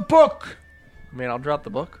 Drop the book. I mean, I'll drop the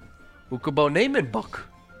book. Ukubo name in book.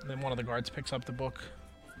 And then one of the guards picks up the book.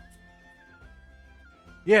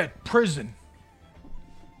 Yeah, prison.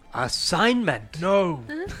 Assignment. No.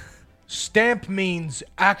 Stamp means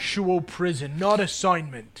actual prison, not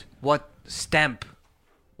assignment. What stamp?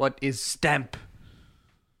 What is stamp?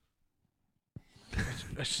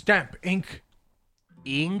 A stamp, ink.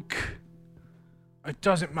 Ink? It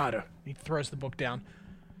doesn't matter. He throws the book down.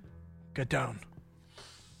 Get down.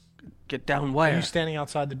 Get down Are where? you standing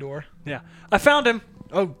outside the door? Yeah. I found him.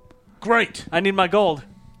 Oh, great. I need my gold.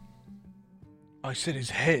 I said his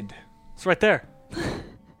head. It's right there.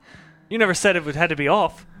 You never said it had to be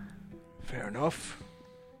off. Fair enough.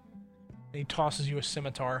 And he tosses you a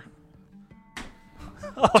scimitar.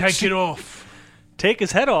 Oh, Take it off. Take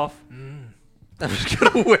his head off. I'm just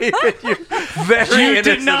gonna wave at you. Very You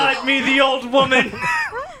innocent. denied me the old woman.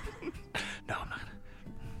 No, I'm not gonna.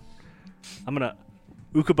 I'm gonna.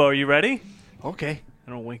 Ukubo, are you ready? Okay. I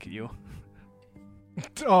don't wink at you.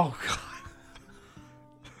 Oh, God.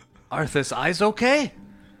 Arthur's eyes okay?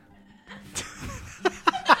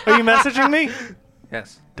 Are you messaging me?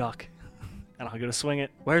 Yes. Duck. And I'm gonna swing it.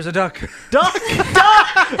 Where's a duck? Duck!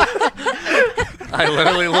 I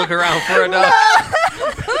literally look around for a duck.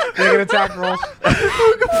 Make an attack roll.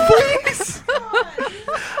 Please!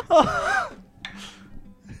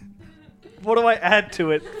 What do I add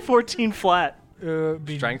to it? 14 flat.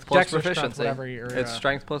 Be Strength plus dex or strength, proficiency. whatever you're, It's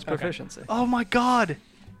strength plus proficiency. Oh my god.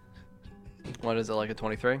 What is it, like a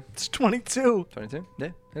 23? It's 22. 22? Yeah,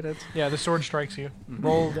 it is. Yeah, the sword strikes you.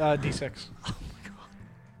 Roll d6.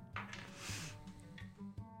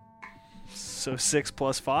 So 6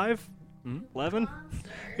 plus 5? 11?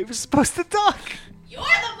 He was supposed to duck. You're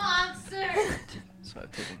the monster. So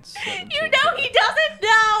I've taken 17. You know he doesn't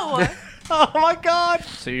know. Oh my god.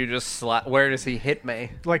 So you just slap. Where does he hit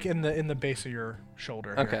me? Like in the base of your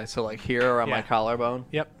shoulder. here. Okay, so like here around my Yeah. collarbone.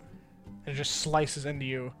 Yep. And it just slices into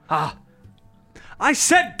you. Ah, I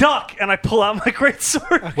said duck, and I pull out my great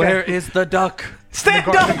sword. where is the duck? Stand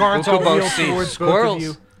The up. guards all Ukubo wheel sees towards both squirrels. of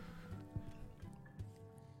you.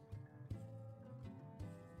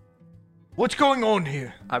 What's going on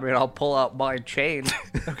here? I mean, I'll pull out my chain.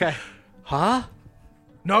 Okay. Huh?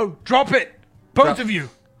 No, drop it! Both Drop- of you!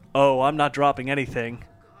 Oh, I'm not dropping anything.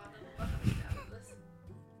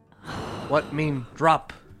 What mean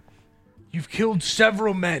drop? You've killed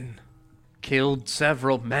several men. Killed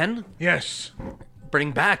several men? Yes.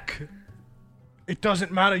 Bring back. It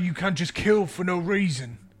doesn't matter, you can't just kill for no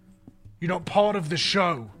reason. You're not part of the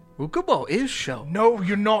show. Ukubo is show. No,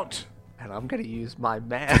 you're not. And I'm gonna use my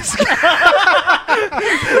mask.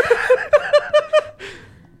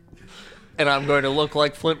 And I'm going to look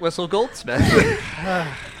like Flint Whistle Goldsmith.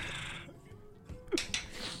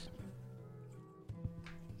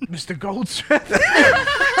 Mr. Goldsmith.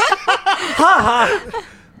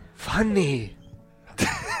 Funny.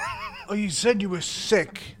 Oh, you said you were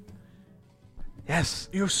sick. Yes.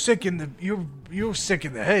 You're sick in the you're sick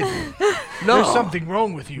in the head. No. There's something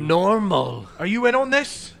wrong with you. Normal. Are you in on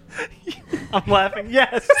this? I'm laughing.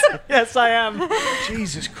 Yes. Yes, I am.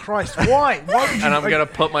 Jesus Christ. Why? Why would you And I'm gonna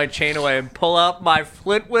put my chain away and pull out my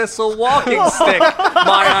Flint Whistle walking stick,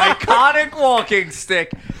 my iconic walking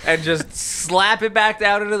stick, and just slap it back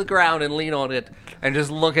down into the ground and lean on it, and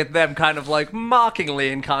just look at them kind of like mockingly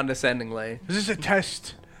and condescendingly. Is this a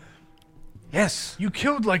test? Yes, You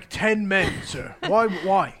killed like 10 men, sir.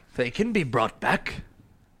 Why? they can be brought back.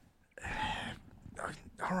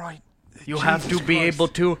 All right. You have to Jesus be Christ. able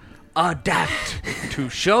to adapt to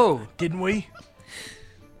show. Didn't we?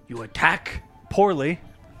 You attack. Poorly.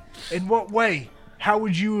 In what way? How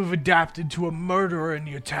would you have adapted to a murderer in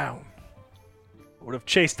your town? Would have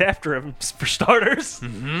chased after him, for starters. I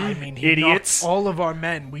mean, he Idiots. knocked all of our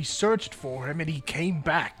men. We searched for him and he came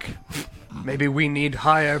back. Maybe we need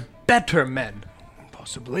hire better men,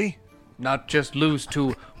 Possibly. not just lose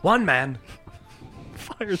to one man.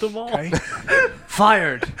 Fire them all. Okay.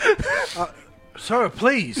 Fired. Sir,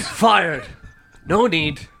 please. Fired. No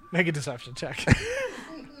need. Make a deception check.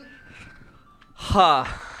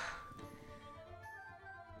 Ha.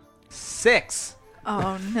 6.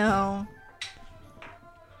 Oh no.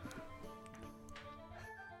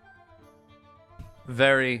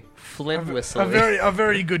 very Flint A whistling.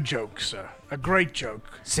 very good joke, sir. A great joke.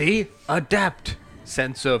 See? Adept.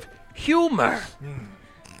 Sense of humor.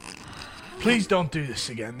 Please don't do this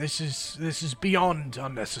again. This is beyond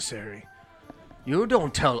unnecessary. You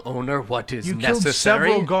don't tell owner what is You killed necessary.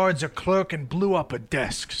 several guards, a clerk, and blew up a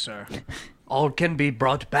desk, sir. All can be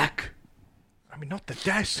brought back. I mean, not the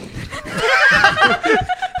desk.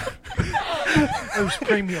 Those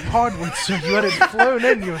premium hardwood, sir. You had it flown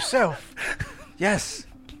in yourself. Yes.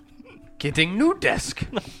 Getting new desk.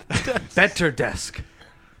 Better desk.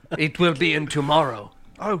 It will be in tomorrow.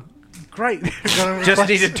 Oh, great. Just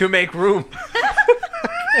needed to make room.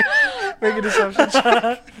 Make a deception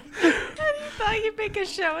check. Thought you'd make a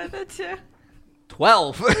show of it too.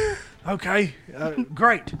 12. Okay,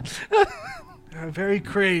 great. Very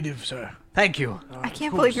creative, sir. Thank you. I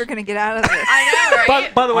can't believe you're gonna get out of this. I know,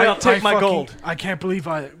 right? By the way, I'll take my fucking- gold. I can't believe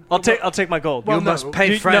I. I'll take my gold. Well, You no, must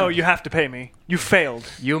pay You- friend. No, you have to pay me. You failed.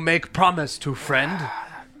 You make promise to friend.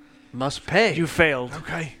 Must pay. You failed.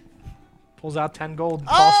 Okay. Pulls out 10 gold and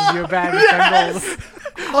tosses you a bag of 10 gold.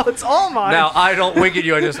 Oh, it's all mine. Now, I don't wink at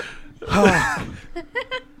you, I just... Are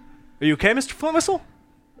you okay, Mr. Flint Whistle?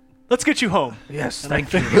 Let's get you home. Yes,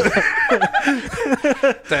 thank you.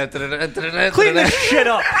 Clean this shit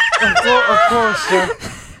up. Of course, sir.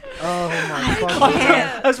 Oh my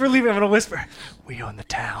god. As we're leaving, I'm gonna whisper, "We own the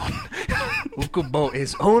town." Ukubo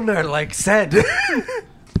is owner, like said.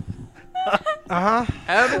 Uh huh.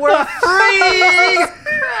 And we're free!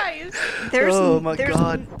 Christ. There's, Oh my there's,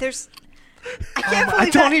 God. There's. I can't I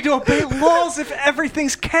believe don't that. need to obey laws if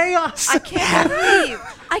everything's chaos. I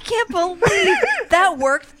can't believe that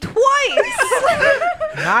worked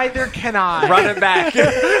twice. Neither can I. Run it back.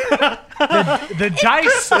 The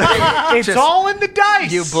dice. It's Just- all in the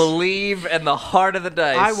dice. You believe in the heart of the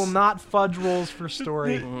dice. I will not fudge rolls for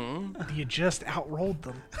story. You just outrolled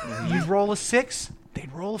them. You roll a 6,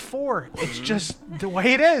 they'd roll a 4. It's just the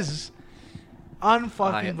way it is.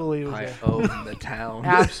 Unfucking believable. I own the town.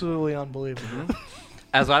 Absolutely unbelievable.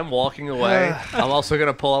 As I'm walking away, I'm also going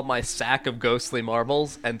to pull out my sack of ghostly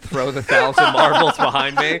marbles and throw the 1,000 marbles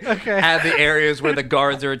behind me at the areas where the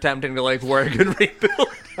guards are attempting to, like, work and rebuild.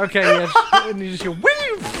 Okay, yeah, and you just hear,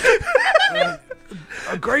 "Whew!"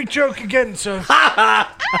 A great joke again, sir.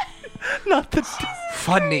 Not the.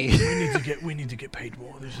 Funny. We need to get paid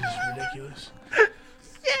more. This is ridiculous.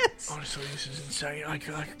 Yes. Honestly, this is insane. I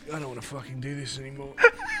don't want to fucking do this anymore.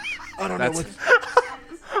 I don't That's- know what.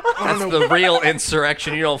 That's the real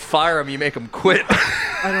insurrection. You don't fire him, you make him quit.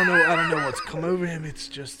 I don't know what's come over him. It's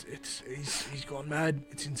just he's gone mad.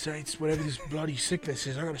 It's insane. It's whatever this bloody sickness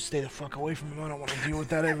is. I gotta stay the fuck away from him. I don't want to deal with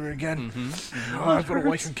that ever again. I've got a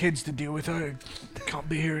wife and kids to deal with. I can't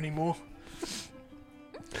be here anymore.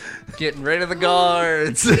 Getting rid of the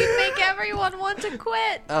guards. You make everyone want to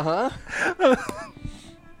quit. Uh-huh.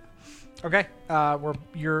 Okay,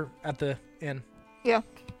 you're at the inn. Yeah.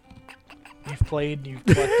 You've played. You've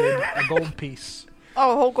collected a gold piece.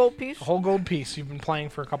 Oh, a whole gold piece. A whole gold piece. You've been playing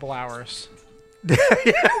for a couple hours. Yeah,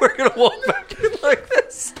 we're going to walk back in like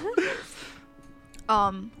this.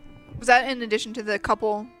 Was that in addition to the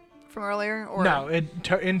couple from earlier? Or No,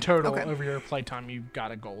 in total, Okay. over your playtime, you got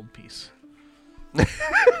a gold piece.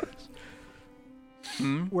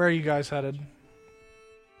 Where are you guys headed?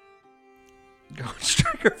 Going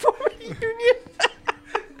Striker for Union.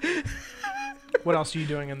 What else are you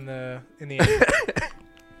doing in the inn? You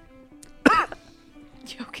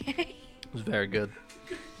okay? It was very good.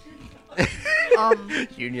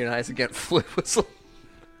 Unionize against Flint Whistle.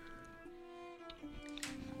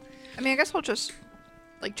 I mean, I guess we'll just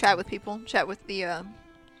like chat with people, chat with the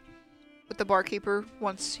barkeeper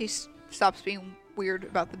once he stops being weird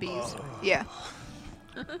about the bees. Yeah.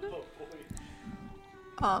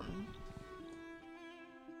 And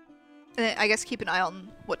then I guess keep an eye on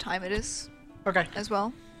what time it is Okay. as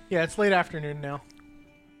well. Yeah, it's late afternoon now.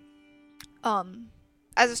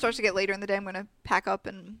 As it starts to get later in the day, I'm gonna pack up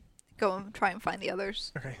and go and try and find the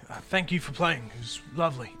others. Okay. Thank you for playing. It was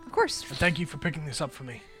lovely. Of course, And thank you for picking this up for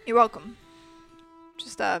me. you're welcome.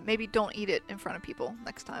 Just maybe don't eat it in front of people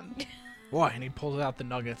next time. Why? And he pulls out the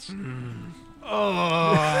nuggets.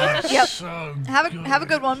 Oh, Yep. so Have a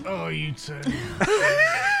good one. Oh, you too.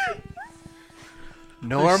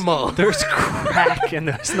 Normal. There's crack in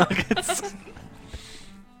those nuggets.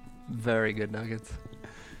 Very good nuggets.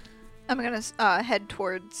 I'm gonna head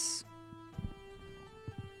towards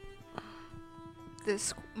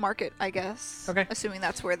this market, I guess. Okay. Assuming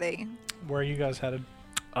that's where they. Where are you guys headed?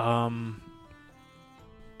 I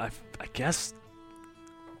guess.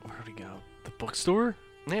 Where do we go? The bookstore?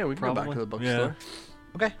 Yeah, we can go back Probably. to the bookstore.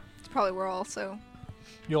 Okay. It's probably where also.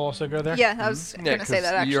 You'll also go there? Yeah, I was Yeah, gonna say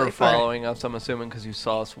that 'cause actually. you're but- following us, I'm assuming, because you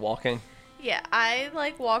saw us walking. Yeah, I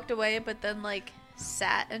like walked away, but then like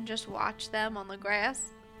sat and just watched them on the grass.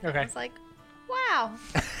 Okay. It's like, wow,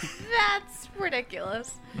 that's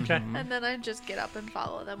ridiculous. Okay. And then I just get up and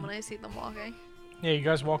follow them when I see them walking. Yeah, you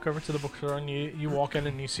guys walk over to the bookstore and you walk in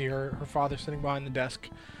and you see her father sitting behind the desk.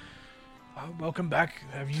 Welcome back.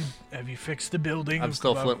 Have you fixed the building? I'm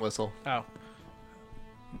still Flint Whistle. Oh.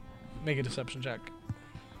 Make a deception check.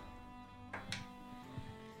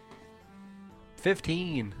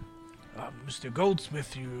 15. Mr.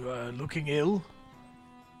 Goldsmith, you looking ill?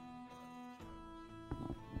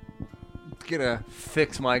 Gonna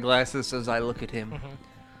fix my glasses as I look at him.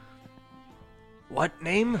 What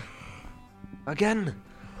name? Again?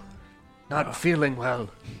 Not feeling well.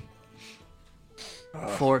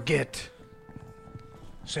 Forget.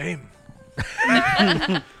 Same.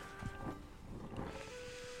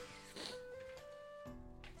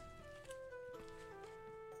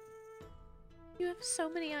 You have so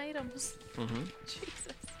many items. Mm-hmm.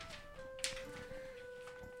 Jesus.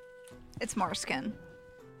 It's Marscan.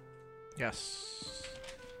 Yes.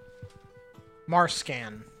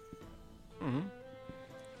 Marscan. Mm-hmm.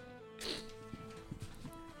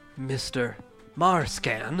 Mr.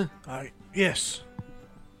 Marscan, Yes.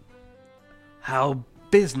 how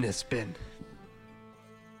business been?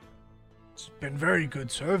 It's been very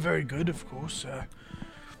good, sir. Very good, of course.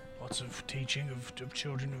 Lots of teaching of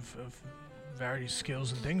children of various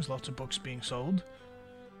skills and things. Lots of books being sold.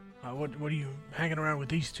 What are you hanging around with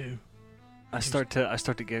these two? I start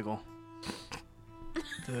to giggle.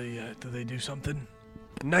 Do they do something?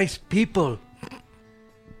 Nice people.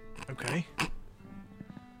 Okay.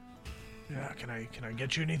 Yeah. Can I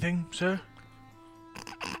get you anything, sir?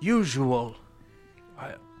 Usual.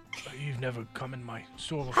 You've never come in my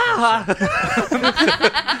store before. sir.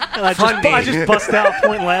 And I just bust out,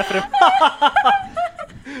 point, and laugh at him.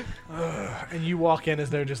 And you walk in as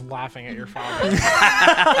they're just laughing at your father.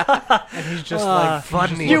 And he's just like,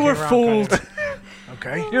 funny. You were looking around fooled. kind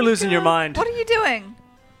Okay. You're losing your mind. What are you doing?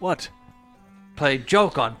 What? Play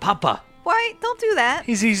joke on Papa. Why? Don't do that.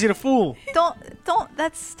 He's easy to fool. Don't.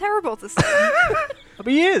 That's terrible to say. But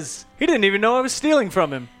he is. He didn't even know I was stealing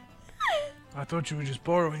from him. I thought you were just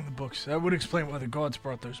borrowing the books. That would explain why the gods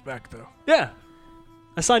brought those back, though. Yeah.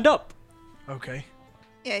 I signed up. Okay.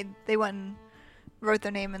 Yeah, they went and wrote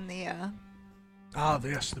their name in the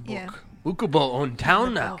Yes, the book. Yeah. Ukubo own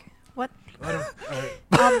town the now. book. What? I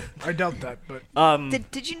don't. I doubt that, but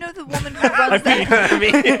Did you know the woman who runs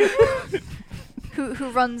that? who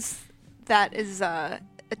runs that is a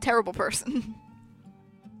terrible person.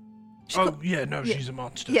 yeah, no, yeah. she's a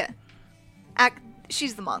monster. Yeah.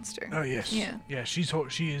 She's the monster. Oh yes. Yeah. Yeah, she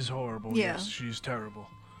is horrible. Yeah. Yes, she's terrible.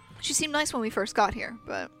 She seemed nice when we first got here,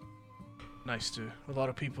 but Nice to a lot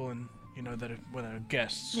of people, and that when they're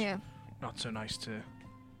guests. yeah. Not so nice to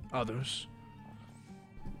others.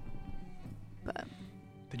 But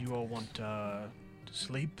Did you all want to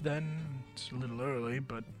sleep then? It's a little early,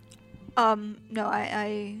 but no,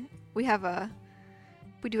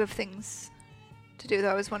 we do have things to do.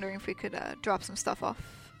 Though I was wondering if we could drop some stuff off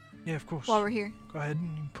yeah, of course. while we're here. Go ahead and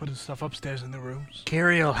you can put his stuff upstairs in the rooms.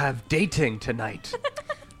 Kiri'll have dating tonight.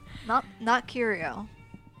 Not Curio.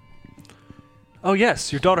 Oh,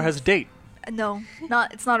 yes. Your daughter has a date No,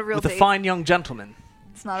 not. It's not a real with a date. fine young gentleman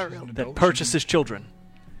It's not a She's real. an that adult. purchases children.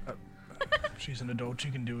 She's an adult. She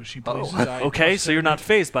can do as she Oh, pleases. I Okay, trust so her you're to not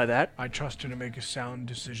phased by that. I trust her to make a sound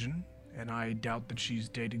decision, and I doubt that she's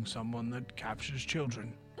dating someone that captures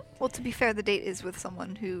children. Well, to be fair, the date is with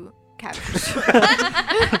someone who captures.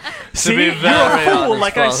 See, be you're very a fool, honest,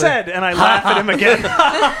 like I Father. said, and I laugh at him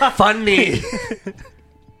again. Funny.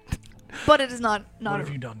 But it is not What a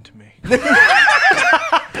have you done to me?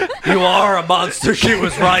 You are a monster. She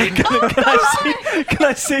was right. Can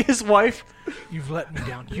I see his wife? You've let me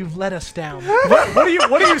down. You've let us down. What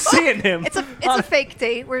are you seeing him? It's a fake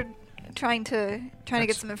date. We're trying to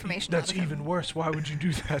get some information. That's out of him. even worse. Why would you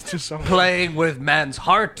do that to someone? Playing with man's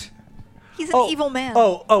heart. He's an evil man.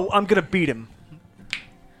 Oh, I'm gonna beat him.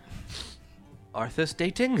 Arthas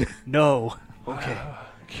dating? No. Okay.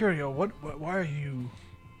 Curio, why are you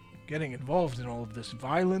getting involved in all of this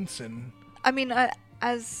violence and I mean,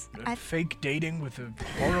 as I fake dating with a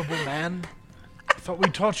horrible man? I thought we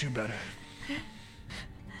taught you better.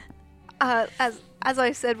 as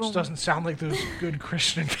I said This when doesn't sound like those good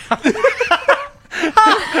Christian values.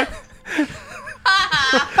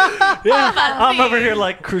 Yeah, I'm over here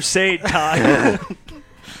like crusade time.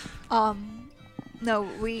 no,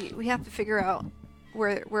 we have to figure out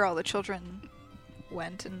where all the children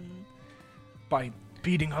went, and By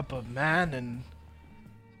beating up a man and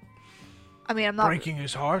I mean, I'm not. breaking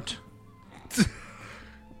his heart.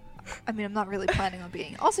 I mean, I'm not really planning on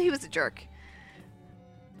being. Also, he was a jerk.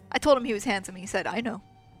 I told him he was handsome. He said, "I know."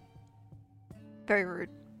 Very rude.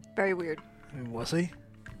 Very weird. Was he?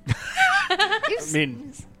 He's, I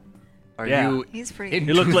mean, Are Yeah. you he's pretty. in-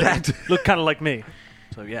 he looked like that? looked kind of like me.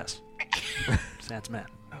 So yes, Just handsome man.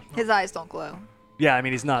 His eyes don't glow, Yeah, I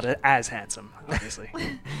mean he's not as handsome, obviously.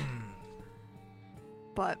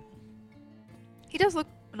 but he does look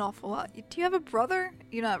an awful lot. Do you have a brother?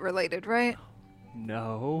 You're not related, right?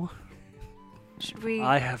 No, Should we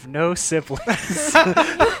I have no siblings.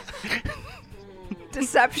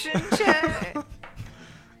 deception check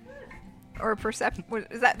or perception?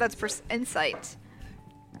 Is that that's insight?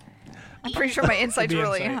 I'm pretty sure my insight's be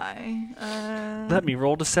really insight. high. Let me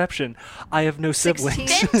roll deception. I have no siblings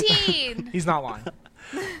 16. 15. He's not lying.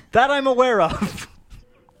 that I'm aware of.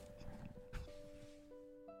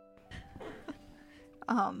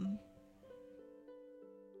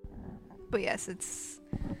 But yes, it's.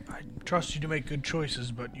 I trust you to make good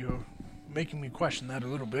choices, but you're making me question that a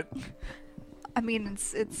little bit. I mean,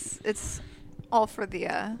 it's all for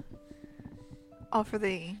the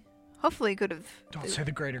hopefully good of Don't say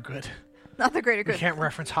the greater good. not the greater We good. can't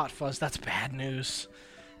reference Hot Fuzz. That's bad news.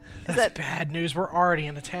 Is That's that bad news. We're already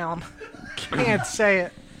in the town. Can't say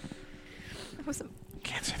it. it was a-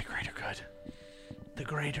 Can't say the greater good. The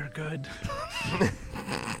greater good.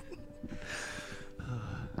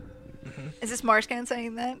 Is this Marscan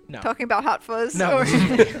saying that? No. Talking about Hot Fuzz? No. Or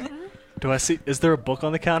Do I see? Is there a book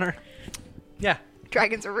on the counter? Yeah.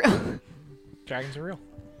 dragons are real. Dragons are real.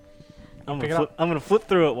 I'm Pick it gonna up. I'm gonna flip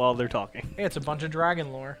through it while they're talking. Hey, it's a bunch of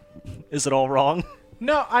dragon lore. Is it all wrong?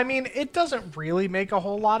 No, I mean, it doesn't really make a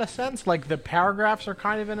whole lot of sense. Like, the paragraphs are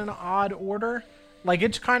kind of in an odd order. Like,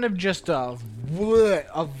 it's kind of just a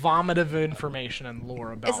vomit of information and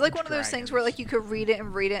lore about It's like one of those dragons. things where like you could read it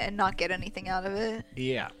and not get anything out of it.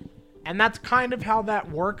 Yeah. And that's kind of how that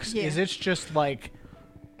works, Yeah. is it's just, like,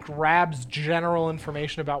 grabs general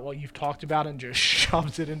information about what you've talked about and just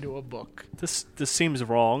shoves it into a book. This seems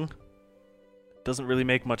wrong. Doesn't really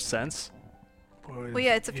make much sense. Well,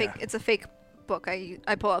 yeah, it's a fake book. I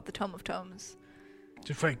pull out the Tome of Tomes. It's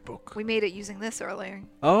a fake book. We made it using this earlier.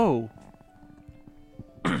 Oh.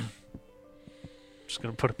 Just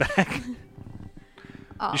gonna put it back.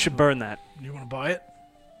 You should burn that. You want to buy it?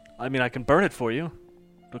 I mean, I can burn it for you.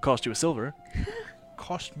 It'll cost you a silver.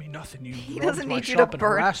 Cost me nothing. You He robbed doesn't my need you to shop and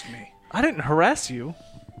burn. harassed me. I didn't harass you.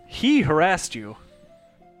 He harassed you.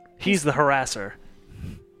 He's the harasser.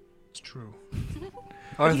 It's true.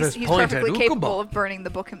 He's perfectly capable of burning the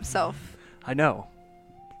book himself. I know.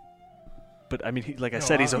 But I mean, like I No,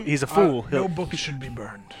 said, he's a fool. No He'll- book should be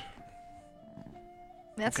burned.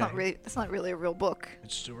 That's Okay. not really a real book.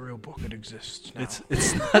 It's a real book. It exists now.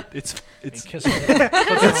 it's not. It's And kiss it.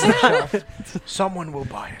 Puts it on the shelf. Someone will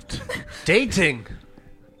buy it. dating?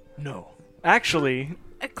 No. actually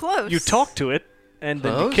Close. you talked to it and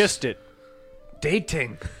then you Close? kissed it.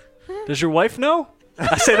 Dating. Does your wife know?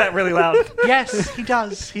 I say that really loud. Yes, he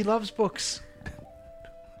does. He loves books.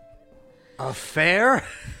 Affair?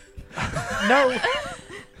 No.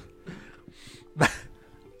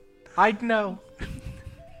 I'd know.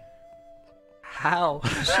 How?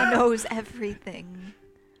 She knows everything.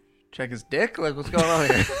 Check his dick? Like, what's going on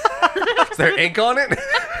here? Is there ink on it?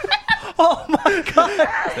 Oh my god!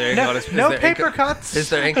 Is there ink on his, No is there ink- paper cuts. Is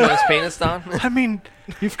there ink on his penis, Don? I mean,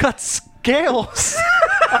 you've got scales.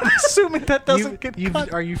 I'm assuming that doesn't get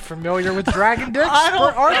cut. Are you familiar with dragon dicks? I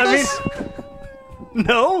don't. Or I Arthas? mean,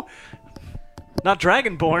 no, not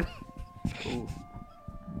Dragonborn.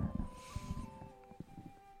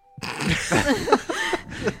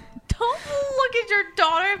 Don't look at your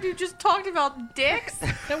daughter if you just talked about dicks.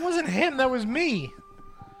 That wasn't him. That was me.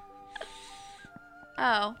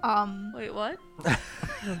 Oh. Wait, what?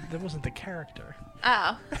 That wasn't the character.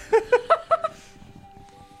 Oh.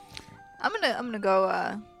 I'm gonna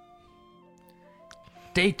go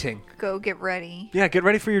Dating. go get ready. Yeah, get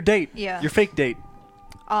ready for your date. Yeah. Your fake date.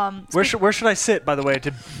 Where should I sit, by the way,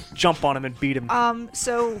 to jump on him and beat him?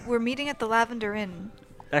 So we're meeting at the Lavender Inn.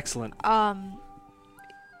 Excellent.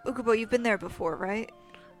 Ukubo, you've been there before, right?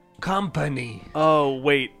 Company. Oh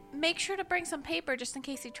wait. Make sure to bring some paper just in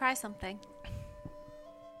case you try something.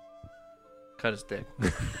 Cut his dick.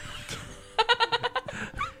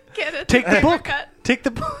 Get it? Take the book. Cut. Take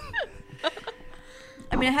the book.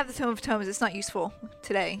 I mean, I have the Tome of Tomes. It's not useful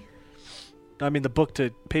today. I mean, the book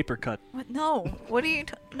to paper cut. What? No. What are you?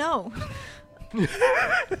 No.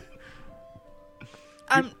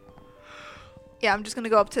 I'm just gonna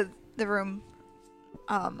go up to the room.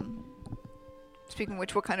 Speaking of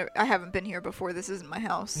which, what kind of... I haven't been here before. This isn't my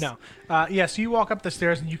house. No. So you walk up the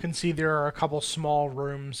stairs and you can see there are a couple small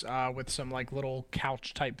rooms with some like little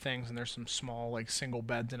couch type things, and there's some small like single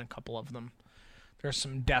beds in a couple of them. There's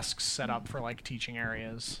some desks set up for like teaching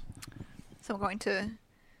areas. So I'm going to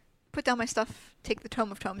put down my stuff, take the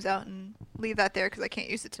Tome of Tomes out, and leave that there because I can't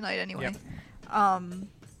use it tonight anyway. Yep.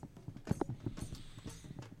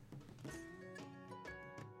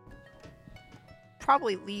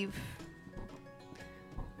 Probably leave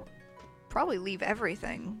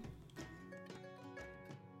everything.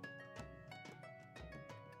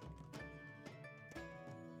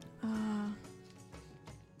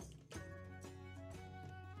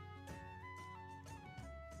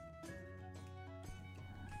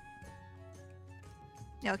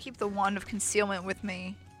 Yeah, I'll keep the Wand of Concealment with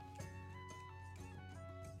me.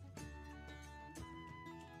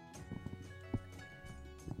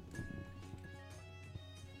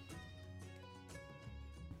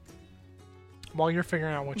 While you're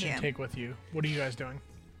figuring out what you Yeah. take with you, what are you guys doing?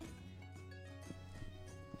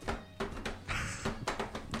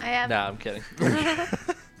 I have. Nah, I'm kidding.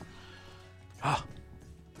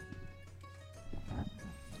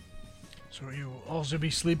 So you also be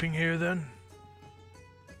sleeping here then?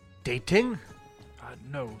 Dating?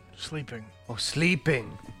 No, sleeping. Oh,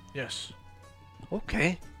 sleeping. Yes.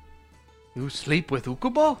 Okay. You sleep with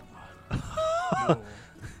Ukubo? No.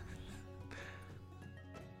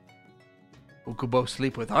 Ukubo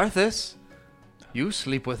sleep with Arthas. You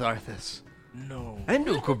sleep with Arthas. No. And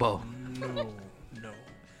Ukubo. No. No.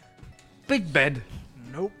 Big bed.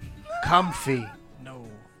 Nope. Comfy. No.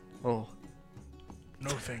 Oh. No,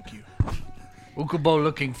 thank you. Ukubo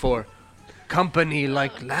looking for company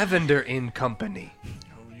like Lavender in company.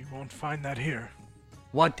 No, you won't find that here.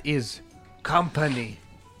 What is company?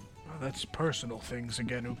 Well, that's personal things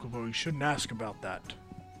again, Ukubo. You shouldn't ask about that.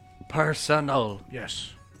 Personal.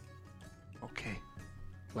 Yes. Okay.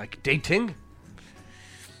 Like dating?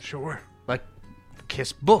 Sure. Like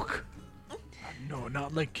kiss book? No,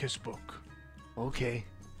 not like Kiss Book. Okay.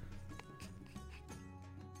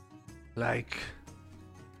 Like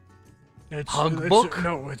Hug book?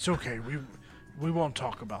 No, it's okay. We won't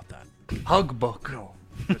talk about that. hug book? No.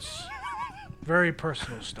 It's very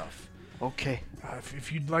personal stuff. Okay.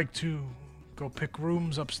 If you'd like to go pick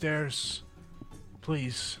rooms upstairs,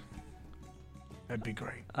 please. That'd be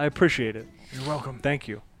great. I appreciate it. You're welcome. Thank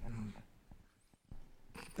you.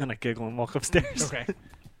 And I giggle and walk upstairs. Okay.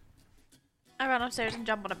 I run upstairs and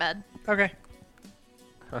jump on a bed. Okay.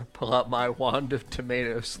 I pull out my wand of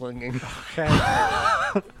tomato slinging.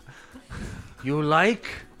 Okay. You like?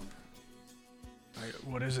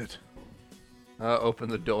 What is it? Open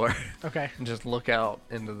the door Okay. and just look out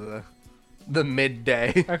into the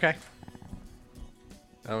midday. Okay.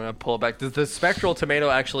 I'm gonna pull it back. Does the spectral tomato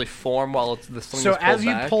actually form while it's the sling So is pulled as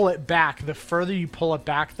you back? pull it back, the further you pull it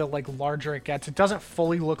back, the like larger it gets. It doesn't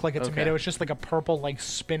fully look like a tomato. Okay. It's just like a purple like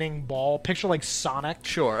spinning ball. Picture like Sonic.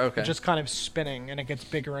 Sure. Okay. Just kind of spinning, and it gets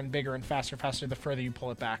bigger and bigger and faster the further you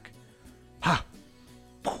pull it back. Ha!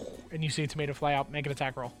 And you see a tomato fly out. Make an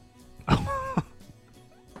attack roll.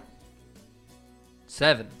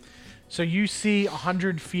 7. So you see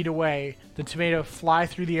 100 feet away the tomato fly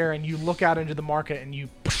through the air, and you look out into the market, and you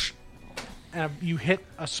hit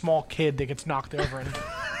a small kid that gets knocked over and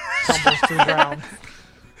tumbles to the ground.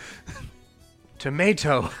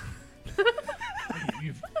 Tomato.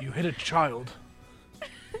 You hit a child.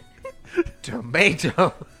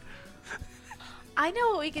 Tomato. I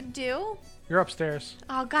know what we can do. You're upstairs.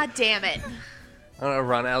 Oh, god damn it. I'm gonna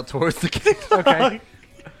run out towards the kid. Okay.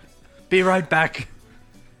 Be right back.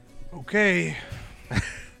 Okay.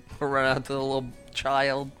 Run out to the little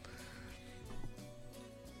child.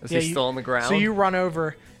 Is Yeah, he still on the ground? So you run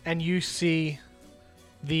over and you see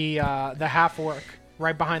the half orc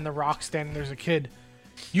right behind the rock standing. There's a kid.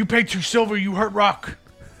 You paid 2 silver, you hurt Rock.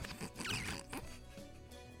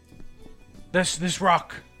 This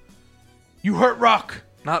Rock. You hurt Rock.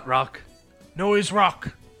 Not rock. No, it's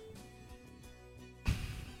Rock.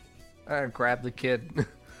 I grab the kid.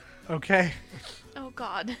 Okay. Oh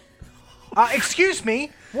god. Excuse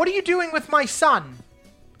me. What are you doing with my son?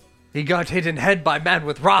 He got hit in head by man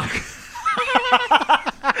with rock.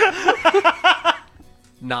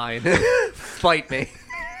 9. Fight me.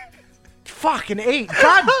 Fucking 8.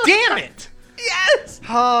 God damn it. Yes!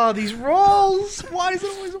 Oh, these rolls. Why is it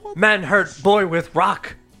always one? Man hurt boy with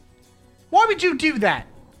rock. Why would you do that?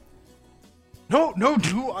 No,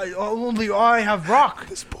 only I have Rock.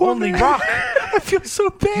 poor Only man. Rock. I feel so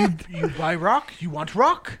bad. You buy Rock? You want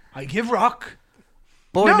Rock? I give Rock.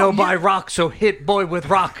 Boy No, no you- buy rock, so hit boy with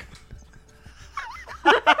rock.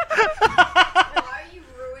 Why are you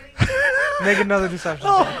ruining Make another deception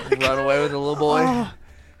check. Run away with the little boy.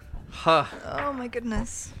 Huh. Oh my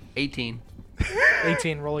goodness. 18.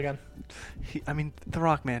 18. Roll again. I mean, the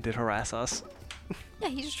Rock Man did harass us. Yeah,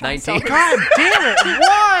 he's just trying 19. to sell God damn it!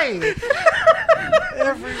 Why?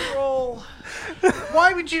 Every roll.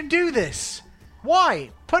 Why would you do this? Why?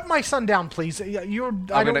 Put my son down, please. You're.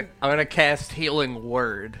 I'm gonna cast Healing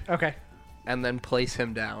Word Okay. and then place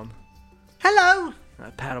him down. Hello. I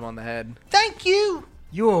pat him on the head. Thank you.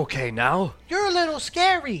 You okay now? You're a little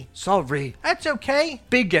scary. Sorry. That's okay.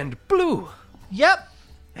 Big and blue. Yep.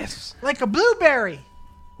 Yes. Like a blueberry.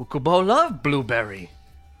 Ukubo love blueberry.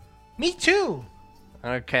 Me too. I'm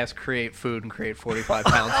gonna cast Create Food and create 45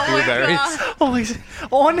 pounds of blueberries. Oh, he's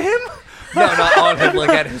on him? No, not on him, like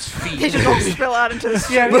at his feet. They just all spill out into the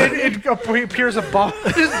street. Yeah, it appears a ball.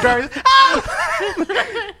 Just berries.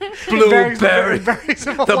 Blueberry. Berries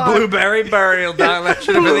him The alive. blueberry burial down. That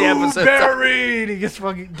should have been the episode. Blueberried. He gets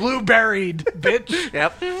fucking blueberried, bitch.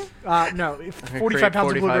 Yep. No, create 45 pounds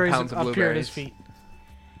of 45 blueberries pounds of appear at his blueberries. feet.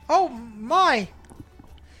 Oh my!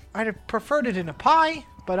 I'd have preferred it in a pie,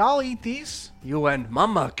 but I'll eat these. You and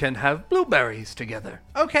Mama can have blueberries together.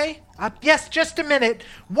 Okay. Yes, just a minute.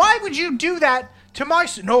 Why would you do that to my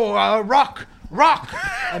No, rock.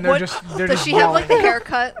 And they're just Does she have like the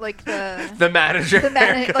haircut, like The manager. the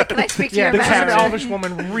man? Like, can I speak to Yeah, your this is an manager? elvish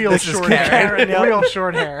woman, real This is short Karen. hair. Real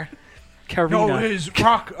short hair. Karina. No, his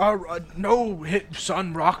rock. No, hit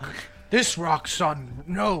son, rock. This rock, son.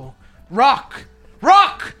 No, rock.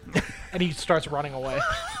 And he starts running away.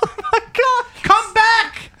 Come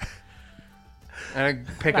back. And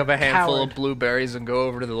I pick up a handful of blueberries and go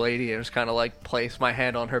over to the lady and just kind of like place my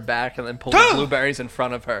hand on her back and then pull the blueberries in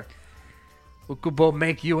front of her. Ukubo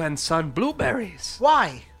make you and son blueberries.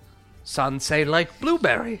 Why? Son say like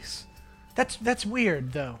blueberries. That's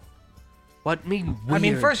weird, though. What mean weird? I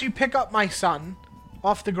mean, first you pick up my son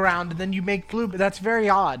off the ground, and then you make blue. That's very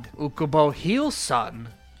odd. Ukubo heal son.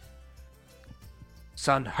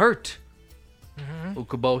 Son hurt.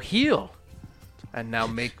 Ukubo heal. And now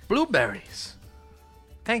make blueberries.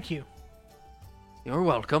 Thank you. You're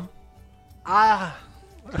welcome.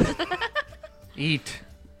 Eat.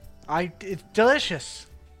 It's delicious.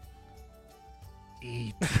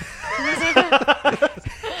 Eat.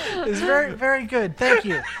 It's very, very good. Thank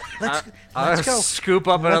you. Let's go. Scoop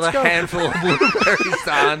up another go. handful of blueberries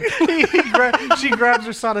on. She grabs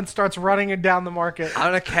her son and starts running it down the market. I'm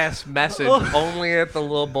gonna cast message only at the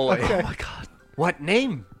little boy. Okay. Oh my god. What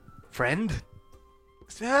name, friend?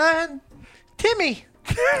 Timmy.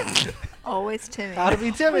 Always Timmy. Gotta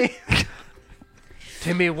be Timmy.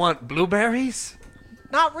 Timmy want blueberries?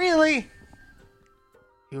 Not really.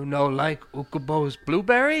 You know like Ukubo's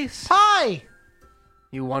blueberries? Pie.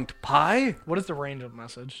 You want pie? What is the range of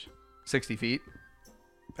message? 60 feet.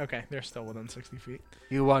 Okay, they're still within 60 feet.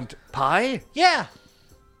 You want pie? Yeah.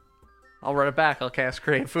 I'll run it back. I'll cast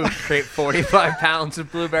Create Food. Create 45 pounds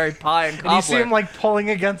of blueberry pie and cobbler. And you see him like pulling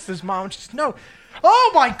against his mom. She's no.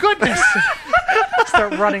 Oh my goodness!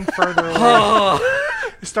 Start running further away.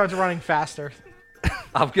 He starts running faster.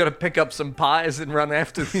 I'm gonna pick up some pies and run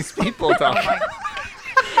after these people, Tom.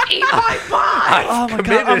 Eat my pie! Oh my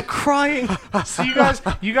god, I'm crying. So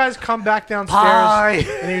you guys come back downstairs, Pie.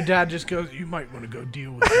 and your dad just goes, You might want to go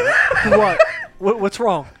deal with that. What's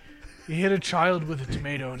wrong? He hit a child with a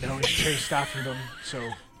tomato, and now he's chased after them. So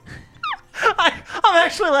I'm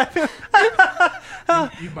actually laughing.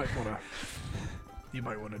 you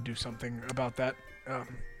might want to do something about that.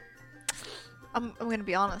 I'm gonna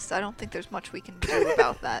be honest. I don't think there's much we can do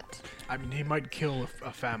about that. I mean, he might kill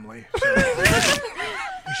a family. So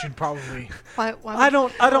you should probably. Why would I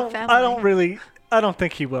don't you kill a family? I don't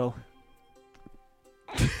think he will.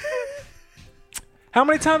 How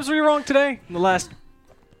many times were you wrong today? In the last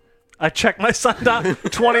I checked my sundial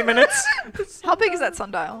 20 minutes. How big is that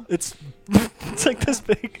sundial? It's like this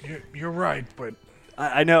big. You're right, but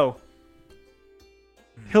I know.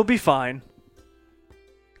 He'll be fine.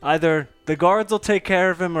 Either the guards will take care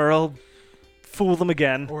of him or he'll fool them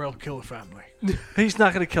again. or he'll kill a family. He's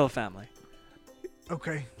not going to kill a family.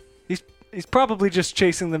 Okay. He's probably just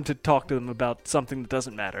chasing them to talk to them about something that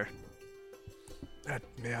doesn't matter.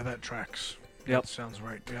 That tracks. Yep. That sounds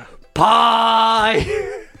right. Yeah. Pie!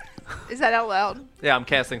 Is that out loud? Yeah, I'm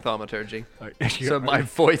casting Thaumaturgy. Are So my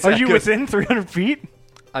voice you echoes- within 300 feet?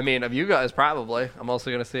 I mean, of you guys, probably. I'm also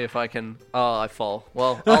going to see if I can... Oh, I fall.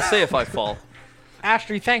 Well, I'll see if I fall.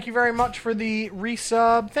 Ashley, thank you very much for the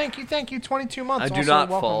resub. Thank you. 22 months. I do Also, not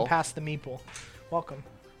welcome fall. past the meeple. Welcome.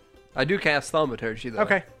 I do cast Thaumaturgy, though.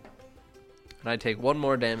 Okay. And I take one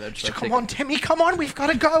more damage. So I Come take- on, Timmy. Come on. We've got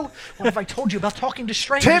to go. What have I told you about talking to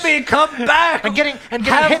strangers? Timmy, come back! And getting Have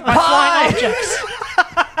hit by pie! flying objects.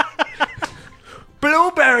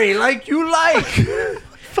 Blueberry, like you like.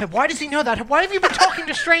 Hey, why does he know that? Why have you been talking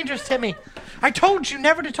to strangers, Timmy? I told you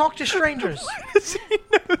never to talk to strangers. Does he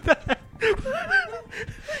know that?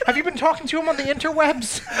 Have you been talking to him on the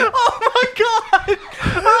interwebs? Oh my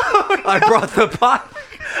god! I brought the pie.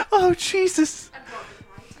 Oh Jesus!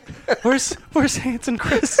 Where's Hans and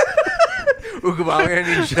Chris? Ukubo, I'm gonna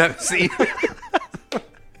need you to have a seat.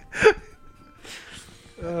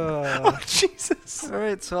 Oh Jesus! All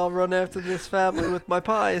right, so I'll run after this family with my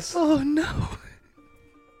pies. Oh no!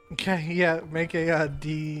 Okay, yeah, make a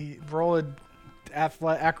roll a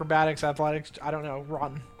acrobatics, athletics, I don't know,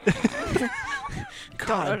 run.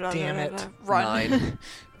 God damn it. Run. 9.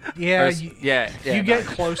 Yeah, Yeah. you get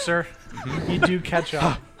closer. You do catch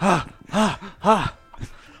up. Oh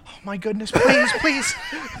my goodness, please, please.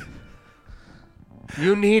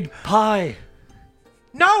 You need pie.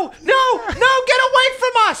 No, get away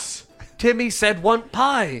from us! Timmy said want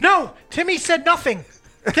pie. No, Timmy said nothing.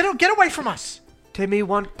 Get away from us. Timmy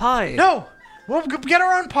want pie. No, we'll get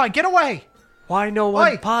our own pie. Get away. Why no Oi.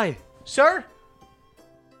 want pie? Sir?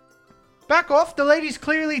 Back off. The lady's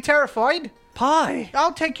clearly terrified. Pie.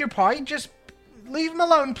 I'll take your pie. Just leave him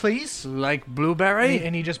alone, please. Like blueberry?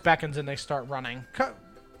 And he just beckons and they start running.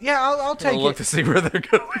 Yeah, I'll take I'll look it. to see where they're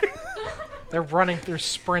going. They're running. They're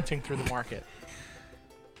sprinting through the market.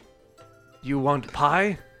 You want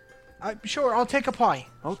pie? Sure, I'll take a pie.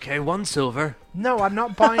 Okay, 1 silver. No, I'm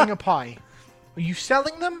not buying a pie. Are you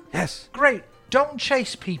selling them? Yes. Great. Don't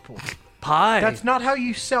chase people. Pie. That's not how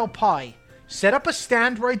you sell pie. Set up a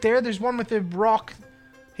stand right there. There's one with a rock.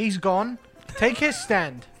 He's gone. Take his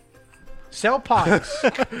stand. Sell pies.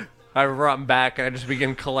 I run back and I just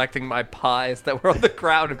begin collecting my pies that were on the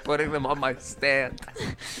ground and putting them on my stand.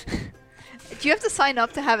 Do you have to sign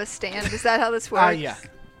up to have a stand? Is that how this works? Yeah.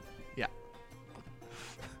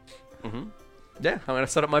 Yeah, I'm gonna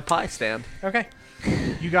set up my pie stand. Okay.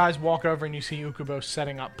 You guys walk over and you see Ukubo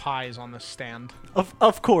setting up pies on the stand.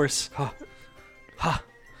 Of course.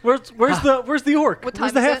 Where's the orc? What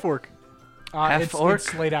Where's time the is half it? orc?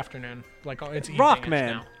 It's late afternoon. Like it's evening Rockman.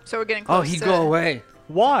 now. So we're getting close Oh, he to... go away.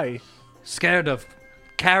 Why? Scared of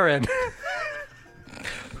Karen.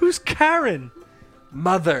 Who's Karen?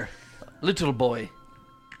 Mother. Little boy.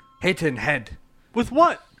 Hit in head. With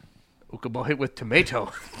what? Ukubo hit with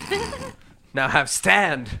tomato. Now have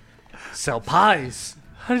stand. Sell pies.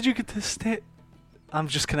 How did you get this stand? I'm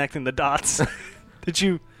just connecting the dots. Did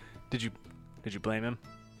you blame him?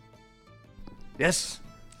 Yes.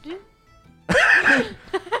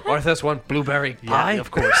 Arthas want blueberry pie?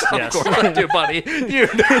 of course. Yes. Of course I do, buddy. You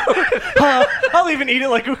know. I'll even eat it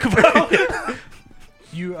like Ukubo.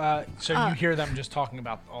 You you hear them just talking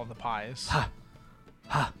about all the pies.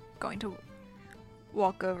 Going to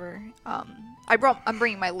walk over. I'm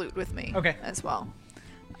bringing my loot with me. Okay. As well.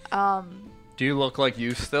 Do you look like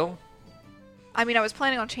you still? I mean, I was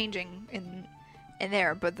planning on changing in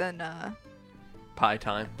there, but then Pie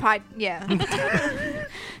time. yeah.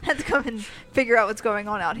 Had to come and figure out what's going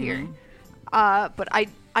on out here. But I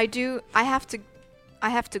have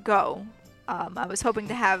to go. I was hoping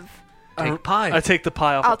to have. Take pie. I take the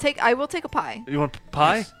pie off. I will take a pie. You want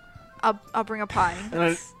pie? Yes. I'll bring a pie.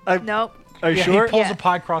 And I- Nope. Are you Yeah, sure? he pulls Yeah. a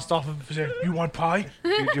pie crust off of his. You want pie? Do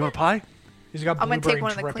you want pie? He's got I'm gonna blueberry take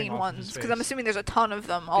one of the dripping clean off ones his because I'm face. assuming there's a ton of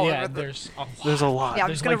them all Yeah, over the. there's a lot. There's a lot. Yeah, I'm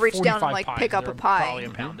There's just gonna like reach down and 45 like pies. pick up They're a pie. Probably a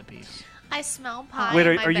pound apiece. I smell pie. Wait,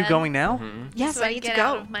 in my are you bed, going now? Yes, so I need get to go.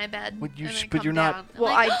 out of my bed. Would you and sh- then but come you're not- down. I'm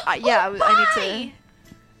Well, like, I need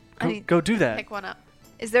pie! to. Go do that. Pick one up.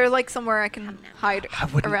 Is there like somewhere I can hide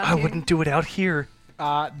around I here? wouldn't do it out here.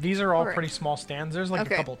 These are all Alright. pretty small stands. There's like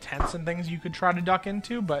Okay. a couple tents and things you could try to duck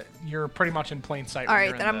into, but you're pretty much in plain sight. All when right,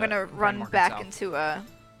 you're then in I'm the gonna Grand run Market back South. into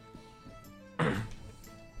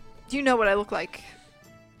Do you know what I look like?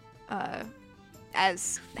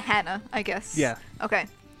 As Hannah, I guess. Yeah. Okay.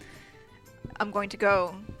 I'm going to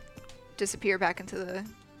go disappear back into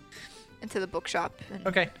the bookshop. And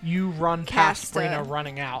Okay, you run Cast, past Brina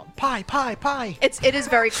running out. Pie, pie, pie. it is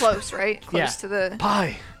very close, right? Close Yeah. to the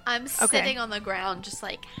Pie. I'm sitting on the ground, just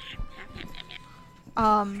like.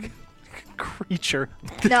 Creature.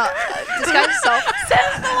 no disguise self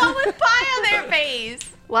Says the one with pie on their face.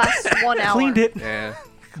 lasts 1 hour. Cleaned it. Yeah.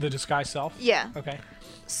 The disguise self. Yeah. Okay.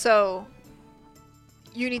 So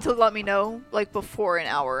you need to let me know like before an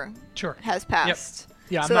hour Sure. has passed.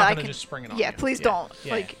 Yeah, I'm So not that I gonna can- just spring it on Yeah, you. please don't.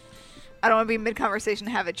 Yeah. Like, I don't want to be mid conversation.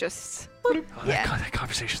 Have it just. Yeah. God, that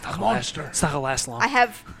conversation's not gonna monster. last. It's not gonna last long.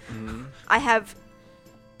 I have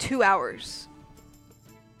 2 hours.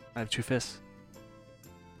 I have 2 fists.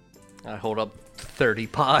 I hold up 30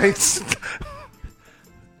 pies.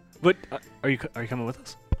 But are you coming with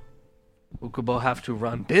us? Ukubo have to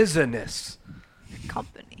run business.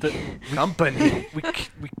 Company. Company.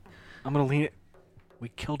 I'm gonna lean it. We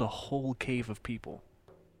killed a whole cave of people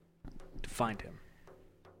to find him.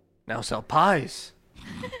 Now sell pies.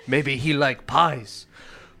 Maybe he like pies.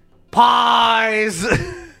 Pies!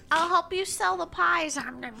 I'll help you sell the pies.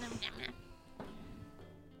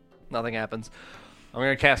 Nothing happens. I'm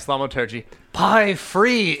gonna cast Thaumaturgy. Pie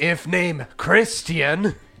free if name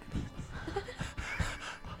Christian.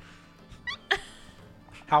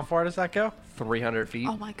 How far does that go? 300 feet.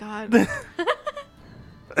 Oh my god.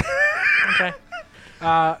 Okay.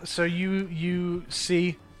 So you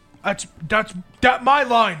see. That's that my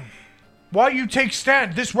line. Why you take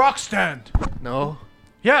stand? This rock stand. No.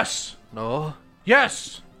 Yes. No.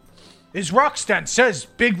 Yes. His rock stand says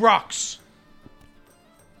big rocks.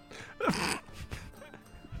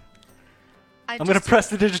 I'm gonna press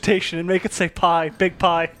the digitation and make it say pie, big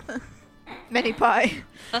pie. Many pie.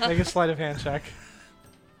 Make a sleight of hand check.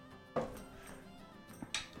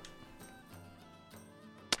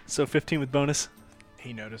 So 15 with bonus.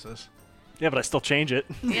 He notices. Yeah, but I still change it.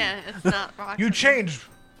 Yeah, it's not rocks. You changed.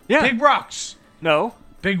 Yeah. Big rocks. No.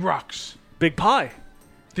 Big rocks. Big pie.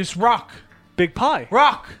 This rock. Big pie.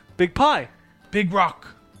 Rock. Big pie. Big rock.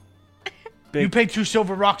 Big. You pay 2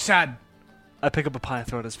 silver rocks, sad. I pick up a pie and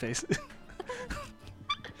throw it at his face.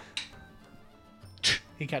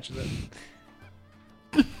 He catches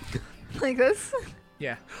it. Like this?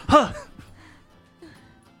 Yeah.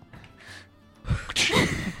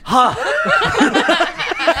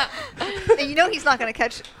 And you know he's not gonna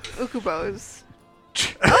catch Ukubo's.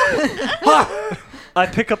 I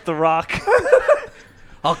pick up the rock.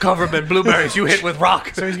 I'll cover him in blueberries. You hit with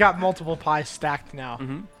rock. So he's got multiple pies stacked now.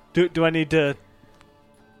 Do I need to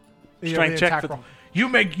The- strength the check attack for roll.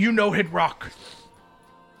 You know hit rock.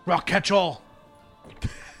 Rock catch all.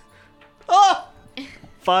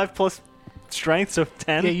 5 plus strength, so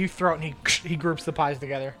 10? Yeah, you throw it and he groups the pies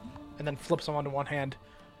together and then flips them onto one hand.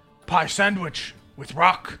 Pie sandwich with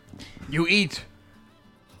rock. You eat.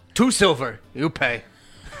 2 silver. You pay.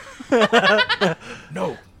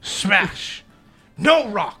 No. Smash. No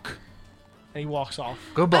rock. And he walks off.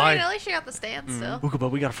 I Goodbye. mean, at least you got the stand still. Ukubo,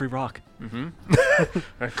 we got a free rock.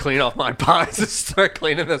 I clean off my pies and start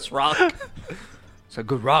cleaning this rock. It's a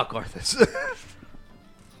good rock, Arthas.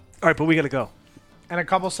 All right, but we gotta go. And a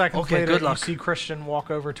couple seconds Okay, later, good you luck. see Christian walk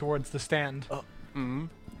over towards the stand.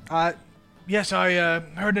 Yes, I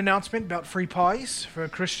heard an announcement about free pies for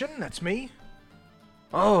Christian. That's me.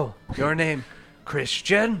 Oh, your name,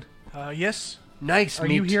 Christian? Yes. Nice Are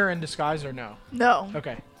meet. you here in disguise or no? No.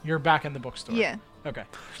 Okay, you're back in the bookstore. Yeah. Okay.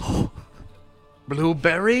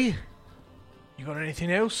 Blueberry? You got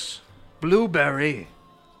anything else? Blueberry.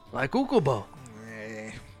 Like Ukubo.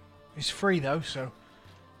 It's free though, so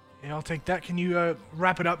yeah, I'll take that. Can you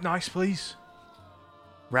wrap it up nice, please?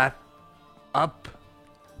 Wrap up.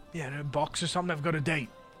 Yeah, in a box or something. I've got a date.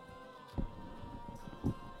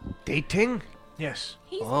 Dating? Yes.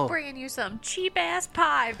 He's Oh. bringing you some cheap ass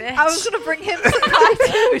pie, bitch. I was gonna bring him some pie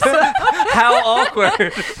too. So How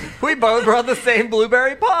awkward. We both brought the same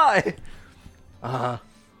blueberry pie.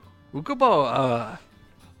 Ukubo,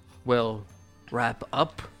 will wrap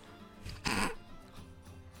up.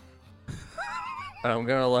 I'm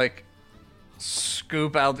gonna, like,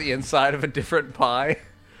 scoop out the inside of a different pie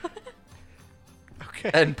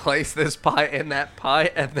Okay. and place this pie in that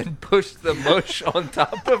pie and then push the mush on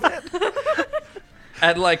top of it.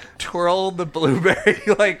 And, like, twirl the blueberry,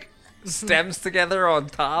 like, stems together on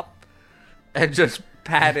top and just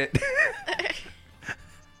pat it.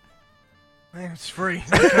 Man, it's free.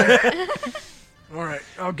 Okay. All right,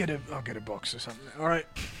 I'll get a box or something. All right.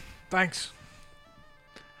 Thanks.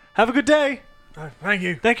 Have a good day. Thank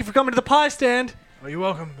you. Thank you for coming to the pie stand. Oh, you're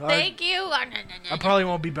welcome. Thank you. I probably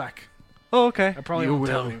won't be back. Oh, okay. I probably You won't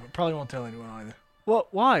tell will. anyone. Probably won't tell anyone either.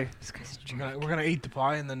 What? Why? We're gonna eat the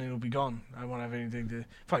pie and then it'll be gone. I won't have anything to.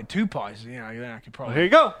 If I had 2 pies, then I could Well, probably. here you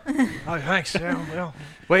go. Oh, thanks. Yeah, well.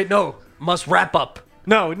 Wait, no. Must wrap up.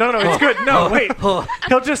 No, it's good. No, wait. Oh,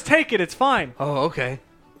 He'll just take it. It's fine. oh okay.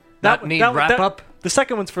 That need that- wrap that- up? The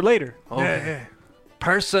second one's for later. Okay. Yeah.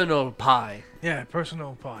 Personal pie. Yeah,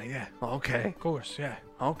 personal pie. Yeah, Okay. of course. Yeah.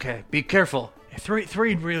 Okay. Be careful. Yeah,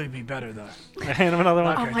 three'd really be better though. I hand him another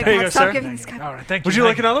one. oh my Here you god, go, stop sir. giving this All guy. right, thank you. Would you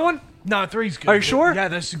like another one? No, 3's good. Are you sure? Yeah,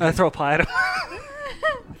 that's I good. throw a pie at him.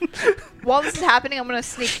 While this is happening, I'm gonna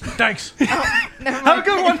sneak. Thanks. Oh, never mind. Have a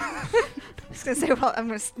good one. I was gonna say, well, I'm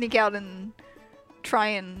gonna sneak out and try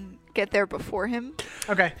and get there before him.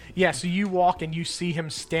 Okay. Yeah, so you walk and you see him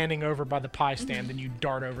standing over by the pie stand and you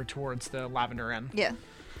dart over towards the lavender end. Yeah.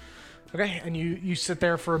 Okay, and you sit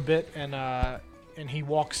there for a bit and he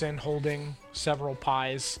walks in holding several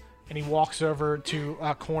pies and he walks over to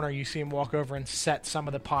a corner. You see him walk over and set some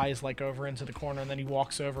of the pies like over into the corner, and then he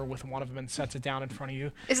walks over with one of them and sets it down in front of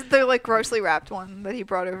you. Is it the like grossly wrapped one that he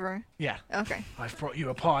brought over? Yeah. Okay. I've brought you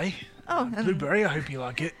a pie. Oh, and Blueberry, I hope you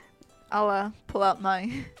like it. I'll pull out my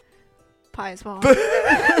pie as well.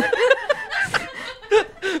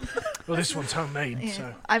 Well, this one's homemade, Yeah.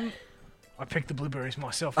 so I'm I picked the blueberries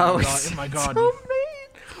myself Oh, in my garden.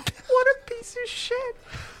 homemade. What a piece of shit.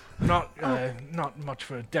 Not much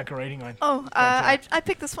for decorating. I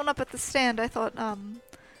picked this one up at the stand. I thought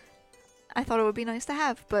it would be nice to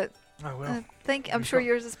have, but Oh well. I'm you sure got-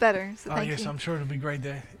 yours is better. So Oh thank yes, you. I'm sure it'll be great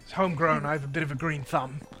there. It's homegrown. I have a bit of a green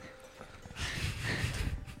thumb.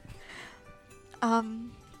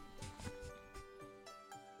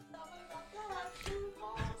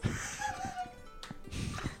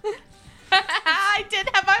 I did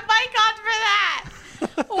have my mic on for that.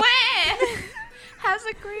 When has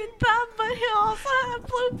a green thumb, but he also has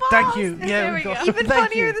blue balls. Thank you. Yeah, there we we go. got- Even Thank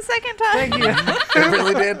funnier you. the second time. Thank you. It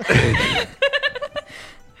really did.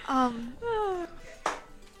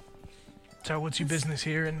 So, what's your business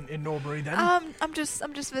here in Norbury then? I'm just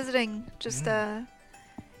visiting,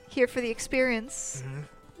 here for the experience. Mhm.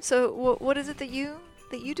 So what is it that you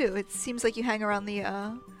do? It seems like you hang around the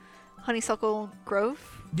Honeysuckle Grove.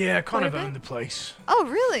 Yeah, I kind quite of a bit? own the place. Oh,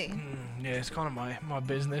 really? Yeah, it's kind of my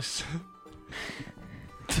business.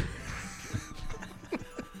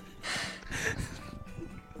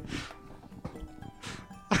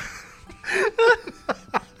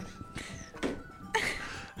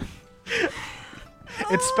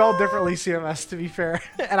 It's spelled differently, CMS, to be fair,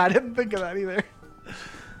 and I didn't think of that either.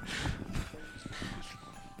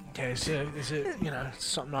 Okay, so is it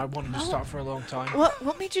something I wanted to start for a long time?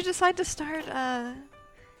 What made you decide to start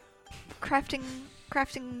crafting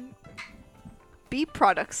bee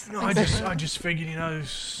products? No, I just figured, there's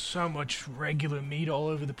so much regular meat all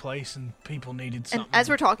over the place, and people needed And something. as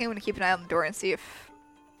we're talking, I'm gonna keep an eye on the door and see if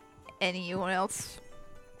anyone else.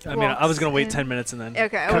 I mean, I was gonna wait walks 10 in. minutes and then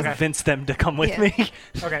Okay. I was, convince them to come with Yeah. me.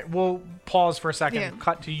 Okay, we'll pause for a second. Yeah.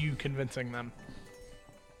 Cut to you convincing them.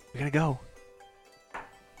 We're gonna go.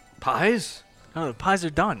 Pies? No, the pies are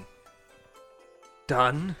done.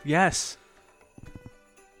 Done. Yes.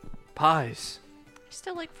 Pies.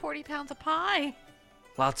 Still like 40 pounds of pie.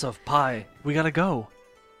 Lots of pie. We gotta go.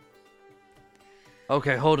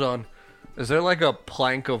 Okay, hold on. Is there like a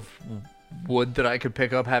plank of wood that I could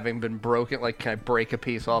pick up having been broken? Like, can I break a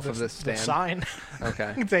piece off of this The stand? sign. Okay.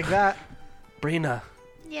 You can take that. Brina,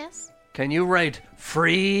 Yes. can you write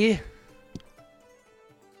free?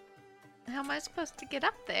 How am I supposed to get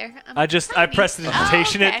up there? I'm I tiny. pressed the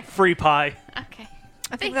invitation. Oh, okay. It free pie. Okay.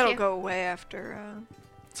 I think Thank that'll you. go away after.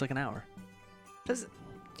 It's like an hour. Do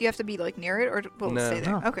you have to be like near it, or will No. it stay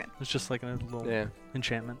there? No. Okay. It's just like a little Yeah.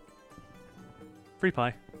 enchantment. Free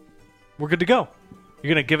pie. We're good to go.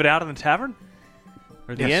 You're gonna give it out in the tavern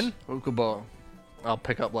or the Yes. inn? Ukubo. I'll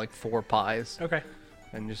pick up like 4 pies Okay.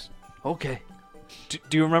 and just. Okay.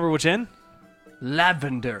 Do you remember which inn?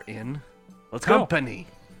 Lavender Inn. Let's go. Company.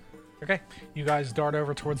 Okay. You guys dart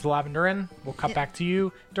over towards the Lavender Inn. We'll cut Yeah. back to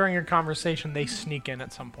you. During your conversation, they sneak in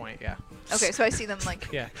at some point. Yeah. Okay, so I see them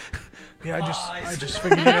like. Yeah. Yeah, I just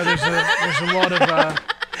figured, there's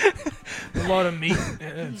a lot of meat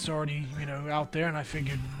that's already, out there, and I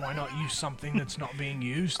figured why not use something that's not being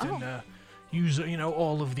used and use,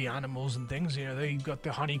 all of the animals and things. They got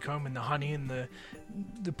the honeycomb and the honey and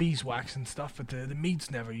the beeswax and stuff, but the meat's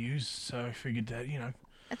never used. So I figured that,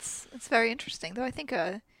 It's very interesting, though. I think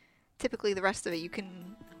typically the rest of it you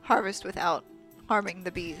can harvest without harming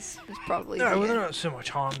the bees. Is probably no, the, well, they're not so much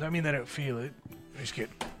harmed. I mean, they don't feel it. They just get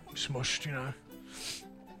smushed,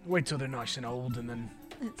 Wait till they're nice and old and then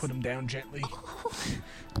put them down gently.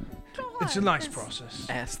 It's a nice process.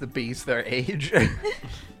 Ask the bees their age.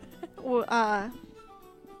 Well, A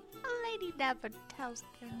lady never tells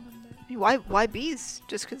their number. why bees?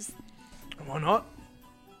 Just because. Why not?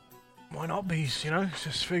 Why not bees?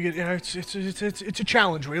 Just figured. It's a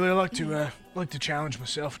challenge. Really, I like to challenge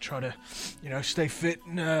myself. Try to, stay fit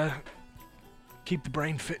and keep the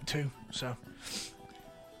brain fit too. So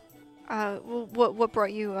Well, what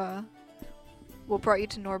brought you? What brought you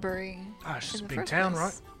to Norbury? it's just in a the big first town,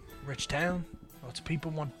 place? right? Rich town. Lots of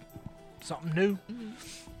people want something new. Mhm.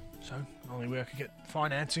 So the only way I could get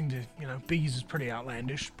financing to, bees is pretty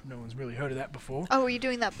outlandish. No one's really heard of that before. Oh, were you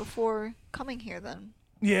doing that before coming here then?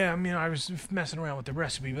 Yeah, I mean, I was messing around with the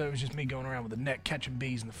recipe, but it was just me going around with a net, catching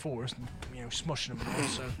bees in the forest, and, smushing them and all,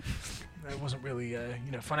 so it wasn't really,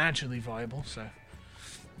 financially viable, so...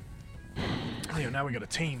 now we got a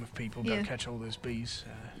team of people Yeah. go catch all those bees,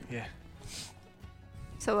 yeah.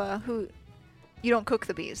 So, you don't cook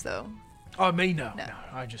the bees though? Oh, me? No. No. No.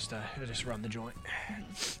 I just run the joint.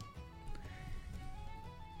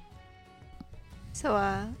 So,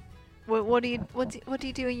 what do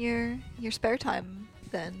you do in your spare time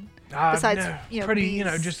then? Besides, no, you know, pretty,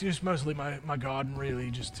 bees. just mostly my garden, really.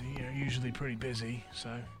 Just, usually pretty busy.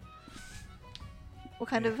 So, What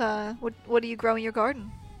kind of what do you grow in your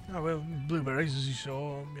garden? oh well, blueberries, as you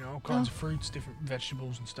saw. All kinds of fruits, different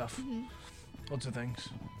vegetables and stuff. Mhm. Lots of things.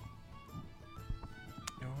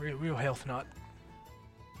 Real health nut.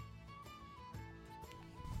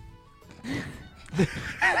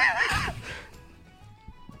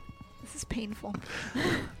 This is painful.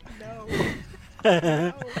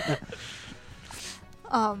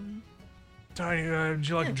 Tiny, would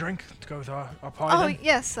you like a drink to go with our pie? Oh then?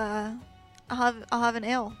 yes, I'll have an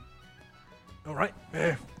ale. All right.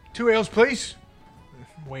 2 ales, please.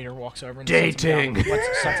 Waiter walks over and Dating.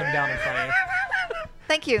 Sets him down in front of you.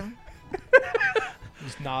 Thank you. He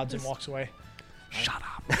just nods and walks away. Shut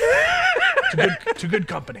up. to good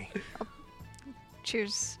company.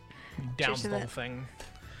 Cheers. He downs to the whole that. thing.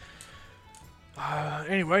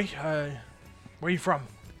 Anyway, where are you from?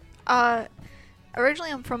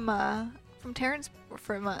 Originally I'm from Terrence,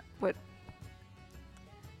 from what?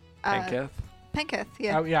 Penketh. Penketh,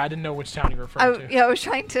 yeah. Oh yeah, I didn't know which town you were referring to. Yeah, I was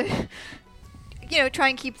trying to, try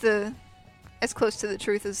and keep as close to the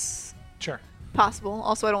truth as Sure. possible.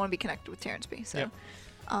 Also, I don't want to be connected with Terrence B. So, Yep.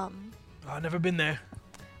 I've never been there.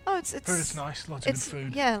 Oh, it's Heard it's nice. Lots of good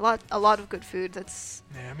food. Yeah, a lot of good food. That's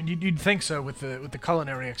Yeah, I mean, you'd think so with the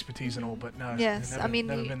culinary expertise and all, but no. Yes, never, I mean,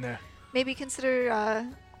 never been there. maybe consider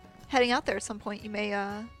heading out there at some point. You may.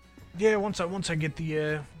 Yeah, once I get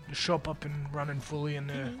the shop up and running fully and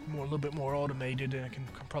a little bit more automated, I can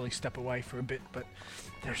probably step away for a bit. But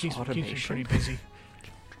keeps me automation. pretty busy.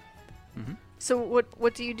 So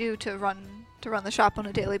what do you do to run the shop on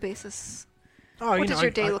a daily basis? Oh, What does your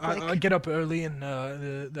day look like? I get up early and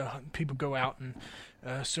the people go out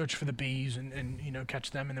and search for the bees and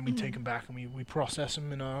catch them, and then we take them back and we process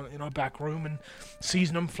them in our back room and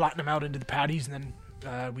season them, flatten them out into the patties, and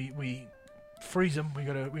then we freeze them. We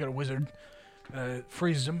got a wizard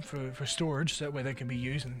freezes them for storage, so that way they can be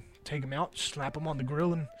used, and take them out, slap them on the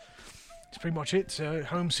grill, and it's pretty much it. It's a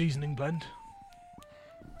home seasoning blend.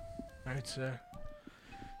 It's a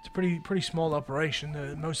pretty small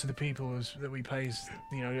operation. Most of the people that we pay is,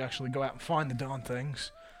 actually go out and find the darn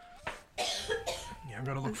things. I've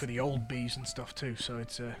got to look for the old bees and stuff too. So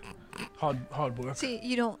it's hard work. See,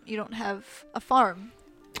 you don't have a farm.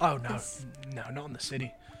 Oh no, It's- no, not in the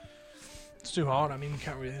city. It's too hard. I mean, you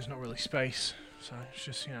can't really. There's not really space. So it's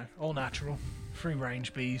just all natural, free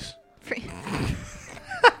range bees. Free.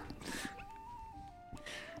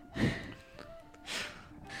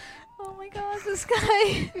 Oh my god, this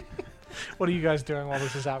guy. What are you guys doing while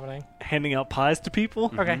this is happening? Handing out pies to people.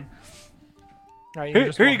 Okay. All right, Here,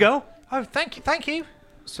 just here you walk- go. Oh, thank you.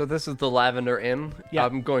 So this is the Lavender Inn. Yeah.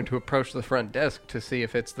 I'm going to approach the front desk to see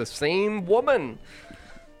if it's the same woman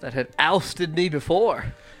that had ousted me before.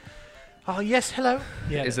 Oh yes, hello.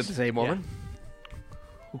 Yeah, Is it the same woman?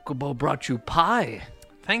 Ukubo brought you pie.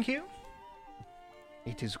 Thank you.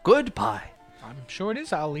 It is good pie. I'm sure it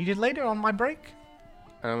is. I'll eat it later on my break.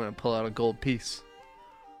 I'm going to pull out a gold piece.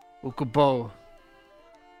 Ukubo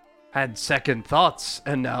had second thoughts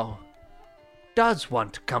and now does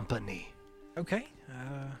want company. Okay.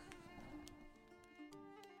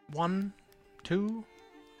 1, 2.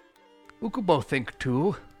 Ukubo think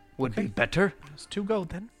 2 would Okay. be better. It's 2 gold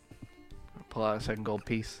then. Pull out a second gold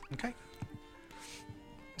piece. Okay.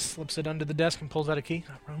 Slips it under the desk and pulls out a key.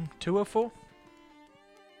 Room 204.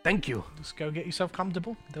 Thank you. Just go get yourself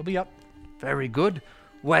comfortable. They'll be up. Very good.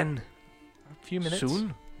 When? A few minutes.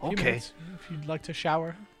 Soon? Few Okay. minutes. If you'd like to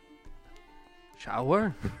shower,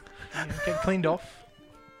 Shower? get cleaned off,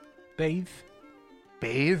 bathe.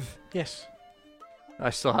 Bathe? Yes. I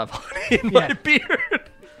still have honey in my Yeah. beard.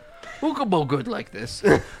 Ukubo good like this.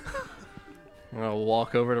 I'll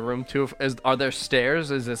walk over to room 2. Are there stairs?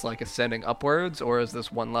 Is this like ascending upwards, or is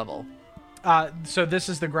this one level? So this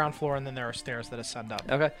is the ground floor, and then there are stairs that ascend up.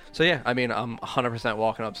 Okay. So yeah, I mean, I'm 100%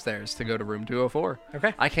 walking upstairs to go to room 204.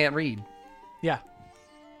 Okay. I can't read. Yeah.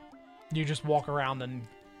 You just walk around and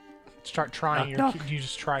start trying your knock. key. You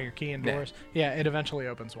just try your key Yeah. indoors. Yeah, it eventually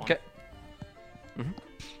opens one. Okay. I'm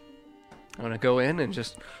gonna go in and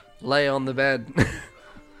just lay on the bed.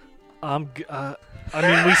 I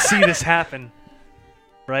mean, we see this happen,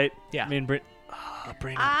 right? Yeah. I mean, Brandon.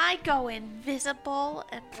 I go invisible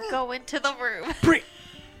and go into the room. Bri-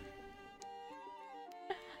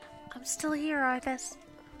 I'm still here, Arthas.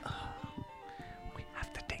 We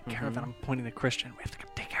have to take care of him. I'm pointing to Christian. We have to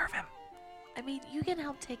take care of him. I mean, you can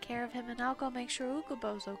help take care of him, and I'll go make sure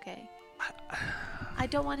Ukubo's okay. I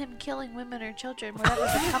don't want him killing women or children, whatever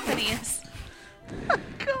the company is.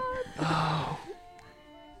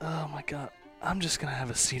 Oh my God. I'm just gonna have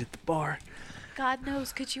a seat at the bar. God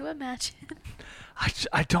knows, could you imagine?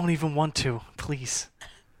 I don't even want to. Please.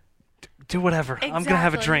 Do whatever. I'm gonna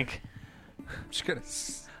have a Exactly. drink. I'm just gonna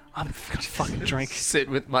I'm gonna fucking drink. sit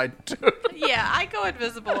with my. Yeah, I go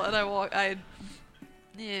invisible and I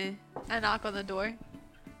knock on the door.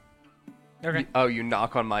 Okay. Oh, you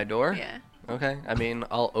knock on my door? Yeah. Okay. I mean,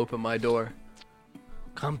 I'll open my door.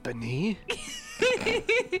 Company?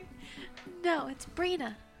 No, it's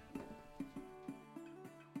Brina.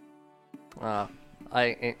 I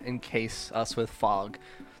encase us with fog.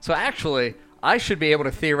 So actually, I should be able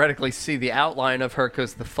to theoretically see the outline of her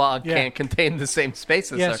because the fog Yeah. can't contain the same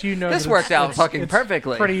space as Yes, her. you know This that worked out it's fucking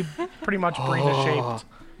perfectly. Pretty much Brina shaped.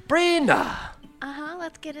 Brina! Uh-huh,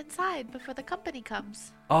 let's get inside before the company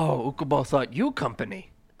comes. Oh, Ukubo thought you company.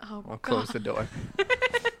 Oh, I'll God. close the door.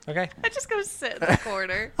 Okay. I just go sit in the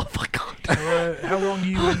corner. Oh my god. How long are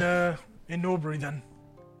you in Norbury then?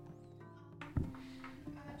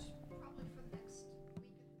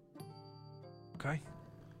 Okay.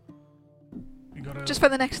 You got a Just for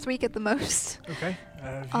the next week at the most. okay.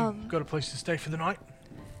 Have you got a place to stay for the night?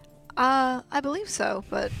 I believe so,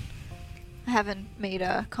 but I haven't made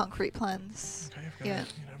concrete plans. Okay. Yeah.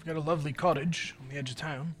 I've got a lovely cottage on the edge of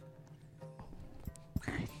town.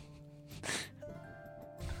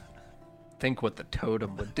 Think what the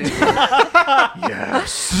totem would do.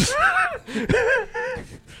 Yes.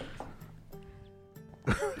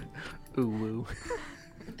 Ooh woo.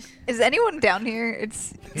 Is anyone down here?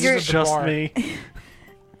 It's He's you're at the Just bar. me.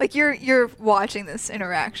 like you're watching this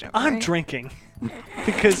interaction. I'm right? drinking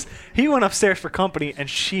because he went upstairs for company and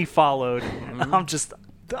she followed. I'm just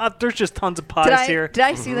there's just tons of pies here. Did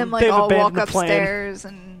I see them like They've all walk abandoned the plan. upstairs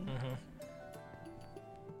and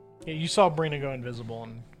Yeah, you saw Brina go invisible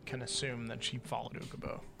and can assume that she followed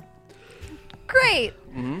Ukubo. great,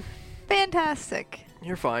 Mm-hmm. fantastic.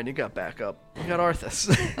 You're fine. You got backup. You got Arthas.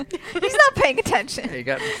 He's not paying attention. Hey, you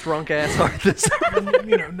got drunk ass Arthas.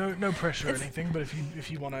 And, no pressure or anything. But if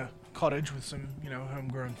you want a cottage with some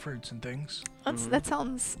homegrown fruits and things. That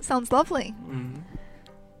sounds lovely. Mm-hmm.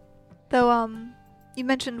 Though you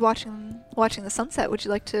mentioned watching the sunset. Would you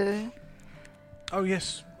like to Oh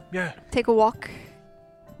yes, yeah. take a walk?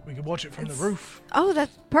 We could watch it from the It's- roof. Oh,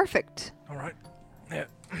 that's perfect. All right. Yeah.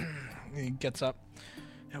 He gets up,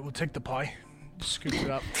 Yeah. We'll take the pie. scoops it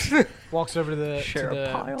up, walks over to the Share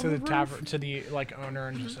a pie on to the the tavern to the owner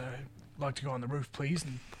and just Like to go on the roof, please.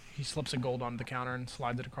 And he slips a gold onto the counter and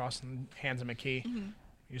slides it across and hands him a key.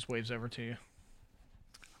 He just waves over to you.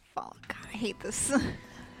 Oh, God, I hate this.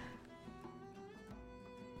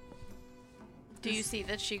 Do you see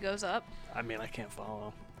that she goes up? I mean, I can't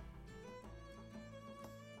follow.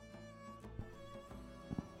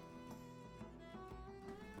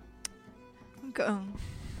 Go.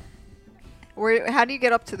 Where? How do you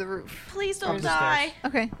get up to the roof? Please Up don't the die.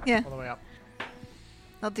 Okay, yeah, All the way up.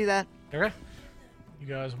 I'll do that. Okay. You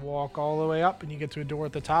guys walk all the way up, and you get to a door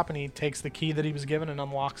at the top, and he takes the key that he was given and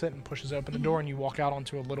unlocks it and pushes open the door, and you walk out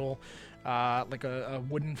onto a little, like a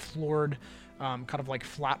wooden floored, kind of like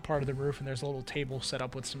flat part of the roof, and there's a little table set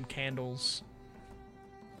up with some candles.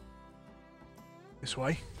 this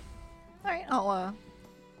way. All right, I'll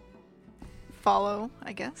follow,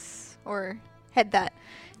 I guess, or head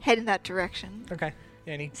in that direction. Okay.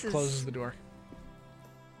 And he This is- closes the door.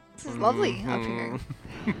 This is lovely up here.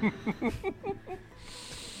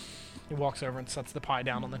 He walks over and sets the pie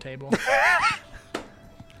down on the table.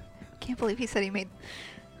 Can't believe he said he made.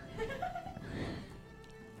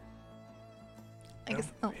 I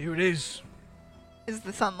guess. Oh, Here it is. is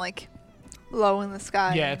the sun like low in the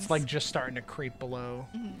sky? Yeah, and it's like just starting to creep below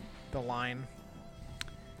the line.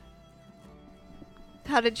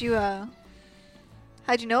 How'd you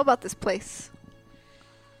know about this place?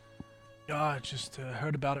 I just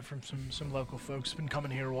heard about it from some local folks. Been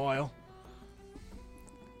coming here a while.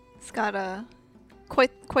 It's got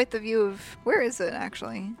quite the view of. Where is it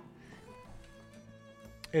actually?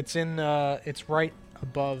 It's in it's right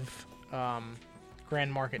above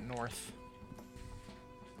Grand Market North.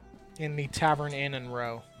 In the Tavern Inn and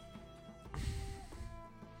Row.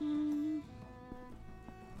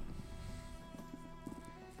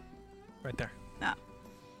 Right there.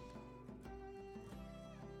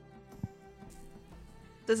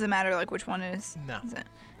 Does it matter like which one it is? No. Is it?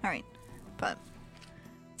 All right, but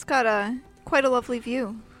it's got quite a lovely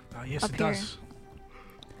view. Yes, Up it here. does.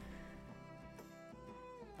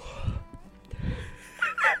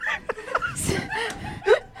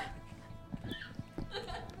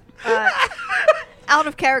 Out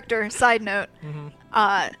of character. Side note.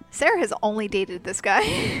 Sarah has only dated this guy.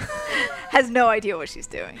 Has no idea what she's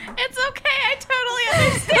doing. It's okay. I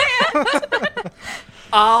totally understand.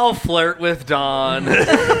 I'll flirt with Dawn.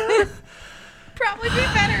 Probably be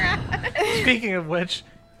better at it. Speaking of which,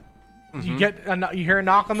 you hear a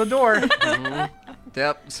knock on the door.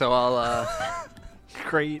 Yep. So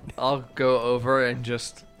Great. I'll go over and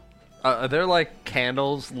just. Are there like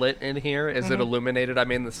candles lit in here? Is it illuminated? I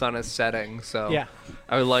mean, the sun is setting, so Yeah.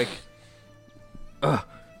 I would like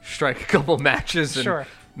strike a couple matches and Sure.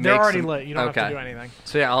 They're make already some- lit. You don't have Okay. to do anything.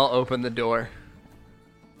 So yeah, I'll open the door.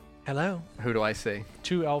 Hello. Who do I see?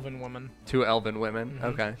 2 elven women. 2 elven women.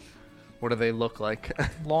 Okay. What do they look like?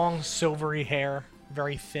 Long silvery hair.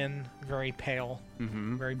 Very thin. Very pale.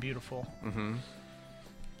 Very beautiful.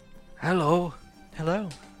 Hello. Hello.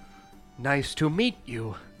 Nice to meet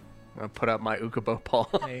you. I'll put up my Ukubo paw.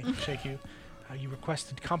 They shake you. You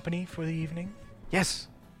requested company for the evening? Yes.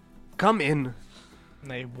 Come in. And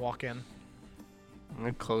they walk in.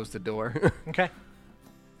 I close the door. Okay.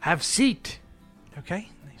 Have seat. Okay.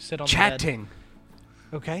 They sit on Chatting.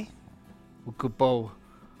 the bed. Okay. Ukubo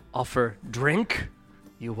offer drink.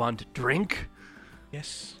 You want drink?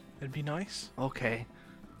 Yes. That'd be nice. Okay.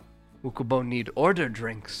 Ukubo need order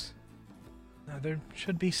drinks. There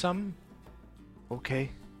should be some.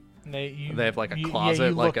 Okay. And they They have, like, a you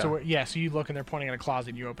closet, like look to a- where, yeah, so you look and they're pointing at a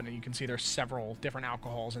closet. You open it. You can see there's several different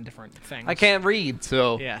alcohols and different things. I can't read,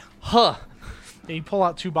 so. Yeah. Huh. Yeah, you pull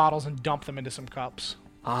out 2 bottles and dump them into some cups.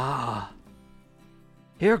 Ah.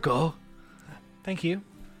 Here go. Thank you.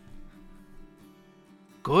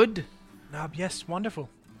 Good. Yes, wonderful.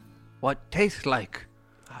 What tastes like?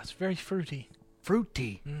 It's very fruity.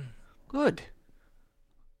 Fruity. Good.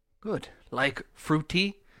 Good. Like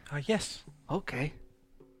fruity? Yes. Okay.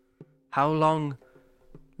 How long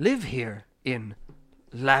live here in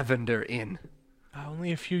Lavender Inn?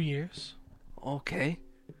 Only a few years. Okay.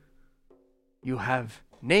 You have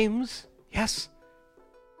names? Yes.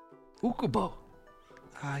 Ukubo.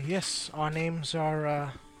 Yes, our names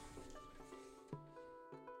are,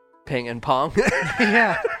 Ping and pong.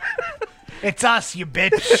 yeah. It's us, you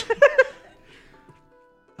bitch.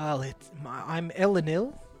 I'm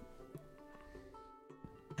Elenil.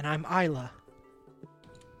 And I'm Isla.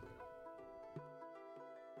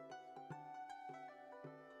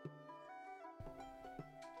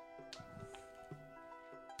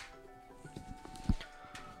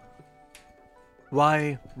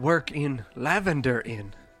 Why work in Lavender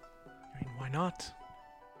Inn? I mean, why not?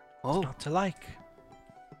 Oh, Not to like.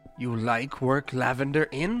 you like work Lavender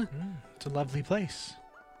Inn? It's a lovely place.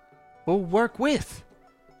 Who work with?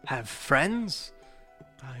 Have friends?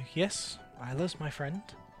 Yes, Isla's my friend.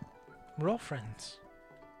 We're all friends.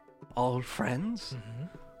 All friends?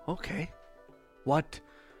 Okay. What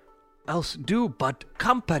else do but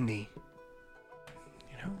company?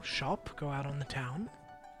 You know, shop, go out on the town.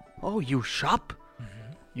 Oh, you shop?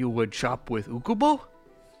 You would shop with Ukubo?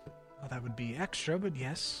 Well, that would be extra, but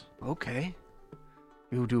yes. Okay.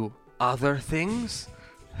 You do other things?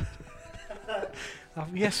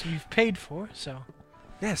 Yes, you've paid for, so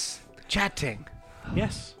Yes, chatting.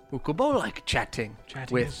 yes. Ukubo like chatting,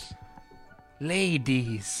 Chatting with is-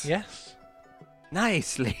 ladies. Yes.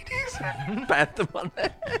 Nice ladies. Pat them on the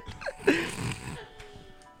head.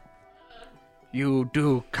 You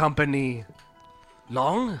do company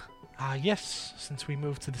long? Yes, since we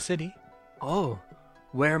moved to the city. Oh,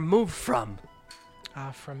 where move from?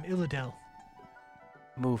 From Illidel.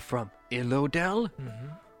 Move from Illodel?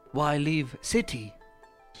 Why leave city?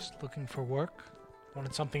 Just looking for work.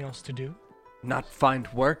 Wanted something else to do. Not find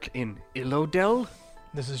work in Illodel?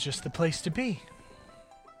 This is just the place to be.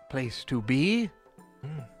 Place to be?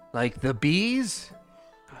 Like the bees?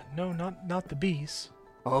 No, not the bees.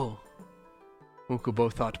 Oh.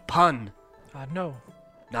 Ukubo thought pun. No,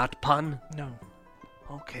 Not pun? no.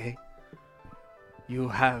 Okay. You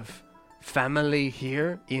have family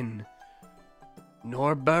here in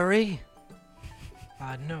Norbury?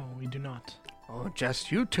 No, we do not. Oh,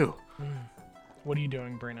 just you two. What are you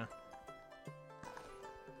doing, Brina?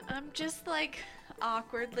 I'm just like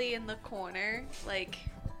awkwardly in the corner, like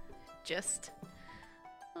just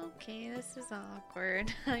okay, this is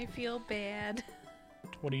awkward. I feel bad.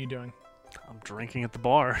 What are you doing? I'm drinking at the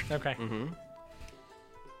bar. Okay. Mm-hmm.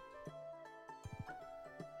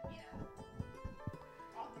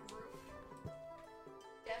 On the roof.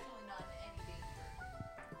 Definitely not in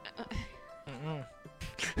any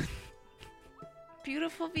danger.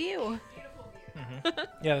 Beautiful view.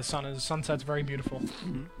 Yeah, the sunset's very beautiful.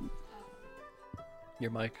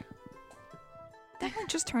 Your mic. I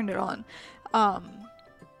just turned it on. But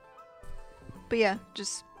yeah,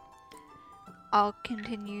 just I'll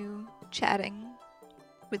continue chatting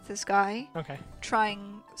with this guy, Okay.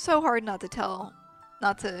 trying so hard not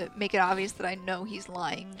to make it obvious that I know he's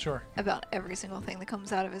lying Sure. about every single thing that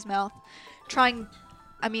comes out of his mouth.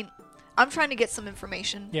 I'm trying to get some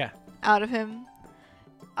information Yeah. out of him.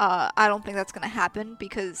 I don't think that's going to happen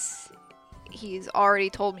because he's already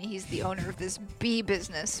told me he's the owner of this bee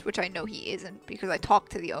business, which I know he isn't because I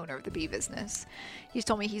talked to the owner of the bee business. He's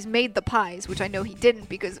told me he's made the pies, which I know he didn't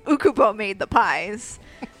because Ukubo made the pies.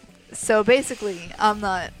 So basically, I'm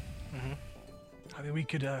not... I mean, we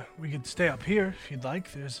could stay up here if you'd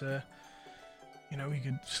like. There's we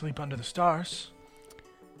could sleep under the stars.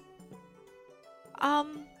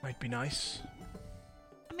 Might be nice.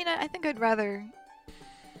 I mean, I think I'd rather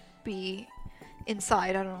be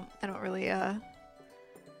inside. I don't really,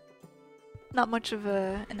 not much of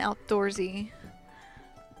an outdoorsy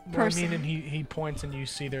person. Well, I mean, and he points and you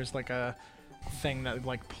see there's like a thing that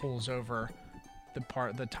like pulls over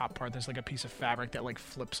the top part. There's like a piece of fabric that like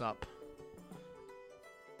flips up.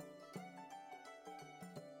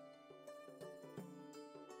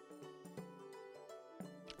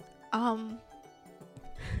 I'm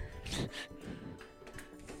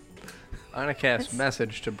gonna cast It's-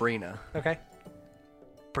 message to Brina. Okay.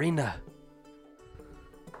 Brina,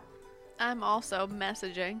 I'm also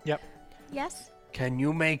messaging. Yep. Yes. can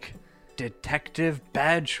you make detective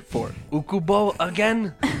badge for Ukubo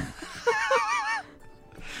again?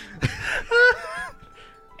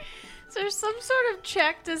 Is there some sort of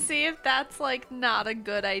check to see if that's like not a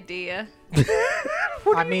good idea?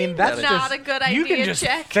 I mean, that's Not just a good you idea can just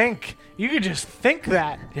check. think. You could just think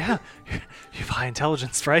that. Yeah. You have high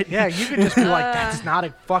intelligence, right? Yeah, you could just be like, that's not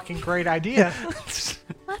a fucking great idea.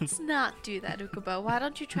 Let's not do that, Ukubo. Why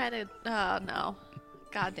don't you try to... no.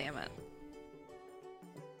 God damn it.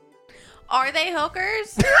 Are they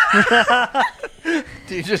hookers?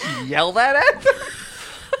 Do you just yell that at them?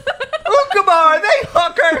 Ukubo, are they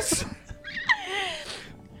hookers?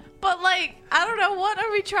 But, like, I don't know. What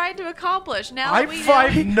are we trying to accomplish now I that we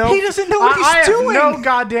find know? no. he doesn't know what he's I doing. have no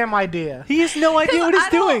goddamn idea. He has no idea what he's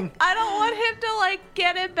doing. I don't want him to, like,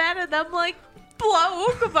 get in bed and then, like, blow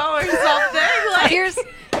Ukubo or something. Like,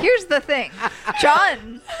 Here's the thing.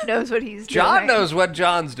 John knows what he's doing. John knows what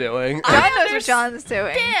John's doing. John knows what John's doing.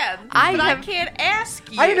 understand, I but I have- can't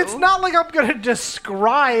ask you. I mean, it's not like I'm gonna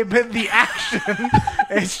describe the action.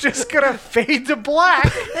 It's just gonna fade to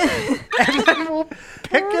black, and then we'll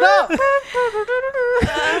pick it up.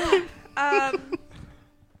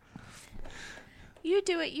 You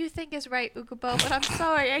do what you think is right, Ukubo, but I'm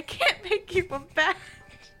sorry, I can't make you come back.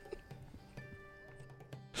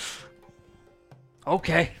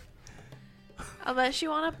 Okay. Unless you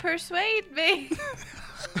want to persuade me.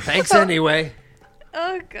 Thanks anyway.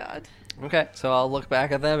 Oh, God. Okay, so I'll look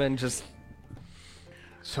back at them and just...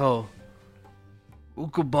 So,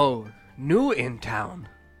 Ukubo new in town.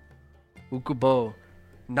 Ukubo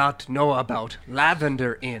not know about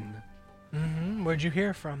Lavender Inn. Where'd you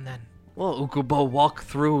hear from then? Well, Ukubo walk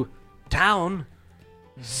through town,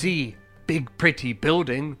 see big pretty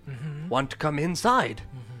building, want to come inside.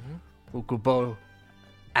 Ukubo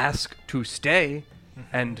ask to stay,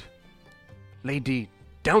 and lady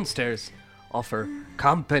downstairs offer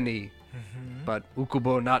company, but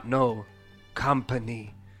Ukubo not know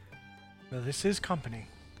company. Well, this is company.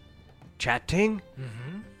 Chatting?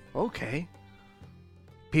 Okay.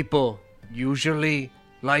 People usually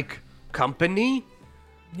like company?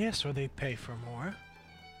 Yes, or they pay for more.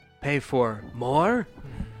 Pay for more?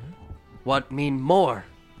 What mean more?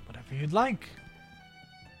 Whatever you'd like.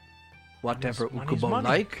 Whatever Money's Ukubo money.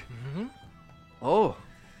 like? Oh.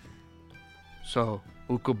 So,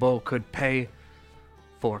 Ukubo could pay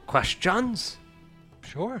for questions?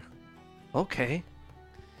 Sure. Okay.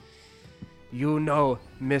 You know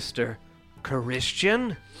Mr.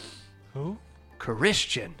 Christian? Who?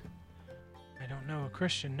 Christian. I don't know a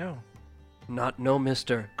Christian. No. Not know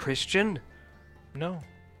Mr. Christian? No.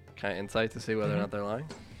 Can I insight to see whether or not they're lying?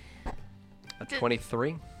 A Did-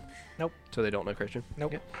 23? Nope. So they don't know Christian?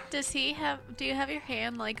 Nope. Yeah. Do you have your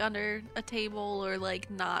hand, like, under a table or, like,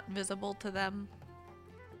 not visible to them?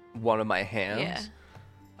 One of my hands? Yeah.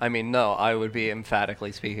 I mean, no, I would be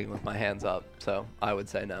emphatically speaking with my hands up, so I would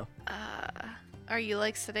say no. Are you,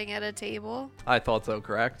 like, sitting at a table? I thought so,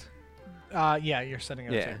 correct? Yeah, you're sitting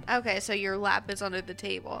at a Yeah. table. Okay, so your lap is under the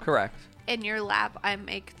table. Correct. In your lap, I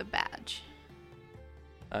make the badge.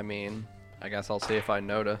 I mean, I guess I'll see if I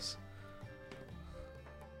notice.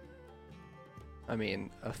 I mean,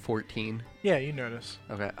 a 14. Yeah, you notice.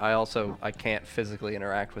 Okay, I can't physically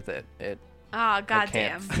interact with it. Ah, I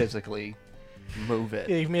goddamn. can't physically move it.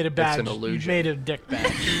 Yeah, you've made a badge. It's an You've illusion. made a dick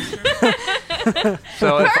badge.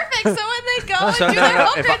 So if, Perfect. So when they go and So do no, their no.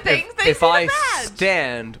 hooker things, they If see I the badge.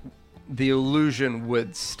 stand, the illusion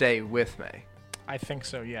would stay with me. I think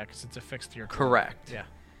so, yeah, because it's affixed to your cloak. Correct. Yeah.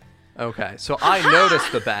 Okay, so I notice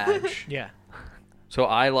the badge. Yeah. So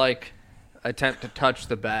I attempt to touch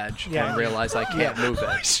the badge Yeah. and realize I can't move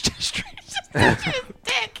it.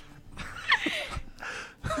 Dick.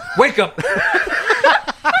 Wake up!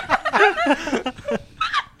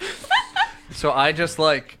 So I just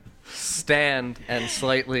stand and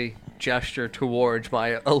slightly gesture towards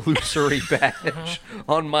my illusory badge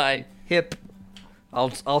on my hip.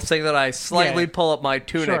 I'll say that I slightly Yeah. pull up my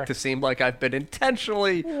tunic Sure. to seem like I've been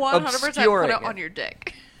intentionally 100% obscuring put it on your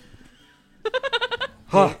dick.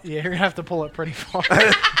 Yeah, you're going to have to pull it pretty far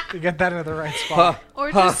to get that into the right spot.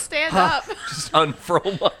 Or just stand up. Just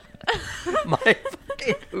unfurl my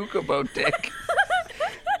fucking Ukubo dick.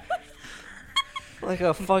 Like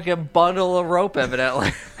a fucking bundle of rope,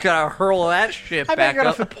 evidently. Gotta hurl that shit I bet back you're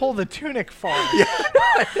going up. to have to pull the tunic far.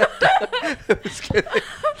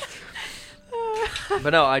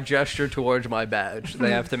 But no, I gesture towards my badge.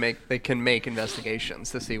 They can make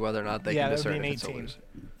investigations to see whether or not they Yeah, can that would be discern an if it's 18. illusory.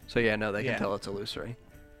 So yeah, no, they Yeah. can tell it's illusory.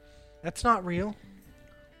 That's not real.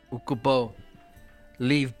 Ukubo,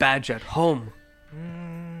 leave badge at home.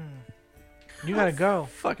 You got to go.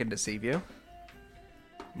 Fucking deceive you.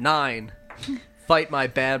 9. Fight my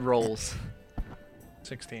bad rolls.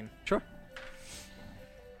 16. Sure.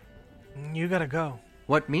 You got to go.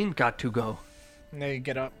 What mean got to go? And they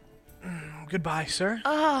get up. Goodbye, sir.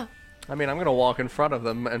 Ah. I mean, I'm gonna walk in front of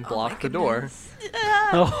them and block the door.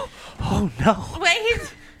 Oh no.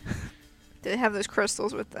 Wait. Do they have those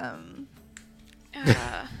crystals with them?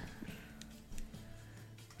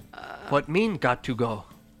 What mean got to go?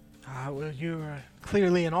 Well, you're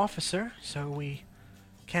clearly an officer, so we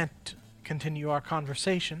can't continue our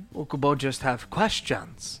conversation. Ukubo just have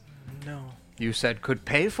questions. No. You said could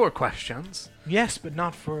pay for questions. Yes, but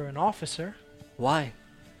not for an officer. Why?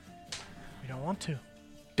 We don't want to.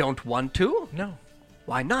 Don't want to? No,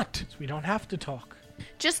 Why not? we don't have to talk.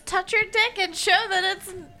 Just touch your dick and show that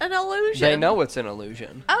it's an illusion. They know it's an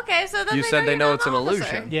illusion. Okay, so then You they said they you're know not it's an officer.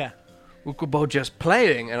 illusion. Yeah. Ukubo just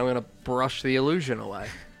playing, and I'm gonna brush the illusion away.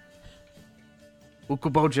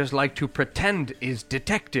 Ukubo just like to pretend is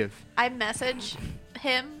detective. I message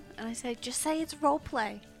him and I say, just say it's role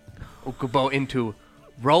play. Ukubo into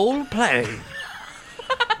role play.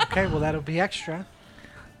 Okay, well, that'll be extra.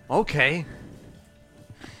 Okay.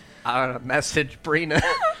 I'm gonna message Brina.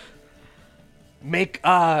 Make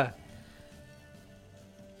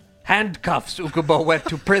handcuffs. Ukubo went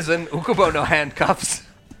to prison. Ukubo no handcuffs.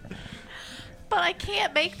 But I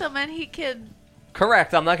can't make them and he can...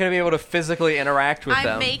 Correct. I'm not gonna be able to physically interact with I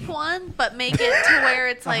them. make one, but make it to where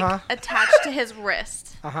it's like Uh-huh. attached to his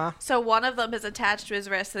wrist. Uh-huh. So one of them is attached to his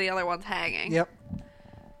wrist and the other one's hanging. Yep.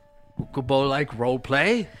 Ukubo like role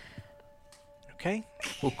play. Okay.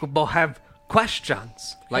 Ukubo have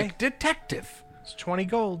questions like Okay. detective. It's 20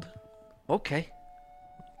 gold. Okay.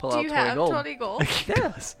 Pull Do out you 20 have gold. 20 gold?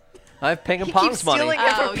 Yes. I have Ping and He Pong's keeps money. stealing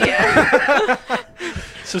Oh, yeah.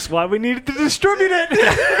 This is why we needed to distribute it.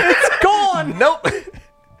 It's gone. Nope.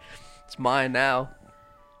 It's mine now.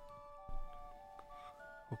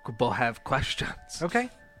 Ukubo have questions. Okay.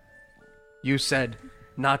 You said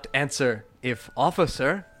not answer if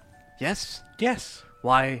officer. Yes. Yes.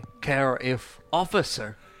 Why care if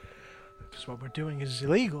officer? Because what we're doing is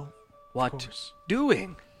illegal. What course.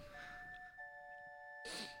 doing?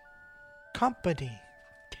 Company.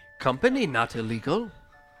 Company not illegal.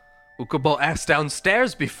 Ukubo asked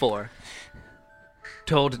downstairs before.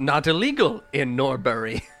 Told not illegal in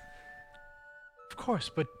Norbury. Of course,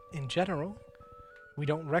 but in general, we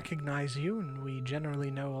don't recognize you, and we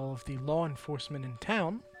generally know all of the law enforcement in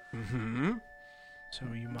town. Mm-hmm. So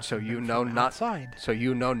you must. So have you been know from not- outside. So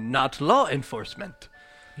you know not law enforcement.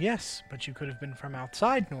 Yes, but you could have been from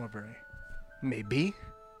outside Norbury. Maybe.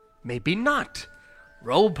 Maybe not.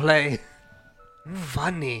 Role play.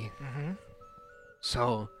 Funny. Mm-hmm.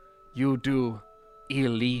 So you do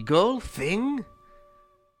illegal thing?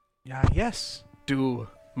 Yeah. Yes. Do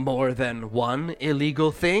more than one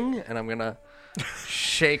illegal thing? And I'm gonna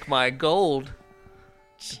shake my gold.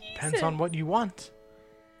 Depends on what you want.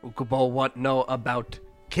 Ukubo want know about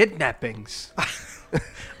kidnappings.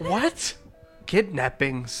 What?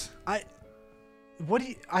 Kidnappings. What do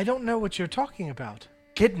you, I don't know what you're talking about.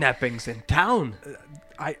 Kidnappings in town.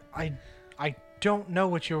 I don't know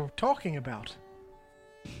what you're talking about.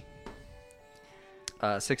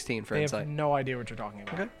 16 for They insight. have no idea what you're talking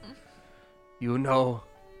about. Okay. You know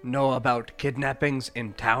about kidnappings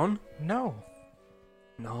in town? No.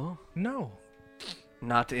 No. No.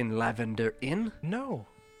 Not in Lavender Inn? No.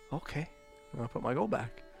 Okay. I'm gonna put my gold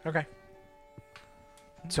back. Okay.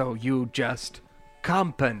 So you just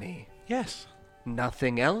company. Yes.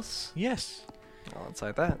 Nothing else? Yes. Oh, it's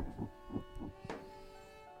like that.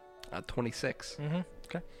 26. Mm-hmm.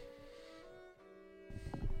 Okay.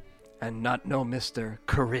 And not no Mr.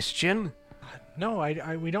 Christian? No,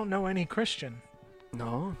 we don't know any Christian.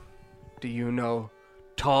 No. Do you know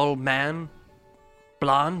tall man,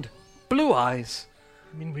 blonde, blue eyes,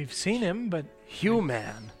 I mean, we've seen him, but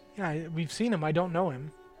human? yeah, we've seen him. I don't know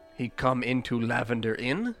him. He come into Lavender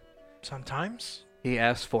Inn? Sometimes. He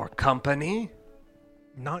asked for company?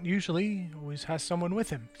 Not usually. He always has someone with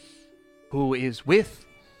him. Who is with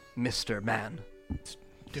Mr. Man?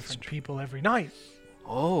 Different people every night.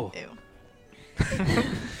 Oh, Ew.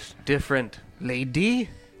 different lady?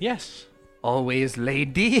 Yes. Always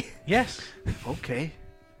lady? Yes. Okay.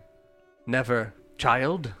 Never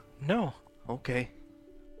child? No. Okay.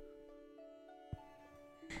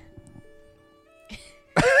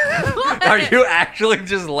 Are you actually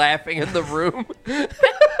just laughing in the room?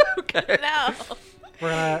 Okay. No. We're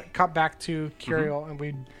gonna cut back to Curiel, and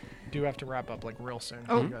we do have to wrap up like real soon.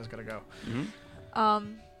 Oh. You guys gotta go.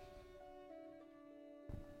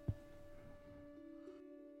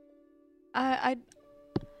 I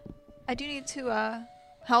do need to,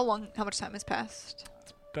 how much time has passed?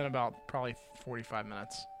 It's been about probably 45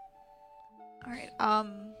 minutes. Alright,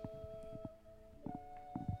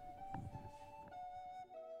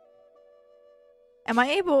 am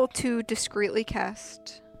I able to discreetly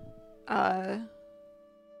cast,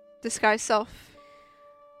 Disguise Self?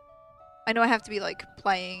 I know I have to be, like,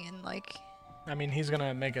 playing and, like... I mean, he's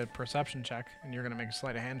gonna make a perception check, and you're gonna make a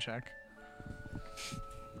sleight of hand check.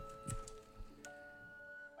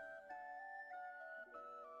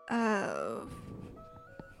 Oh.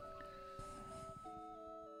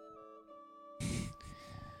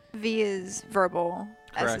 V is verbal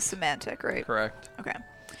as Correct. a semantic, right? Correct. Okay.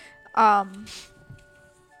 I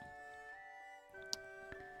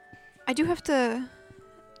do have to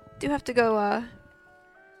go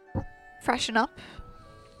freshen up.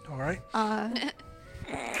 All right.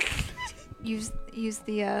 Use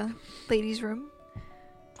the ladies' room.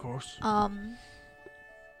 Of course.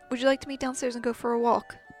 Would you like to meet downstairs and go for a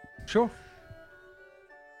walk? Sure.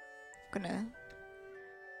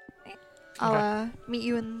 I'll meet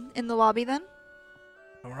you in the lobby then.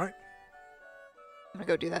 All right. I'm gonna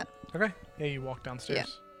go do that. Okay. Yeah, you walk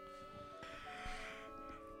downstairs.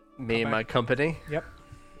 Me and my company. Yep.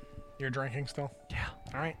 You're drinking still? Yeah.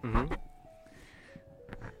 All right. Mm-hmm.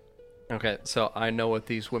 Okay, so I know what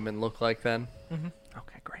these women look like then. Mm-hmm.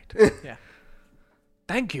 Okay, great. Yeah.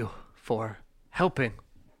 Thank you for helping.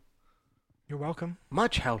 You're welcome.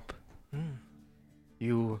 Much help. Mm.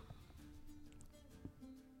 You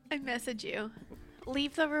I message you.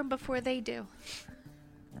 Leave the room before they do.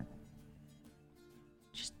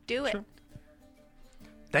 Just do it. Sure.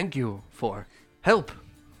 thank you for help.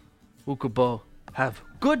 Ukubo have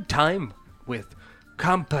good time with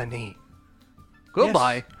company.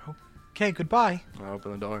 Goodbye. Yes. Okay, goodbye. I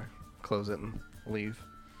open the door, close it, and leave.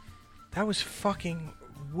 That was fucking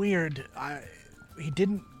weird.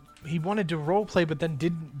 He wanted to roleplay, but then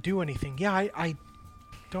didn't do anything. Yeah, I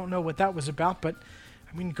don't know what that was about, but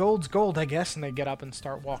I mean, gold's gold, I guess. And they get up and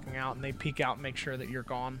start walking out, and they peek out and make sure that you're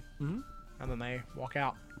gone. Mhm. And then they walk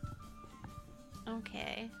out.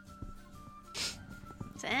 Okay.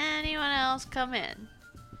 Does anyone else come in?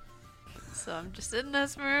 So I'm just in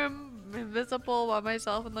this room, invisible by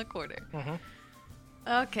myself in the corner. Mm-hmm.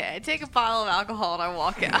 Okay, I take a bottle of alcohol and I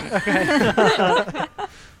walk out.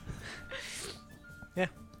 Yeah.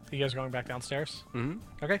 You guys are going back downstairs? Mm-hmm.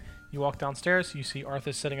 Okay. You walk downstairs. You see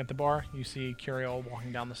Arthas sitting at the bar. You see Curiel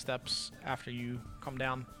walking down the steps after you come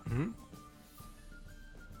down. Mm-hmm.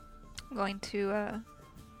 I'm going to,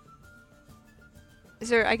 is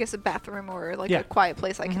there, I guess, a bathroom or like Yeah. a quiet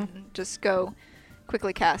place I can just go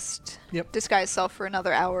quickly cast Yep. Disguise Self for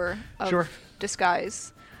another hour of Sure.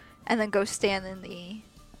 disguise, and then go stand in the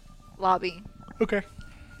lobby Okay.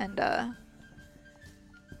 and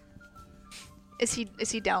is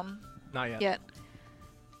he down Not yet. yet?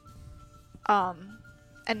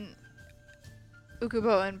 And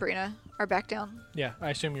Ukubo and Brina are back down. Yeah,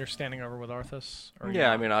 I assume you're standing over with Arthas. Or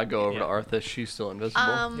Yeah, I mean, I go over Yeah. to Arthas. She's still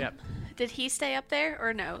invisible. Yep. Did he stay up there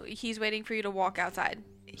or no? He's waiting for you to walk outside.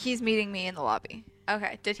 He's meeting me in the lobby.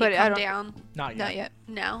 Okay. Did he But I come don't- down? Not yet. Not yet.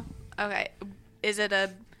 No. Okay. Is it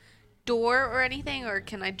a door or anything, or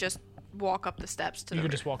can I just walk up the steps to You the can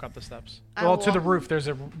roof? just walk up the steps. I Well, to the walk- roof. There's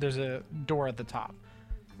a door at the top.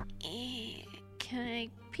 Can I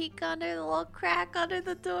peek under the little crack under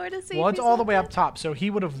the door to see? Well, if it's he's all the way open? up top, so he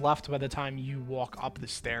would have left by the time you walk up the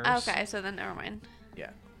stairs. Okay, so then never mind. Yeah.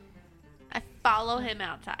 I follow him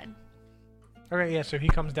outside. Okay, yeah. So he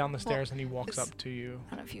comes down the stairs and he walks just- up to you.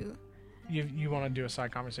 I don't know if you. You want to do a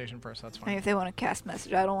side conversation first? That's I mean, fine. if they want to cast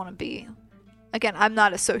message, I don't want to be. Again, I'm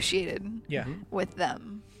not associated Yeah. with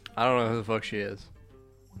them. I don't know who the fuck she is.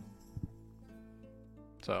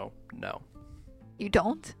 So, no. You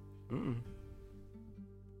don't? Mm-mm.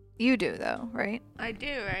 You do, though, right? I do,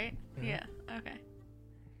 right? Mhm. Yeah. Okay.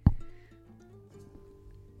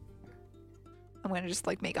 I'm gonna just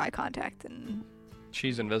like make eye contact and.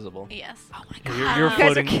 She's invisible. Yes. Oh my You're, god! you're you guys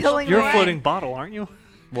are floating. killing You're me. a floating bottle, aren't you?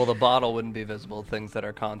 Well, the bottle wouldn't be visible. Things that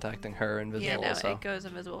are contacting her invisible. Yeah, no, so. it goes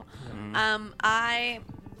invisible. Mhm. I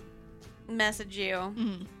message you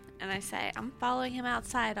Mhm. and I say, I'm following him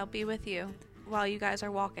outside. I'll be with you while you guys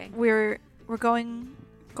are walking. We're going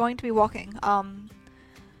to be walking.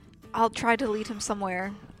 I'll try to lead him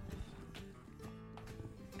somewhere.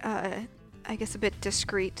 I guess a bit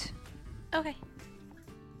discreet. Okay.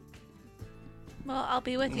 Well, I'll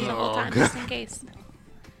be with you the whole Oh, time, just in case.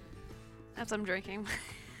 As I'm drinking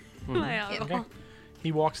my alcohol. Okay.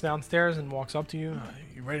 He walks downstairs and walks up to you.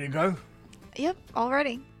 You ready to go? Yep,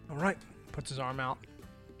 already. All right. Puts his arm out.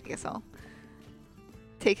 I guess I'll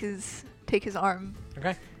take his arm.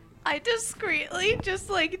 Okay. I discreetly just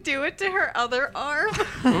like do it to her other arm,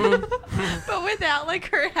 but without like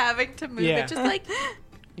her having to move Yeah. it. Just like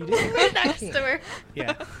You did. right next to her.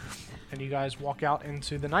 Yeah. And you guys walk out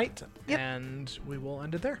into the night, Yep. and we will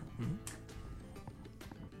end it there.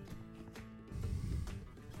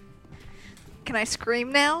 Can I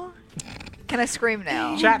scream now? Can I scream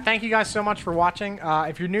now? Chat, thank you guys so much for watching.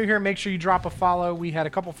 If you're new here, make sure you drop a follow. We had a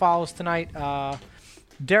couple follows tonight.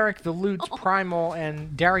 Derek the Loot, Primal,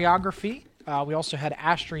 and Dariography. We also had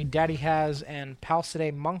Astri, Daddy Has, and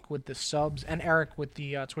Palside Monk with the subs, and Eric with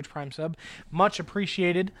the Twitch Prime sub. Much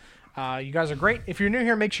appreciated. You guys are great. If you're new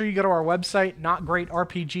here, make sure you go to our website,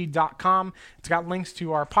 notgreatrpg.com. It's got links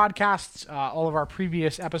to our podcasts. All of our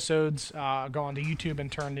previous episodes go onto YouTube and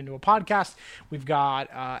turned into a podcast. We've got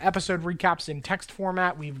episode recaps in text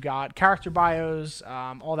format. We've got character bios,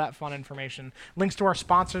 all that fun information. Links to our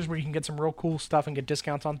sponsors where you can get some real cool stuff and get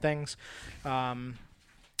discounts on things.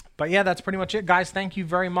 But yeah, that's pretty much it. Guys, thank you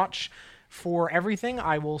very much for everything.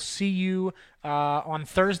 I will see you on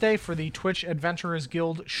Thursday for the Twitch Adventurers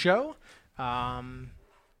Guild show. And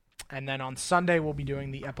then on Sunday, we'll be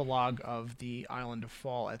doing the epilogue of the Island of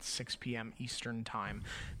Fall at 6 p.m. Eastern Time.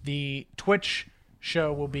 The Twitch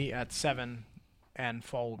show will be at 7 and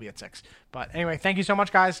Fall will be at 6. But anyway, thank you so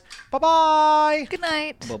much, guys. Bye-bye! Good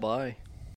night. Bye-bye.